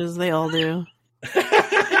name searches. They all do.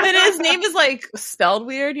 And his name is like spelled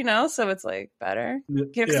weird, so it's like better.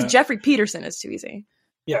 Because Jeffrey Peterson is too easy.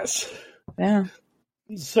 Yes. Yeah.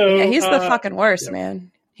 So yeah, he's the fucking worst,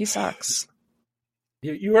 man. He sucks.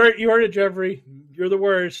 You heard it, Jeffrey. You're the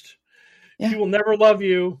worst. Yeah. He will never love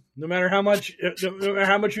you, no matter how much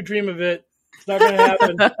you dream of it. It's not going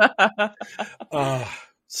to happen.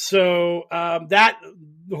 So that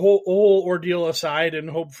the whole ordeal aside, and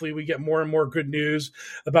hopefully we get more and more good news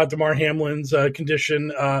about Damar Hamlin's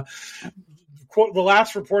condition. Quote, the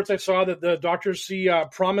last reports I saw that the doctors see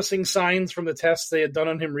promising signs from the tests they had done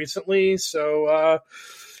on him recently. So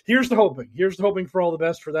here's the hoping. Here's the hoping for all the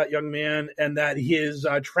best for that young man, and that his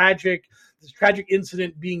tragic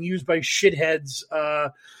incident being used by shitheads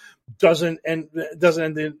doesn't end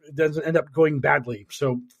up going badly.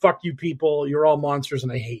 So fuck you people. You're all monsters,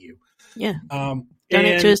 and I hate you. Yeah.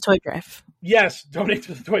 Donate to his toy drive. Yes, donate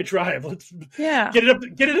to the toy drive. Let's get it up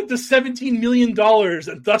to $17 million,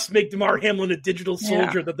 and thus make Damar Hamlin a digital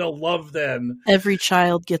soldier that they'll love. Then every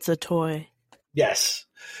child gets a toy. Yes,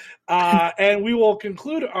 and we will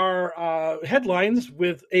conclude our headlines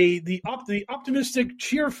with the optimistic,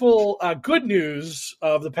 cheerful, good news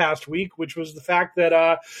of the past week, which was the fact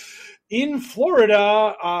that in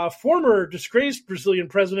Florida, former disgraced Brazilian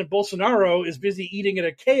President Bolsonaro is busy eating at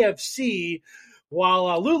a KFC.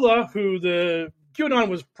 While Lula, who the QAnon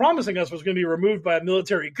was promising us was going to be removed by a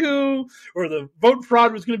military coup, or the vote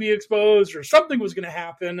fraud was going to be exposed, or something was going to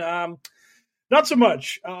happen, not so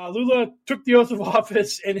much. Lula took the oath of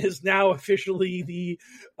office and is now officially the,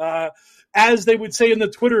 as they would say in the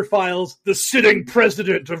Twitter files, the sitting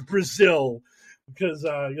president of Brazil, because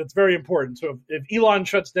it's very important. So if Elon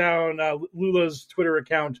shuts down Lula's Twitter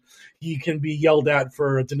account, he can be yelled at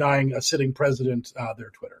for denying a sitting president their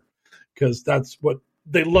Twitter. Because that's what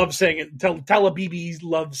they love saying. Talabibi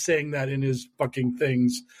loves saying that in his fucking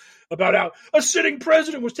things about how a sitting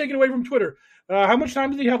president was taken away from Twitter. How much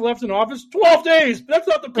time did he have left in office? 12 days. But that's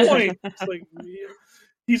not the point. It's like,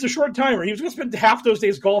 he's a short timer. He was going to spend half those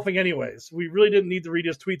days golfing anyways. We really didn't need to read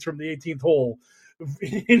his tweets from the 18th hole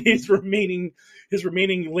in his remaining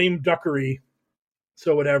lame duckery.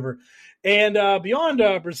 So whatever. And beyond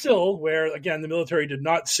Brazil, where again the military did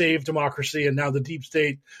not save democracy, and now the deep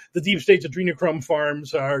state's adrenochrome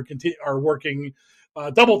farms are working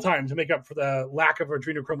double time to make up for the lack of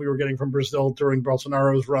adrenochrome we were getting from Brazil during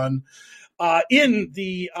Bolsonaro's run. in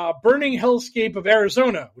the burning hellscape of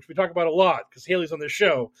Arizona, which we talk about a lot because Haley's on this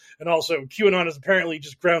show, and also QAnon is apparently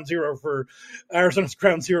just ground zero for Arizona's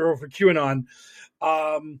ground zero for QAnon.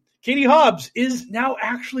 Katie Hobbs is now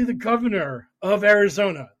actually the governor of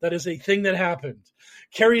Arizona. That is a thing that happened.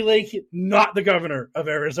 Kari Lake, not the governor of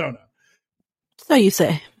Arizona. So you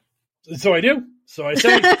say. So I do. So I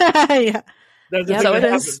say. Yeah. That's Yep, so it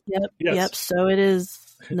that is. Yep. Yes. Yep. So it is.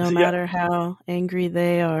 No matter how angry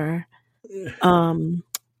they are.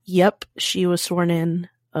 Yep. She was sworn in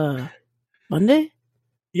Monday?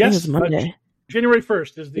 Yes. I think it was Monday. January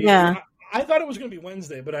 1st is the. Yeah. I thought it was going to be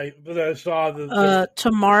Wednesday, but I saw the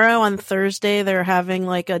tomorrow on Thursday they're having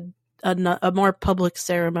like a more public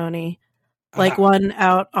ceremony, like one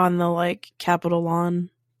out on the like Capitol lawn.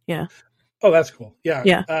 Yeah. Oh, that's cool. Yeah.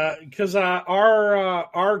 Yeah. Because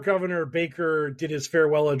our governor Baker did his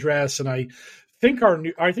farewell address, and I think our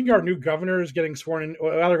new governor is getting sworn in.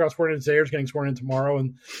 Either got sworn in today or is getting sworn in tomorrow,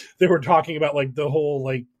 and they were talking about like the whole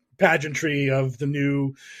like pageantry of the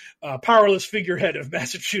new powerless figurehead of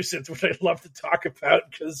Massachusetts, which I'd love to talk about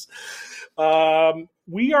because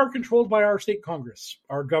we are controlled by our state Congress.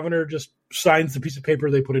 Our governor just signs the piece of paper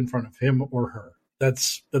they put in front of him or her.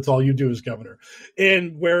 That's all you do as governor,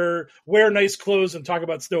 and wear nice clothes and talk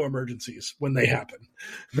about snow emergencies when they happen.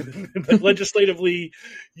 But legislatively,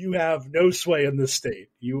 you have no sway in this state.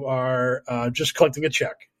 You are just collecting a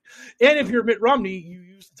check. And if you're Mitt Romney, you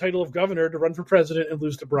use the title of governor to run for president and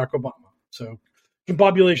lose to Barack Obama. So,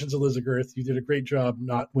 congratulations, Elizabeth. You did a great job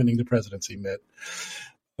not winning the presidency, Mitt.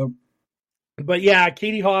 But yeah,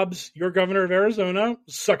 Katie Hobbs, you're governor of Arizona.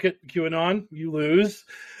 Suck it, QAnon. You lose.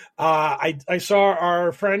 I saw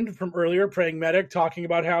our friend from earlier, Praying Medic, talking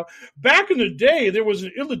about how back in the day there was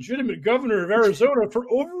an illegitimate governor of Arizona for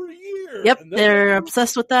over a year. Yep, they're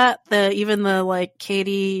obsessed with that. Even the like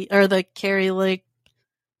Katie or the Kari Lake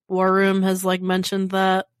War Room has like mentioned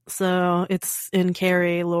that, so it's in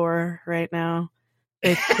Kari lore right now.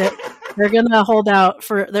 They're gonna hold out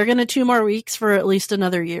they're gonna 2 more weeks for at least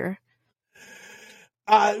another year.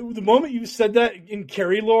 The moment you said that in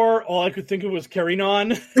Kari lore, all I could think of was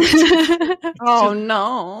KarryNon. Oh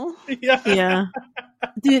no! Yeah,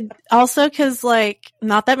 dude. Also, because like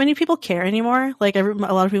not that many people care anymore. Like a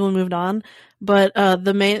lot of people moved on, but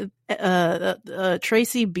the main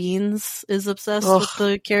Tracy Beans is obsessed with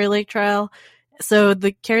the Kari Lake trial. So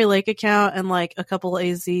the Kari Lake account and like a couple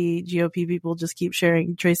AZ GOP people just keep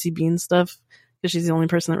sharing Tracy Beans stuff because she's the only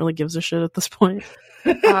person that really gives a shit at this point.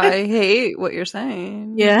 I hate what you're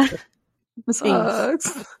saying. Yeah. It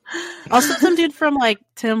sucks. Also, some dude from like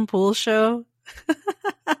Tim Pool's show.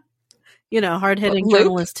 Hard-hitting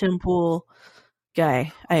journalist Tim Pool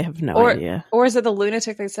guy. I have no idea. Or is it the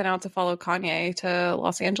lunatic they sent out to follow Kanye to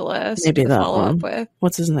Los Angeles? Maybe that follow one. Up with.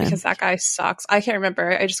 What's his name? Because that guy sucks. I can't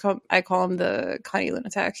remember. I call him the Kanye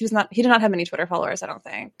lunatic. He did not have many Twitter followers, I don't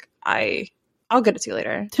think. I'll get it to you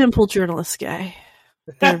later. Tim Pool journalist guy.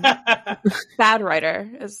 Bad writer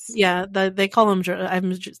is they call him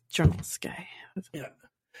I'm just journalist guy. Yeah.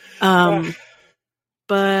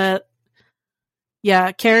 But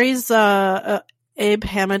yeah, Kari's Abe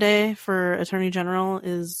Hamadeh for Attorney General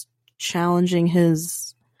is challenging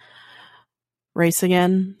his race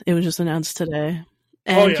again. It was just announced today,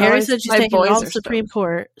 and Kari said she's taking all the Supreme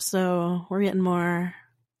Court, so we're getting more.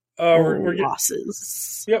 We're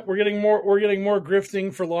losses. Yep, we're getting more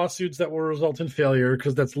grifting for lawsuits that will result in failure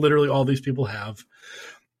because that's literally all these people have.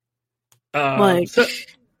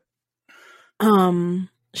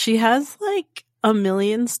 She has like $1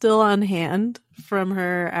 million still on hand from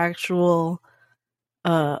her actual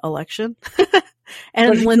election,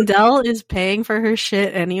 and Lindell is paying for her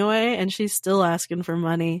shit anyway, and she's still asking for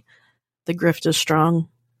money. The grift is strong.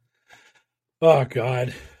 Oh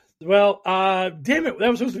God. Well, damn it! That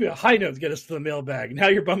was supposed to be a high note to get us to the mailbag. Now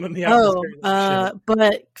you're bumming me out.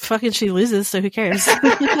 But fucking she loses, so who cares?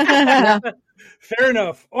 Fair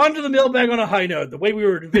enough. On to the mailbag on a high note, the way we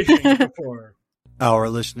were envisioning it before. Our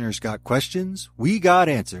listeners got questions. We got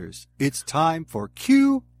answers. It's time for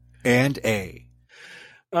Q&A.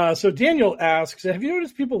 So Daniel asks, have you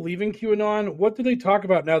noticed people leaving QAnon? What do they talk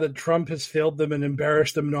about now that Trump has failed them and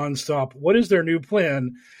embarrassed them nonstop? What is their new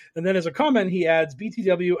plan? And then as a comment, he adds,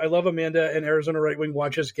 BTW, I love Amanda and Arizona Right Wing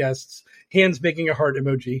Watch as guests. Hands making a heart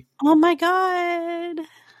emoji. Oh my God.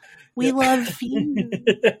 We love you.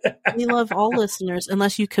 We love all listeners,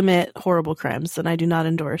 unless you commit horrible crimes, then I do not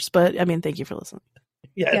endorse. But I mean, thank you for listening.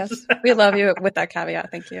 Yes. We love you with that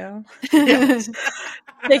caveat. Thank you. Yes.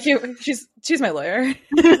 Thank you. She's my lawyer.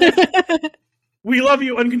 We love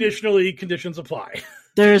you unconditionally. Conditions apply.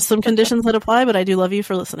 There's some conditions that apply, but I do love you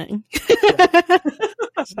for listening.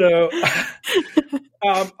 So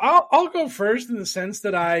I'll go first in the sense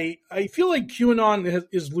that I feel like QAnon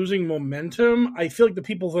is losing momentum. I feel like the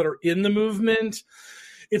people that are in the movement,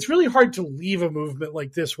 it's really hard to leave a movement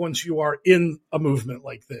like this once you are in a movement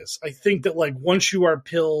like this. I think that like once you are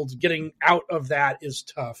pilled, getting out of that is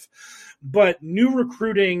tough. But new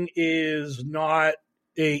recruiting is not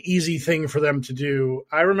a easy thing for them to do.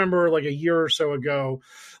 I remember like a year or so ago,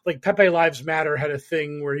 like Pepe Lives Matter had a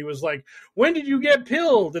thing where he was like, when did you get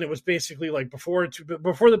pilled? And it was basically like before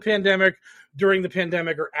the pandemic, during the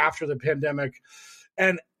pandemic, or after the pandemic.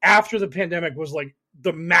 And after the pandemic was like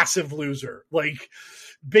the massive loser. Like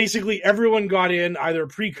basically everyone got in either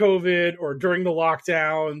pre-COVID or during the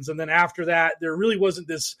lockdowns. And then after that, there really wasn't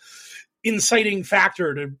this inciting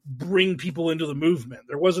factor to bring people into the movement.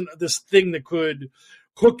 There wasn't this thing that could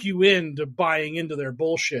hook you into buying into their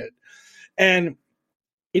bullshit. And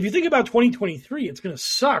if you think about 2023, it's going to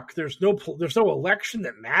suck. There's no election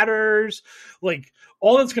that matters. Like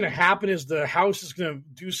all that's going to happen is the House is going to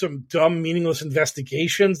do some dumb, meaningless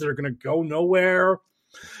investigations that are going to go nowhere.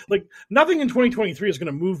 Like nothing in 2023 is going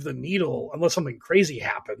to move the needle unless something crazy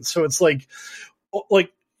happens. So it's like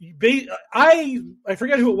I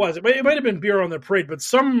forget who it was. It might have been Beer on the Parade, but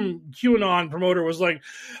some QAnon promoter was like,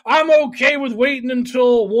 I'm okay with waiting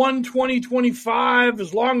until 1/2025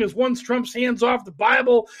 as long as once Trump's hands off the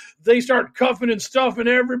Bible, they start cuffing and stuffing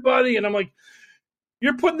everybody. And I'm like,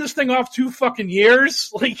 you're putting this thing off 2 fucking years?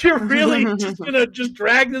 Like you're really just going to just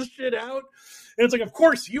drag this shit out? And it's like, of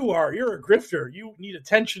course you are. You're a grifter. You need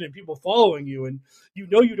attention and people following you. And you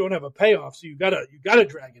know you don't have a payoff, so you gotta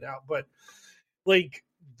drag it out. But like,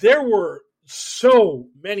 there were so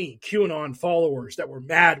many QAnon followers that were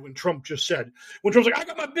mad when Trump just when Trump's like, I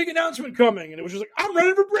got my big announcement coming. And it was just like, I'm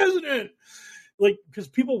running for president. Like, because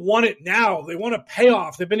people want it now. They want a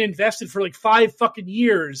payoff. They've been invested for like 5 fucking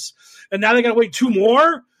years. And now they got to wait 2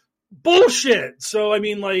 more? Bullshit. So, I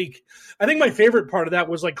mean, like, I think my favorite part of that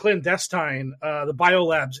was like Clandestine, the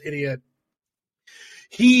Biolabs idiot.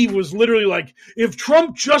 He was literally like, if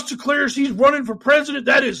Trump just declares he's running for president,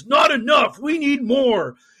 that is not enough. We need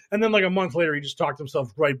more. And then like a month later, he just talked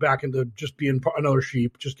himself right back into just being another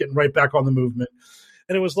sheep, just getting right back on the movement.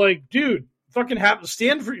 And it was like, dude, fucking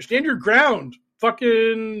stand your ground,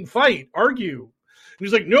 fucking fight, argue. And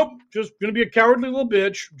he's like, nope, just going to be a cowardly little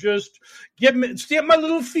bitch. Just stamp my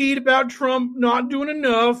little feet about Trump not doing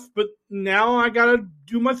enough. But now I got to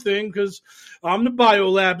do my thing because I'm the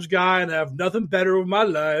Biolabs guy and I have nothing better with my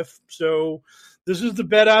life. So this is the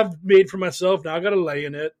bet I've made for myself. Now I got to lay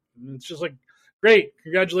in it. And it's just like, great,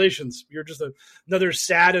 congratulations. You're just another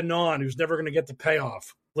sad anon who's never going to get the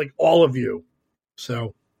payoff, like all of you.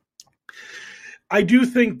 So I do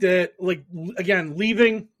think that, like, again,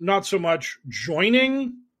 leaving, not so much.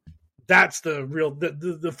 Joining, that's the real,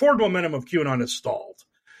 the forward momentum of QAnon is stalled.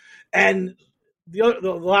 And the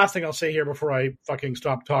last thing I'll say here before I fucking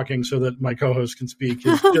stop talking so that my co-host can speak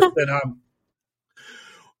is just that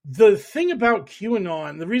the thing about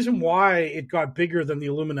QAnon, the reason why it got bigger than the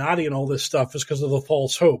Illuminati and all this stuff is because of the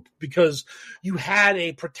false hope. Because you had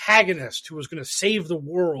a protagonist who was going to save the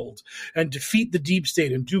world and defeat the deep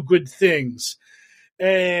state and do good things.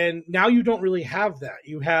 And now you don't really have that.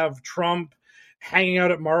 You have Trump hanging out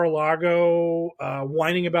at Mar-a-Lago,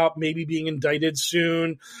 whining about maybe being indicted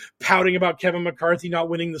soon, pouting about Kevin McCarthy not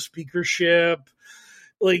winning the speakership.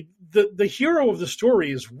 Like the hero of the story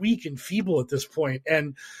is weak and feeble at this point.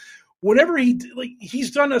 And whenever he's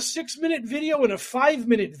done a 6-minute video and a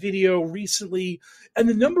 5-minute video recently, and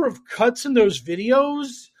the number of cuts in those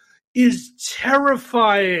videos is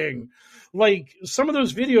terrifying. Like some of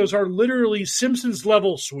those videos are literally Simpsons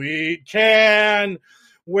level sweet can,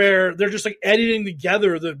 where they're just like editing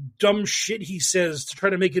together the dumb shit he says to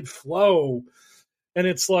try to make it flow. And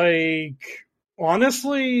it's like,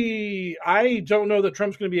 honestly, I don't know that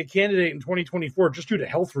Trump's going to be a candidate in 2024 just due to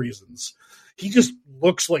health reasons. He just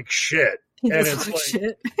looks like shit. He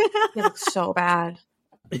looks so bad.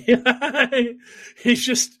 Yeah, he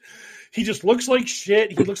just looks like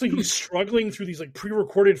shit. He looks like he's struggling through these like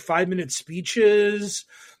pre-recorded 5-minute speeches.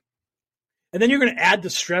 And then you're going to add the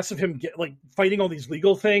stress of him fighting all these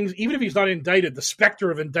legal things. Even if he's not indicted, the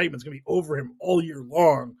specter of indictment is going to be over him all year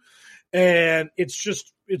long. And it's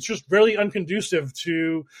just really unconducive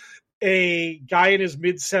to a guy in his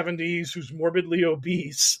mid-70s who's morbidly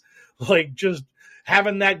obese, like just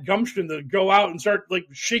having that gumption to go out and start like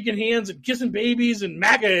shaking hands and kissing babies and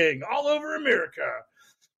MAGAing all over America.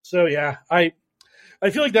 So yeah, I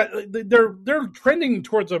feel like that they're trending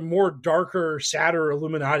towards a more darker, sadder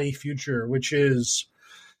Illuminati future, which is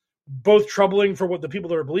both troubling for what the people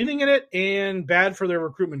that are believing in it and bad for their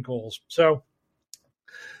recruitment goals. So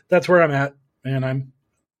that's where I'm at, and I'm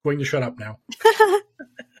going to shut up now.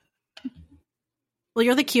 Well,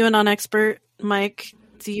 you're the QAnon expert, Mike.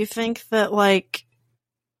 Do you think that like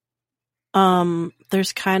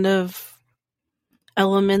there's kind of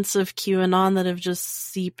elements of QAnon that have just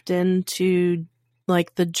seeped into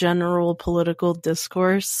like the general political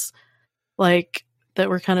discourse, like that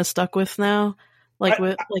we're kind of stuck with now, like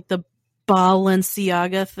with like the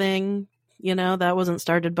Balenciaga thing? You know, that wasn't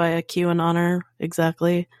started by a QAnoner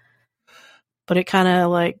exactly, but it kind of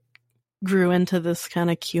like grew into this kind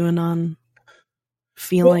of QAnon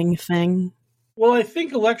feeling thing. Well, I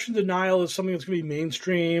think election denial is something that's going to be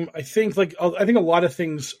mainstream. I think a lot of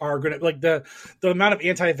things are going to, like the amount of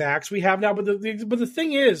anti-vax we have now. But the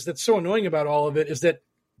thing is that's so annoying about all of it is that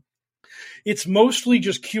it's mostly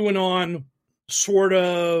just QAnon sort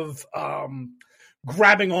of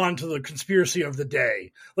grabbing onto the conspiracy of the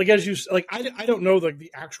day. Like as you like, I don't know like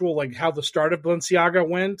the actual like how the start of Balenciaga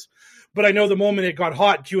went. But I know the moment it got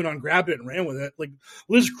hot, QAnon grabbed it and ran with it. Like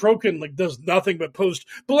Liz Crokin, like does nothing but post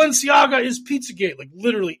Balenciaga is Pizzagate. Like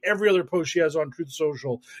literally every other post she has on Truth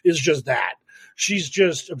Social is just that. She's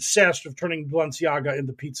just obsessed with turning Balenciaga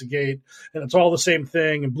into Pizzagate, and it's all the same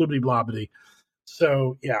thing and bloobity blobbity.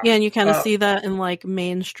 So yeah, yeah, and you kind of see that in like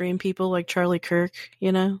mainstream people like Charlie Kirk.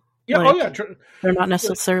 You know, yeah, like, they're not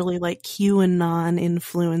necessarily like QAnon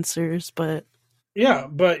influencers, but. Yeah,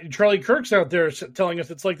 but Charlie Kirk's out there telling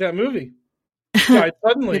us it's like that movie. Died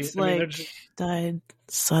suddenly. It's died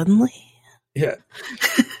suddenly? Yeah.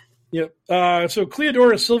 Yep. So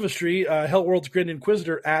Cleodora Silvestri, Hell World's Grand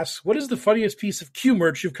Inquisitor, asks, what is the funniest piece of Q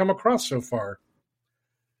merch you've come across so far?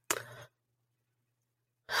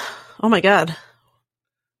 Oh my god.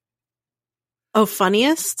 Oh,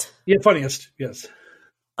 funniest? Yeah, funniest, yes.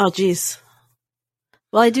 Oh, geez.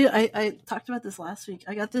 Well, I talked about this last week.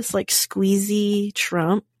 I got this like squeezy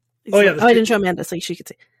Trump. I didn't show Amanda so she could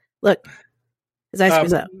see. Look, his eyes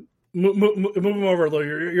squeeze out. Move him over, Lou.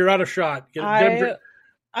 You're out of shot. I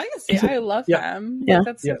can see. I love him. Yeah,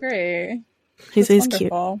 that's so great. He's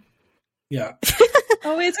cute. Yeah.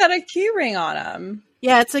 Oh, he's got a key ring on him.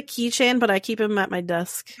 Yeah, it's a keychain, but I keep him at my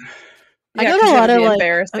desk. I got a lot of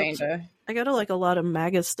embarrassing. I go to like a lot of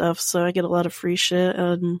MAGA stuff, so I get a lot of free shit.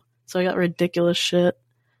 So I got ridiculous shit.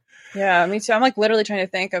 Yeah, me too. I'm like literally trying to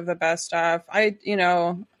think of the best stuff. I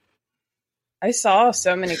saw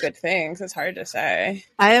so many good things. It's hard to say.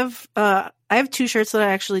 I have 2 shirts that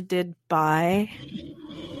I actually did buy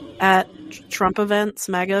at Trump events,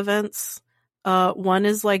 MAGA events. One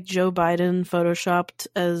is like Joe Biden photoshopped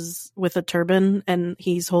as with a turban, and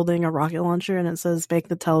he's holding a rocket launcher, and it says "Make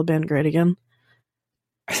the Taliban Great Again."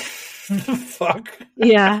 Fuck.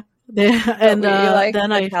 Yeah. And like then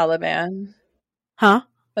the Taliban, huh?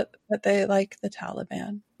 But they like the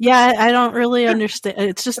Taliban. Yeah, I don't really understand.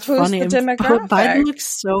 It's just Who's funny. The demographic? Biden looks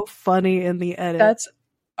so funny in the edit. That's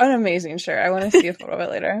an amazing shirt. I want to see a photo of it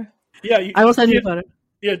later. Yeah, I will send you a photo.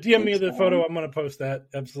 Yeah, DM me the photo. I'm going to post that.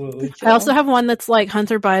 Absolutely. I also have one that's like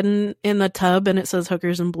Hunter Biden in the tub, and it says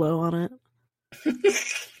 "Hookers and Blow" on it.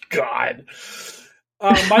 God.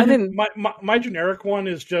 My generic one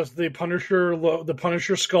is just the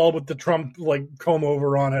Punisher skull with the Trump like comb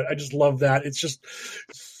over on it. I just love that. It's just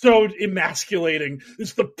so emasculating.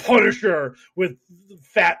 It's the Punisher with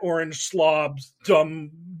fat orange slobs, dumb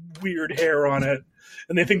weird hair on it,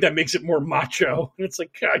 and they think that makes it more macho. And it's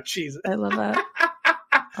like, God, Jesus. I love that.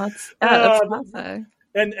 That's classic.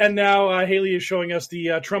 And now Haley is showing us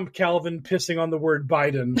the Trump Calvin pissing on the word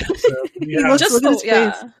Biden. So,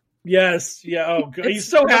 yeah. Yes, yeah. Oh, God. He's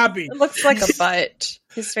so happy. It looks like a butt.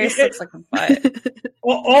 His face looks like a butt.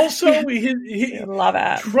 Well, also, I love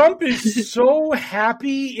it. Trump is so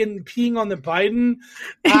happy in peeing on the Biden.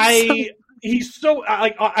 He's so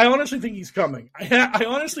like. I honestly think he's coming. I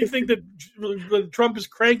honestly think that Trump is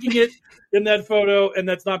cranking it in that photo, and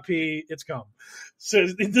that's not pee. It's cum. So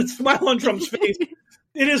the smile on Trump's face.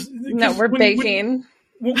 It is. No, we're baking.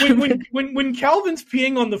 When Calvin's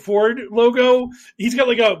peeing on the Ford logo, he's got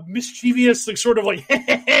like a mischievous, like sort of like, take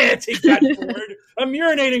that Ford. I'm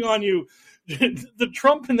urinating on you. The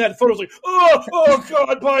Trump in that photo is like, oh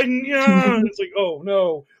God, Biden, yeah. And it's like, oh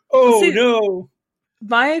no, no.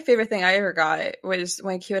 My favorite thing I ever got was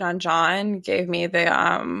when QAnon John gave me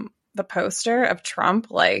the poster of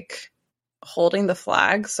Trump like holding the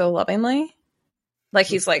flag so lovingly, like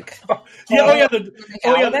he's like, yeah.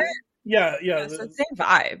 It's the same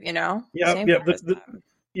vibe, you know.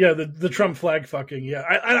 The Trump flag fucking. Yeah,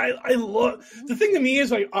 I love the thing to me is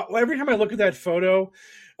like every time I look at that photo,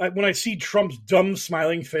 when I see Trump's dumb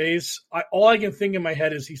smiling face, all I can think in my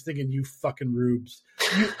head is he's thinking, "You fucking rubes,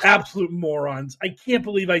 you absolute morons! I can't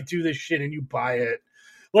believe I do this shit and you buy it."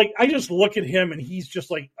 Like, I just look at him and he's just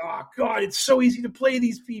like, oh, God, it's so easy to play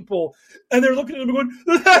these people. And they're looking at him and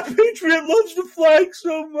going, that patriot loves the flag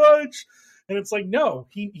so much. And it's like, no,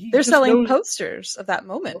 they're selling knows... posters of that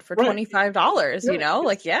moment for $25, you know?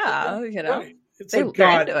 Like, yeah, you know, right. It's they're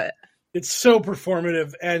into it. It's so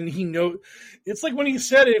performative, and he knows. It's like when he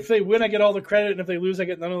said, "If they win, I get all the credit, and if they lose, I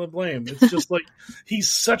get none of the blame." It's just like he's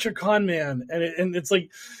such a con man, and it's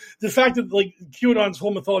like the fact that like QAnon's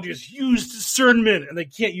whole mythology is use discernment, and they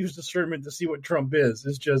can't use discernment to see what Trump is.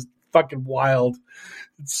 It's just fucking wild.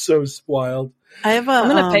 It's so wild. I'm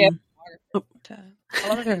gonna pay a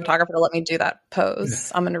photographer to let me do that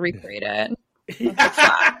pose. I'm gonna recreate it.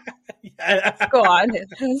 Yeah. Go on.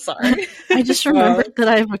 Sorry. I just remembered that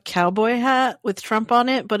I have a cowboy hat with Trump on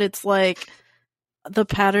it, but it's like the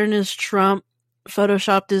pattern is Trump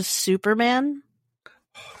photoshopped as Superman.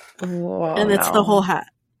 Whoa, and it's the whole hat.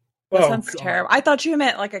 That sounds terrible. I thought you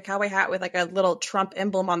meant like a cowboy hat with like a little Trump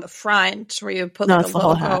emblem on the front where you put like a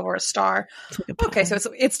logo or a star. Okay, so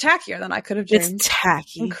it's tackier than I could have dreamed. It's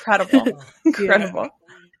tacky. Incredible. Incredible.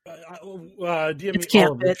 It's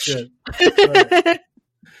camp, bitch.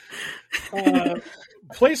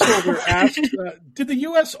 Placeholder asked, did the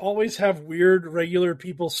U.S. always have weird, regular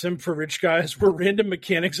people simp for rich guys? Were random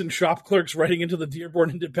mechanics and shop clerks writing into the Dearborn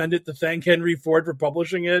Independent to thank Henry Ford for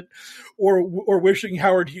publishing it, or wishing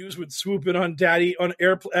Howard Hughes would swoop in on Daddy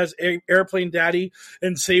as Airplane Daddy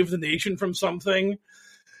and save the nation from something?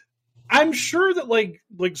 I'm sure that like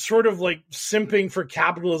sort of like simping for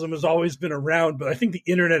capitalism has always been around, but I think the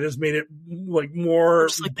internet has made it like more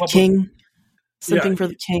just like the king, simping for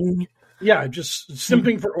the king. Yeah, just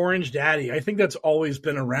simping for Orange Daddy. I think that's always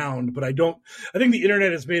been around, but I think the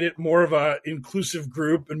internet has made it more of a inclusive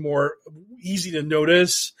group and more easy to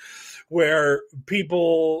notice, where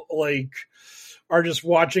people like are just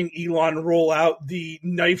watching Elon roll out the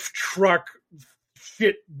knife truck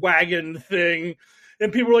fit wagon thing.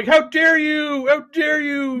 And people are like, how dare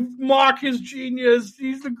you mock his genius.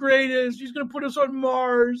 He's the greatest. He's going to put us on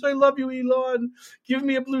Mars. I love you, Elon. Give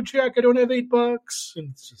me a blue check. I don't have $8. And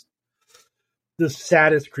it's just the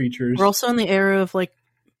saddest creatures. We're also in the era of like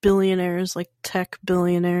billionaires, like tech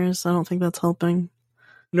billionaires. I don't think that's helping.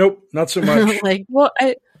 Nope, not so much. Like,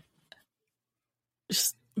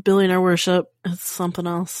 just billionaire worship. It's something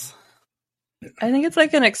else. I think it's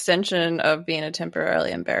like an extension of being a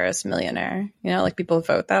temporarily embarrassed millionaire. You know, like people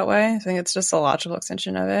vote that way. I think it's just a logical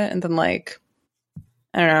extension of it. And then like,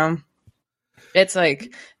 I don't know. It's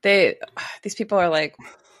like these people are like,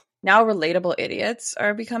 now relatable idiots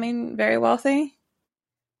are becoming very wealthy,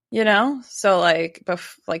 you know? So like,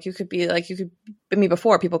 before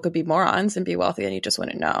people could be morons and be wealthy and you just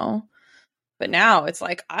wouldn't know. But now it's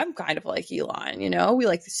like, I'm kind of like Elon, you know? We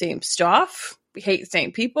like the same stuff. We hate the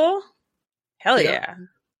same people. Hell yeah.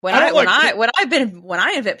 When I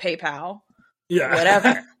invent PayPal, yeah,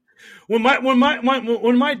 whatever.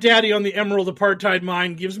 when my daddy on the Emerald Apartheid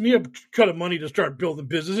mine gives me a cut of money to start building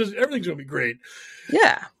businesses, everything's gonna be great.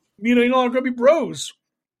 Yeah. You know, I'm gonna be bros.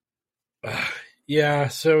 Yeah,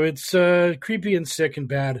 so it's creepy and sick and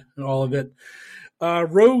bad and all of it.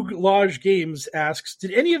 Rogue Lodge Games asks,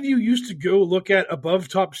 did any of you used to go look at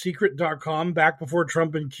abovetopsecret.com back before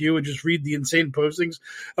Trump and Q and just read the insane postings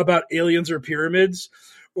about aliens or pyramids?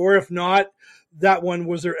 Or if not, that one,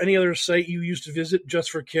 was there any other site you used to visit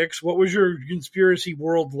just for kicks? What was your conspiracy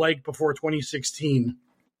world like before 2016?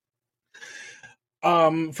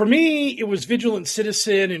 For me, it was Vigilant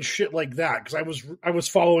Citizen and shit like that, because I was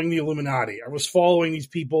following the Illuminati. I was following these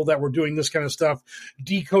people that were doing this kind of stuff,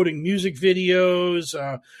 decoding music videos,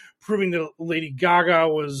 proving that Lady Gaga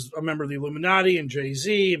was a member of the Illuminati, and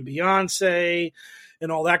Jay-Z and Beyonce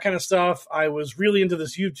and all that kind of stuff. I was really into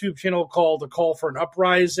this YouTube channel called The Call for an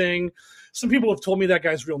Uprising. Some people have told me that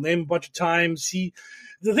guy's real name a bunch of times.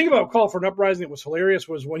 The thing about Call for an Uprising that was hilarious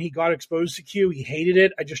was when he got exposed to Q, he hated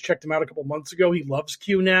it. I just checked him out a couple months ago. He loves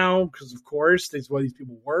Q now because, of course, that's why these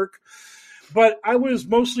people work. But I was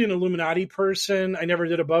mostly an Illuminati person. I never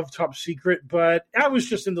did Above Top Secret, but I was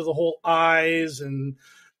just into the whole eyes and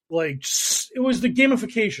like it was the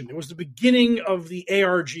gamification. It was the beginning of the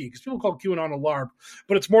ARG, because people call QAnon a LARP,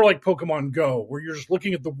 but it's more like Pokemon Go, where you're just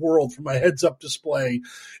looking at the world from a heads-up display,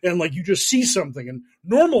 and like you just see something, and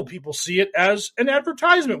normal people see it as an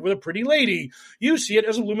advertisement with a pretty lady. You see it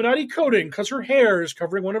as Illuminati coding because her hair is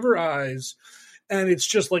covering one of her eyes, and it's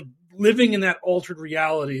just like living in that altered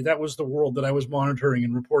reality. That was the world that I was monitoring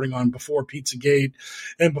and reporting on before Pizzagate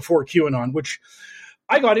and before QAnon, which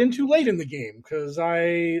I got into late in the game because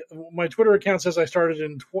my Twitter account says I started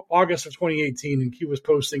in August of 2018 and Q was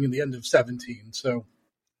posting in the end of 17. So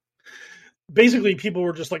basically people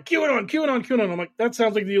were just like, QAnon, QAnon, QAnon. I'm like, that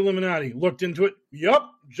sounds like the Illuminati. Looked into it.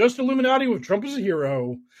 Yup, just Illuminati with Trump as a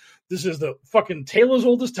hero. This is the fucking tale as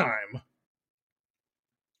old as time.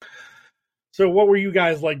 So what were you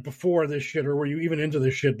guys like before this shit, or were you even into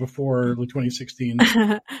this shit before 2016?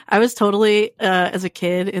 I was totally, as a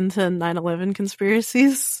kid, into 9/11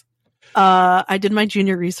 conspiracies. I did my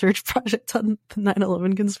junior research project on the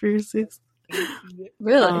 9/11 conspiracies.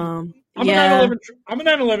 Really? I'm a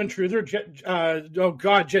 9/11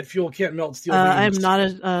 truther. Jet fuel can't melt steel. I'm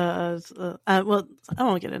not well, I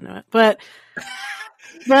won't get into it, but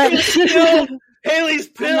Haley's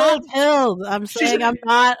pilled. I'm not pilled. I'm saying I'm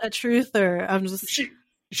not a truther. I'm just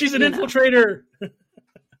she's an infiltrator.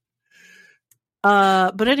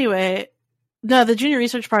 But anyway, no, the junior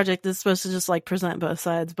research project is supposed to just like present both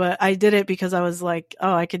sides, but I did it because I was like,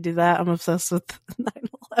 oh, I could do that. I'm obsessed with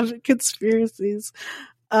 9/11 conspiracies.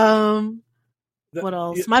 What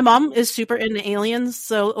else? My mom is super into aliens,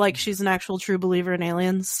 so like she's an actual true believer in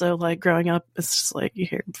aliens. So like growing up, it's just like you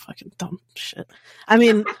hear fucking dumb shit. I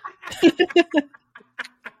mean,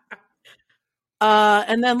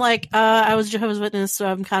 and then like I was Jehovah's Witness, so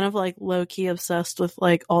I'm kind of like low key obsessed with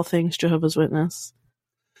like all things Jehovah's Witness.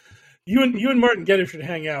 You and Martin Geddes should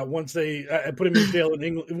hang out once they put him in jail in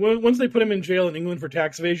England. Once they put him in jail in England for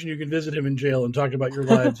tax evasion, you can visit him in jail and talk about your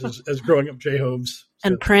lives as growing up Jehovah's. So.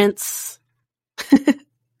 And Prince,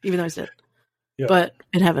 even though he's dead. Yeah. But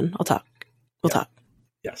in heaven, I'll talk. We'll talk.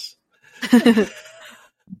 Yes. So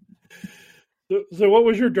what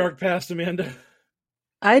was your dark past, Amanda?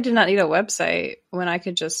 I did not need a website when I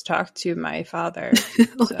could just talk to my father.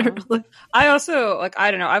 So. I also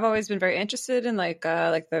I don't know. I've always been very interested in like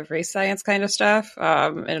the race science kind of stuff,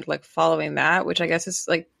 and like following that, which I guess is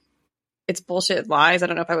like it's bullshit lies. I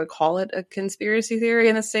don't know if I would call it a conspiracy theory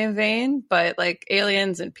in the same vein, but like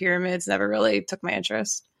aliens and pyramids never really took my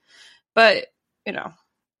interest. But you know,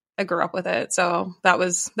 I grew up with it, so that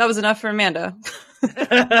was enough for Amanda.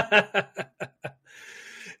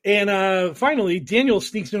 And finally, Daniel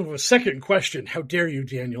sneaks in with a second question. How dare you,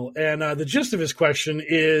 Daniel? And the gist of his question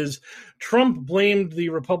is Trump blamed the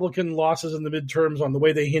Republican losses in the midterms on the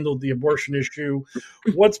way they handled the abortion issue.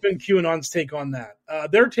 What's been QAnon's take on that?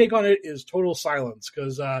 Their take on it is total silence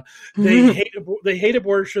because they hate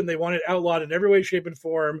abortion. They want it outlawed in every way, shape, and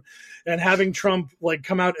form. And having Trump like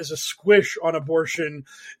come out as a squish on abortion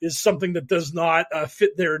is something that does not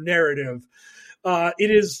fit their narrative.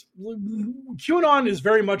 QAnon is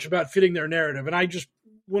very much about fitting their narrative. And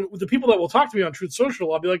when the people that will talk to me on Truth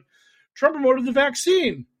Social, I'll be like, Trump promoted the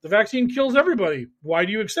vaccine. The vaccine kills everybody. Why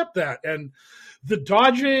do you accept that? And the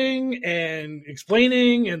dodging and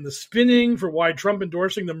explaining and the spinning for why Trump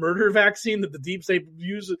endorsing the murder vaccine that the deep state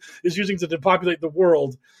is using to depopulate the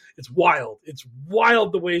world. It's wild. It's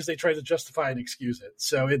wild the ways they try to justify and excuse it.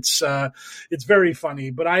 So it's very funny,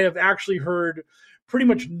 but I have actually heard pretty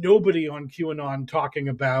much nobody on QAnon talking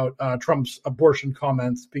about Trump's abortion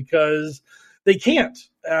comments because they can't.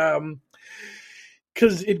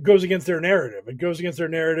 Because it goes against their narrative. It goes against their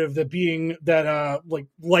narrative that like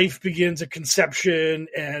life begins at conception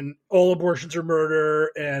and all abortions are murder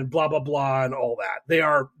and blah, blah, blah, and all that. They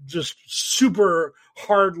are just super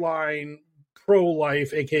hardline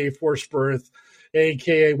pro-life, aka forced birth,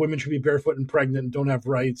 aka women should be barefoot and pregnant and don't have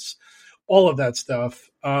rights, all of that stuff.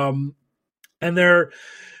 And I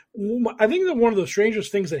think that one of the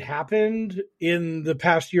strangest things that happened in the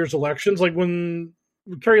past year's elections, like when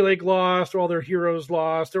Kerry Lake lost, all their heroes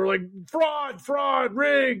lost, they were like, fraud,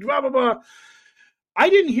 rigged, blah, blah, blah. I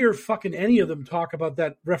didn't hear fucking any of them talk about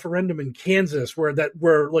that referendum in Kansas where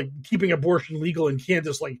like keeping abortion legal in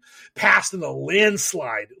Kansas, like passed in a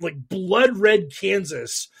landslide, like blood red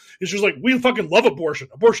Kansas. It's just like, we fucking love abortion.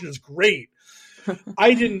 Abortion is great.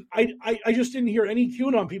 I just didn't hear any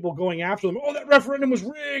QAnon people going after them. Oh, that referendum was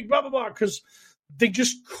rigged, blah, blah, blah, because they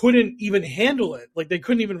just couldn't even handle it. Like they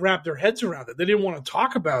couldn't even wrap their heads around it. They didn't want to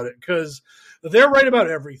talk about it because they're right about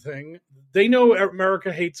everything. They know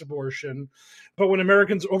America hates abortion, but when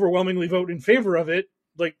Americans overwhelmingly vote in favor of it,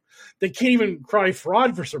 like they can't even cry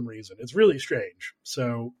fraud for some reason. It's really strange.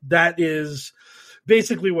 So that is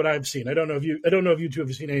basically what I've seen. I don't know if you two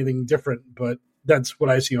have seen anything different, but that's what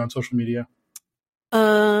I see on social media.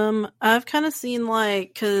 I've kind of seen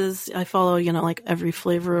like, cause I follow, like every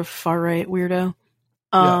flavor of far right weirdo.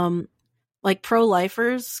 Like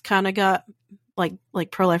pro-lifers kind of got like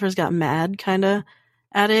pro-lifers got mad kind of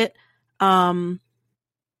at it. And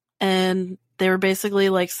they were basically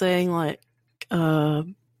like saying like,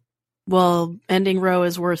 well, ending Roe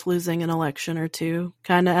is worth losing an election or two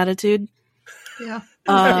kind of attitude. Yeah.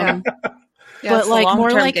 Yeah, but it's a like more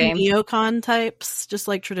long-term like game. neocon types, just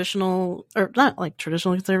like traditional, or not like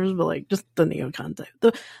traditional conservatives, but like just the neocon type.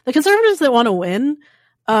 The conservatives that want to win,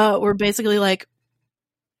 were basically like,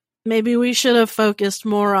 maybe we should have focused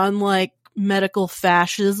more on like medical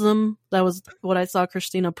fascism. That was what I saw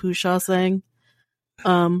Christina Pushaw saying,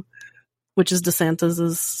 which is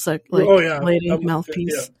DeSantis's lady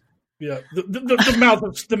mouthpiece. Yeah.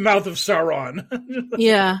 The mouth of Sauron.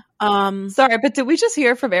 Yeah. Sorry, but did we just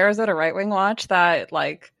hear from Arizona Right Wing Watch that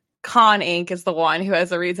like Con Inc. is the one who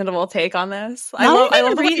has a reasonable take on this? I love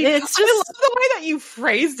the way that you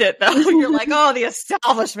phrased it though. You're like, oh, the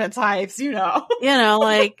establishment types,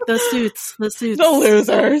 like the suits, the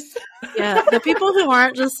losers. Yeah, the people who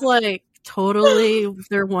aren't just like totally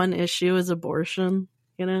their one issue is abortion.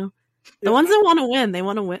 The ones that want to win, they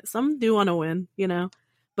want to win. Some do want to win,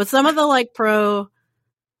 but some of the like pro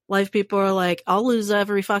life people are like, I'll lose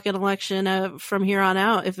every fucking election from here on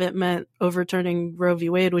out if it meant overturning Roe v.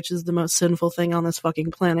 Wade, which is the most sinful thing on this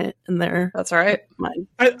fucking planet. That's right. Mind.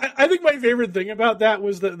 I think my favorite thing about that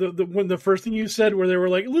was when the first thing you said, where they were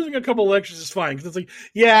like, losing a couple elections is fine, because it's like,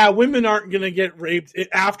 yeah, women aren't going to get raped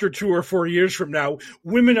after 2 or 4 years from now.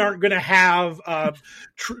 Women aren't going to have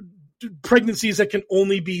pregnancies that can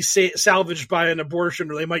only be salvaged by an abortion,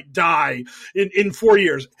 or they might die in 4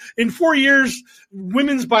 years. In 4 years,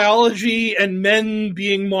 women's biology and men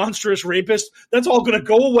being monstrous rapists, that's all going to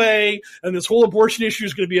go away, and this whole abortion issue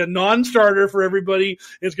is going to be a non-starter for everybody.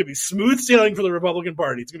 It's going to be smooth sailing for the Republican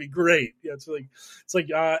Party. It's going to be great. Yeah, it's like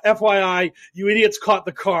FYI, you idiots caught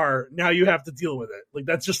the car. Now you have to deal with it. Like,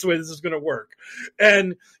 that's just the way this is going to work.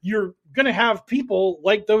 And you're going to have people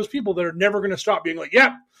like those people that are never going to stop being like,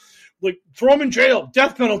 yeah, like, throw them in jail,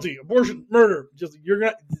 death penalty, abortion, murder.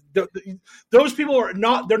 Those people they're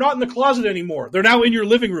not in the closet anymore. They're now in your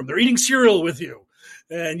living room. They're eating cereal with you,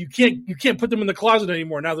 and you can't put them in the closet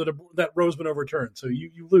anymore now that Roe's been overturned. So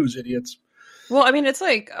you lose, idiots. Well, I mean, it's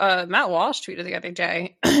like Matt Walsh tweeted the other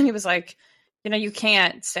day. He was like, you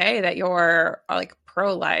can't say that you're like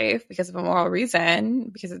pro-life because of a moral reason,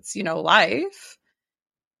 because it's life.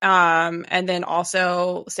 And then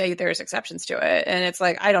also say there's exceptions to it. And it's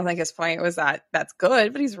like, I don't think his point was that that's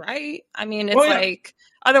good, but he's right. I mean, it's like,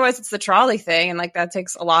 otherwise it's the trolley thing. And like, that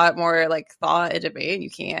takes a lot more like thought and debate, and you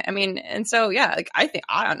can't, I mean, and so, yeah, like, I think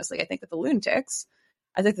that the lunatics,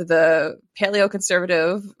 I think that the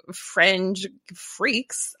paleo-conservative fringe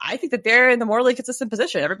freaks, I think that they're in the morally consistent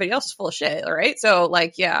position. Everybody else is full of shit. All right. So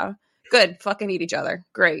like, yeah, good. Fucking eat each other.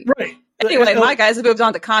 Great. Right. Anyway, my guys have moved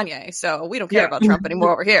on to Kanye, so we don't care about Trump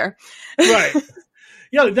anymore over here. Right.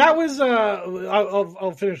 Yeah, that was.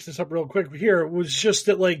 I'll finish this up real quick. Here, it was just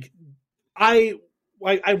that, like, I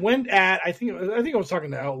went at. I think I was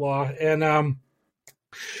talking to Outlaw, and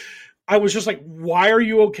I was just like, "Why are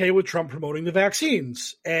you okay with Trump promoting the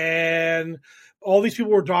vaccines?" And all these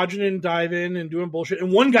people were dodging and diving and doing bullshit.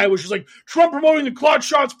 And one guy was just like, Trump promoting the clot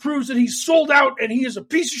shots proves that he's sold out and he is a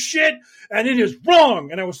piece of shit and it is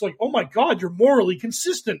wrong. And I was like, oh my God, you're morally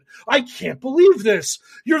consistent. I can't believe this.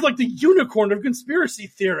 You're like the unicorn of conspiracy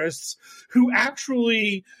theorists who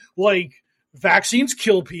actually, like, vaccines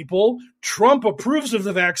kill people. Trump approves of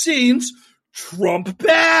the vaccines. Trump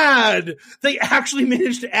bad. They actually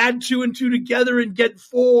managed to add 2 and 2 together and get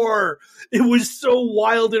 4. It was so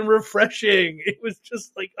wild and refreshing. It was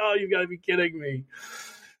just like, oh, you gotta be kidding me.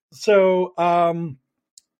 So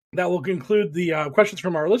that will conclude the questions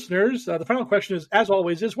from our listeners. The final question is, as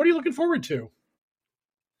always, what are you looking forward to?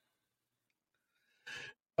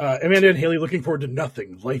 Amanda and Haley looking forward to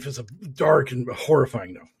nothing. Life is dark and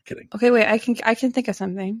horrifying. No, kidding. Okay, wait, I can think of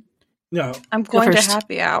something. No. I'm going to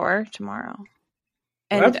happy hour tomorrow.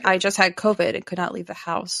 And I just had COVID and could not leave the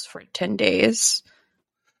house for 10 days.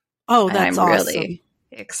 Oh, that's I'm awesome. really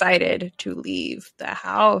excited to leave the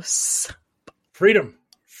house. Freedom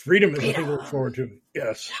is the thing to look forward to.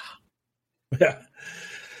 Yes. Yeah.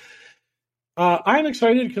 I'm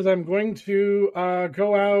excited because I'm going to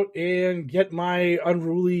go out and get my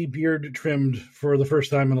unruly beard trimmed for the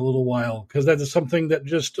first time in a little while, because that is something that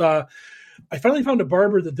just I finally found a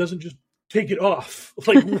barber that doesn't just take it off.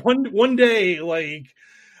 Like one day, like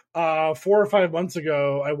 4 or 5 months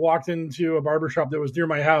ago, I walked into a barbershop that was near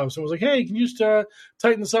my house and was like, hey, can you just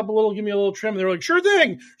tighten this up a little, give me a little trim? And they were like, sure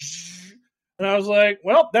thing. And I was like,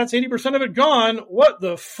 well, that's 80% of it gone. What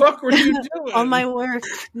the fuck were you doing? On my work.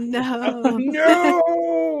 No.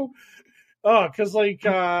 No. Oh, because like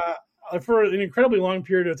for an incredibly long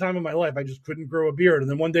period of time in my life, I just couldn't grow a beard.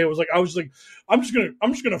 And then one day I was like, I'm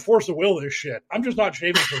just gonna force a will this shit. I'm just not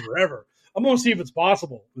shaving for forever. I'm gonna see if it's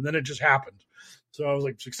possible. And then it just happened. So I was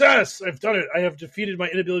like, success! I've done it. I have defeated my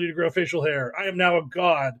inability to grow facial hair. I am now a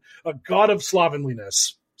god of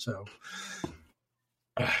slovenliness. So,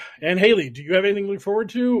 and Haley, do you have anything to look forward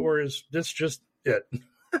to, or is this just it?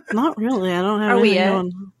 Not really. I don't have Are we anything it?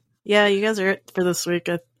 going. Yeah, you guys are it for this week.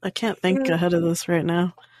 I can't think ahead of this right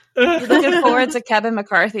now. Looking forward to Kevin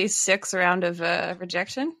McCarthy's 6th round of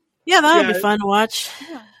rejection. Yeah, that would Yeah. be fun to watch.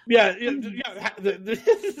 Yeah. The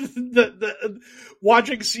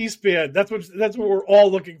watching C-SPAN. That's what we're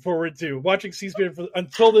all looking forward to. Watching C-SPAN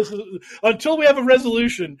until we have a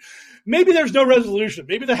resolution. Maybe there's no resolution.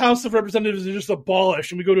 Maybe the House of Representatives is just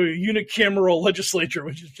abolished, and we go to a unicameral legislature,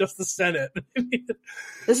 which is just the Senate.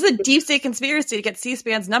 This is a deep state conspiracy to get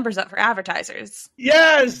C-SPAN's numbers up for advertisers.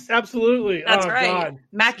 Yes, absolutely. That's oh, right. God.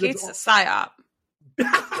 Matt Gaetz is a psyop.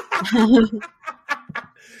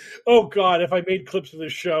 Oh God! If I made clips of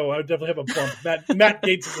this show, I would definitely have a bump. Matt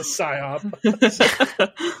Gaetz is a psyop.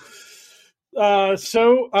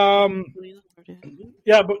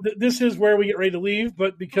 Yeah, but this is where we get ready to leave. But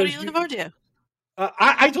What are because you looking forward to?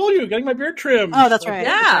 I told you, getting my beard trimmed. Oh, that's right.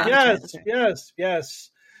 Yeah. That's right.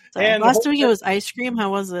 Yes. Sorry. And Last week it was ice cream.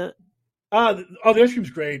 How was it? The ice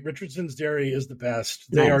cream's great. Richardson's Dairy is the best.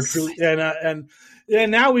 They are Nice. truly, and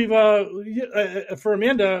now we've for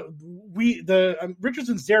Amanda,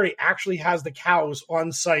 Richardson's Dairy actually has the cows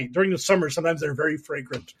on site during the summer. Sometimes they're very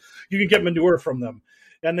fragrant. You can get manure from them,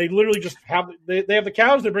 and they literally just have they have the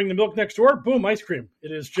cows. They bring the milk next door. Boom, ice cream.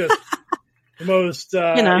 It is just the most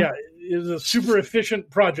it is a super efficient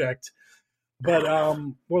project. But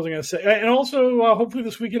what was I going to say? And also, hopefully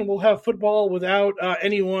this weekend we'll have football without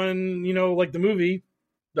anyone, like the movie,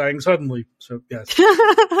 dying suddenly. So, yes.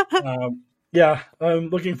 I'm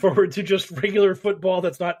looking forward to just regular football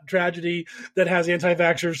that's not tragedy, that has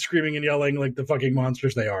anti-vaxxers screaming and yelling like the fucking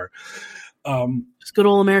monsters they are. Just good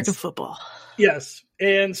old American football. Yes.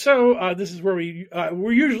 And so this is where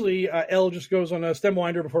we're usually, Elle just goes on a stem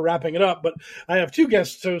winder before wrapping it up, but I have two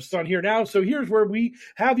guest hosts on here now. So here's where we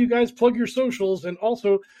have you guys plug your socials, and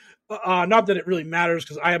also, not that it really matters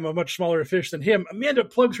because I am a much smaller fish than him. Amanda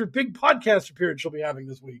plugs her big podcast appearance she'll be having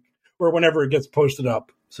this week, or whenever it gets posted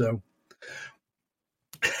up. So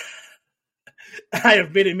I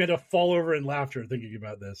have made Amanda fall over in laughter thinking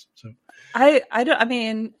about this. So I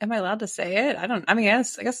mean, am I allowed to say it? I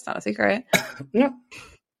guess it's not a secret. yeah,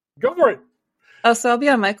 go for it. Oh, so I'll be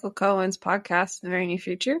on Michael Cohen's podcast in the very near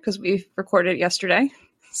future because we recorded it yesterday.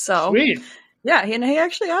 So Sweet. yeah, and he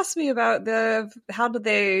actually asked me about how did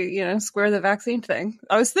they, square the vaccine thing.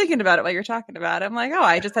 I was thinking about it while you're talking about it. I'm like,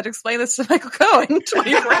 I just had to explain this to Michael Cohen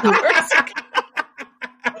 24 hours.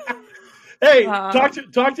 Hey, talk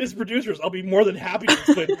to his producers. I'll be more than happy to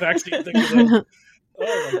explain the vaccine thing to them.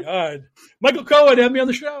 Oh my God, Michael Cohen, have me on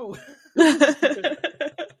the show.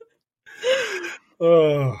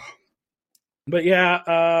 But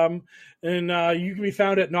yeah, and you can be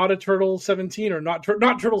found at Not a Turtle 17 or not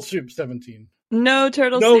Turtle Soup 17. No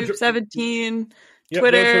Turtle Soup 17. Yep,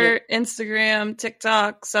 Twitter, Instagram,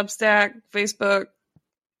 TikTok, Substack, Facebook,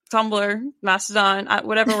 Tumblr, Mastodon,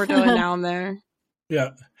 whatever we're doing now, I'm there.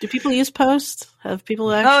 Yeah. Do people use Post? Have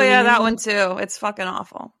people actually? Oh yeah, that one too. It's fucking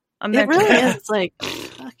awful. I'm there. It really too. is. It's like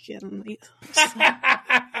fucking.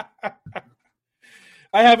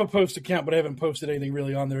 I have a Post account, but I haven't posted anything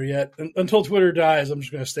really on there yet. Until Twitter dies, I'm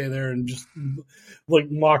just going to stay there and just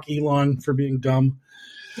mock Elon for being dumb.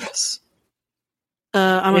 Yes.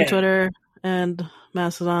 I'm on Twitter and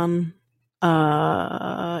Mastodon.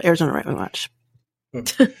 Arizona Right Wing Watch.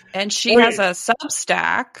 And she has a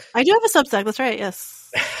Substack. I do have a Substack. That's right. Yes.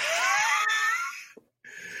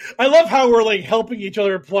 I love how we're helping each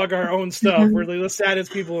other plug our own stuff. We're the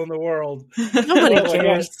saddest people in the world. Nobody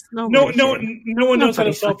cares. No one knows how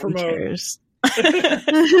to self-promote.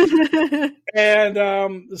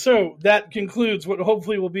 And so that concludes what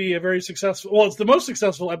hopefully will be a very successful. Well, it's the most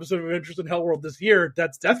successful episode of Adventures in Hell World this year.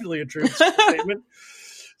 That's definitely a true statement.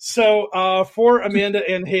 So for Amanda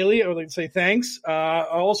and Haley, I would like to say thanks.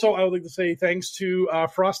 Also, I would like to say thanks to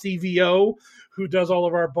Frosty VO, who does all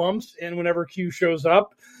of our bumps. And whenever Q shows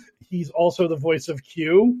up, he's also the voice of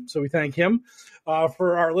Q. So we thank him.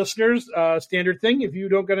 For our listeners, standard thing, if you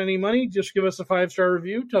don't got any money, just give us a 5-star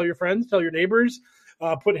review. Tell your friends, tell your neighbors.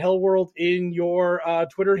 Put Hell World in your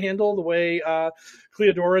Twitter handle the way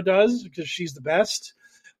Cleodora does, because she's the best.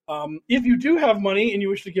 If you do have money and you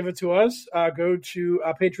wish to give it to us, go to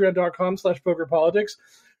patreon.com/pokerpolitics.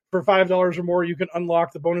 For $5 or more, you can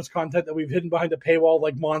unlock the bonus content that we've hidden behind a paywall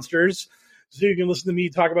like monsters. So you can listen to me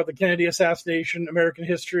talk about the Kennedy assassination, American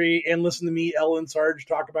history, and listen to me, Ellen Sarge,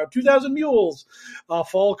 talk about 2,000 Mules,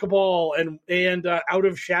 Fall Cabal, and Out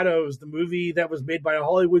of Shadows, the movie that was made by a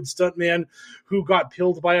Hollywood stuntman who got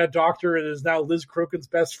killed by a doctor and is now Liz Crokin's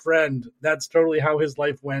best friend. That's totally how his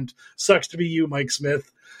life went. Sucks to be you, Mike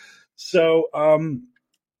Smith. So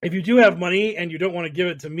if you do have money and you don't want to give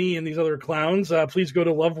it to me and these other clowns, please go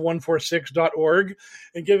to love146.org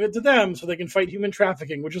and give it to them so they can fight human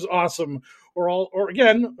trafficking, which is awesome. Or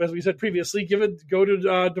again, as we said previously, go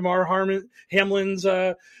to Damar Hamlin's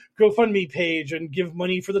GoFundMe page and give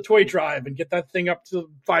money for the toy drive and get that thing up to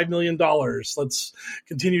 $5 million. Let's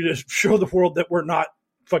continue to show the world that we're not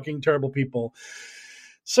fucking terrible people.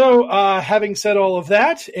 So, having said all of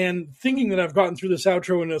that, and thinking that I've gotten through this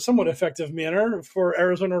outro in a somewhat effective manner for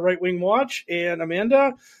Arizona Right Wing Watch and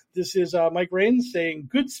Amanda, this is Mike Rains saying,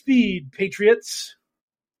 "Good speed, Patriots."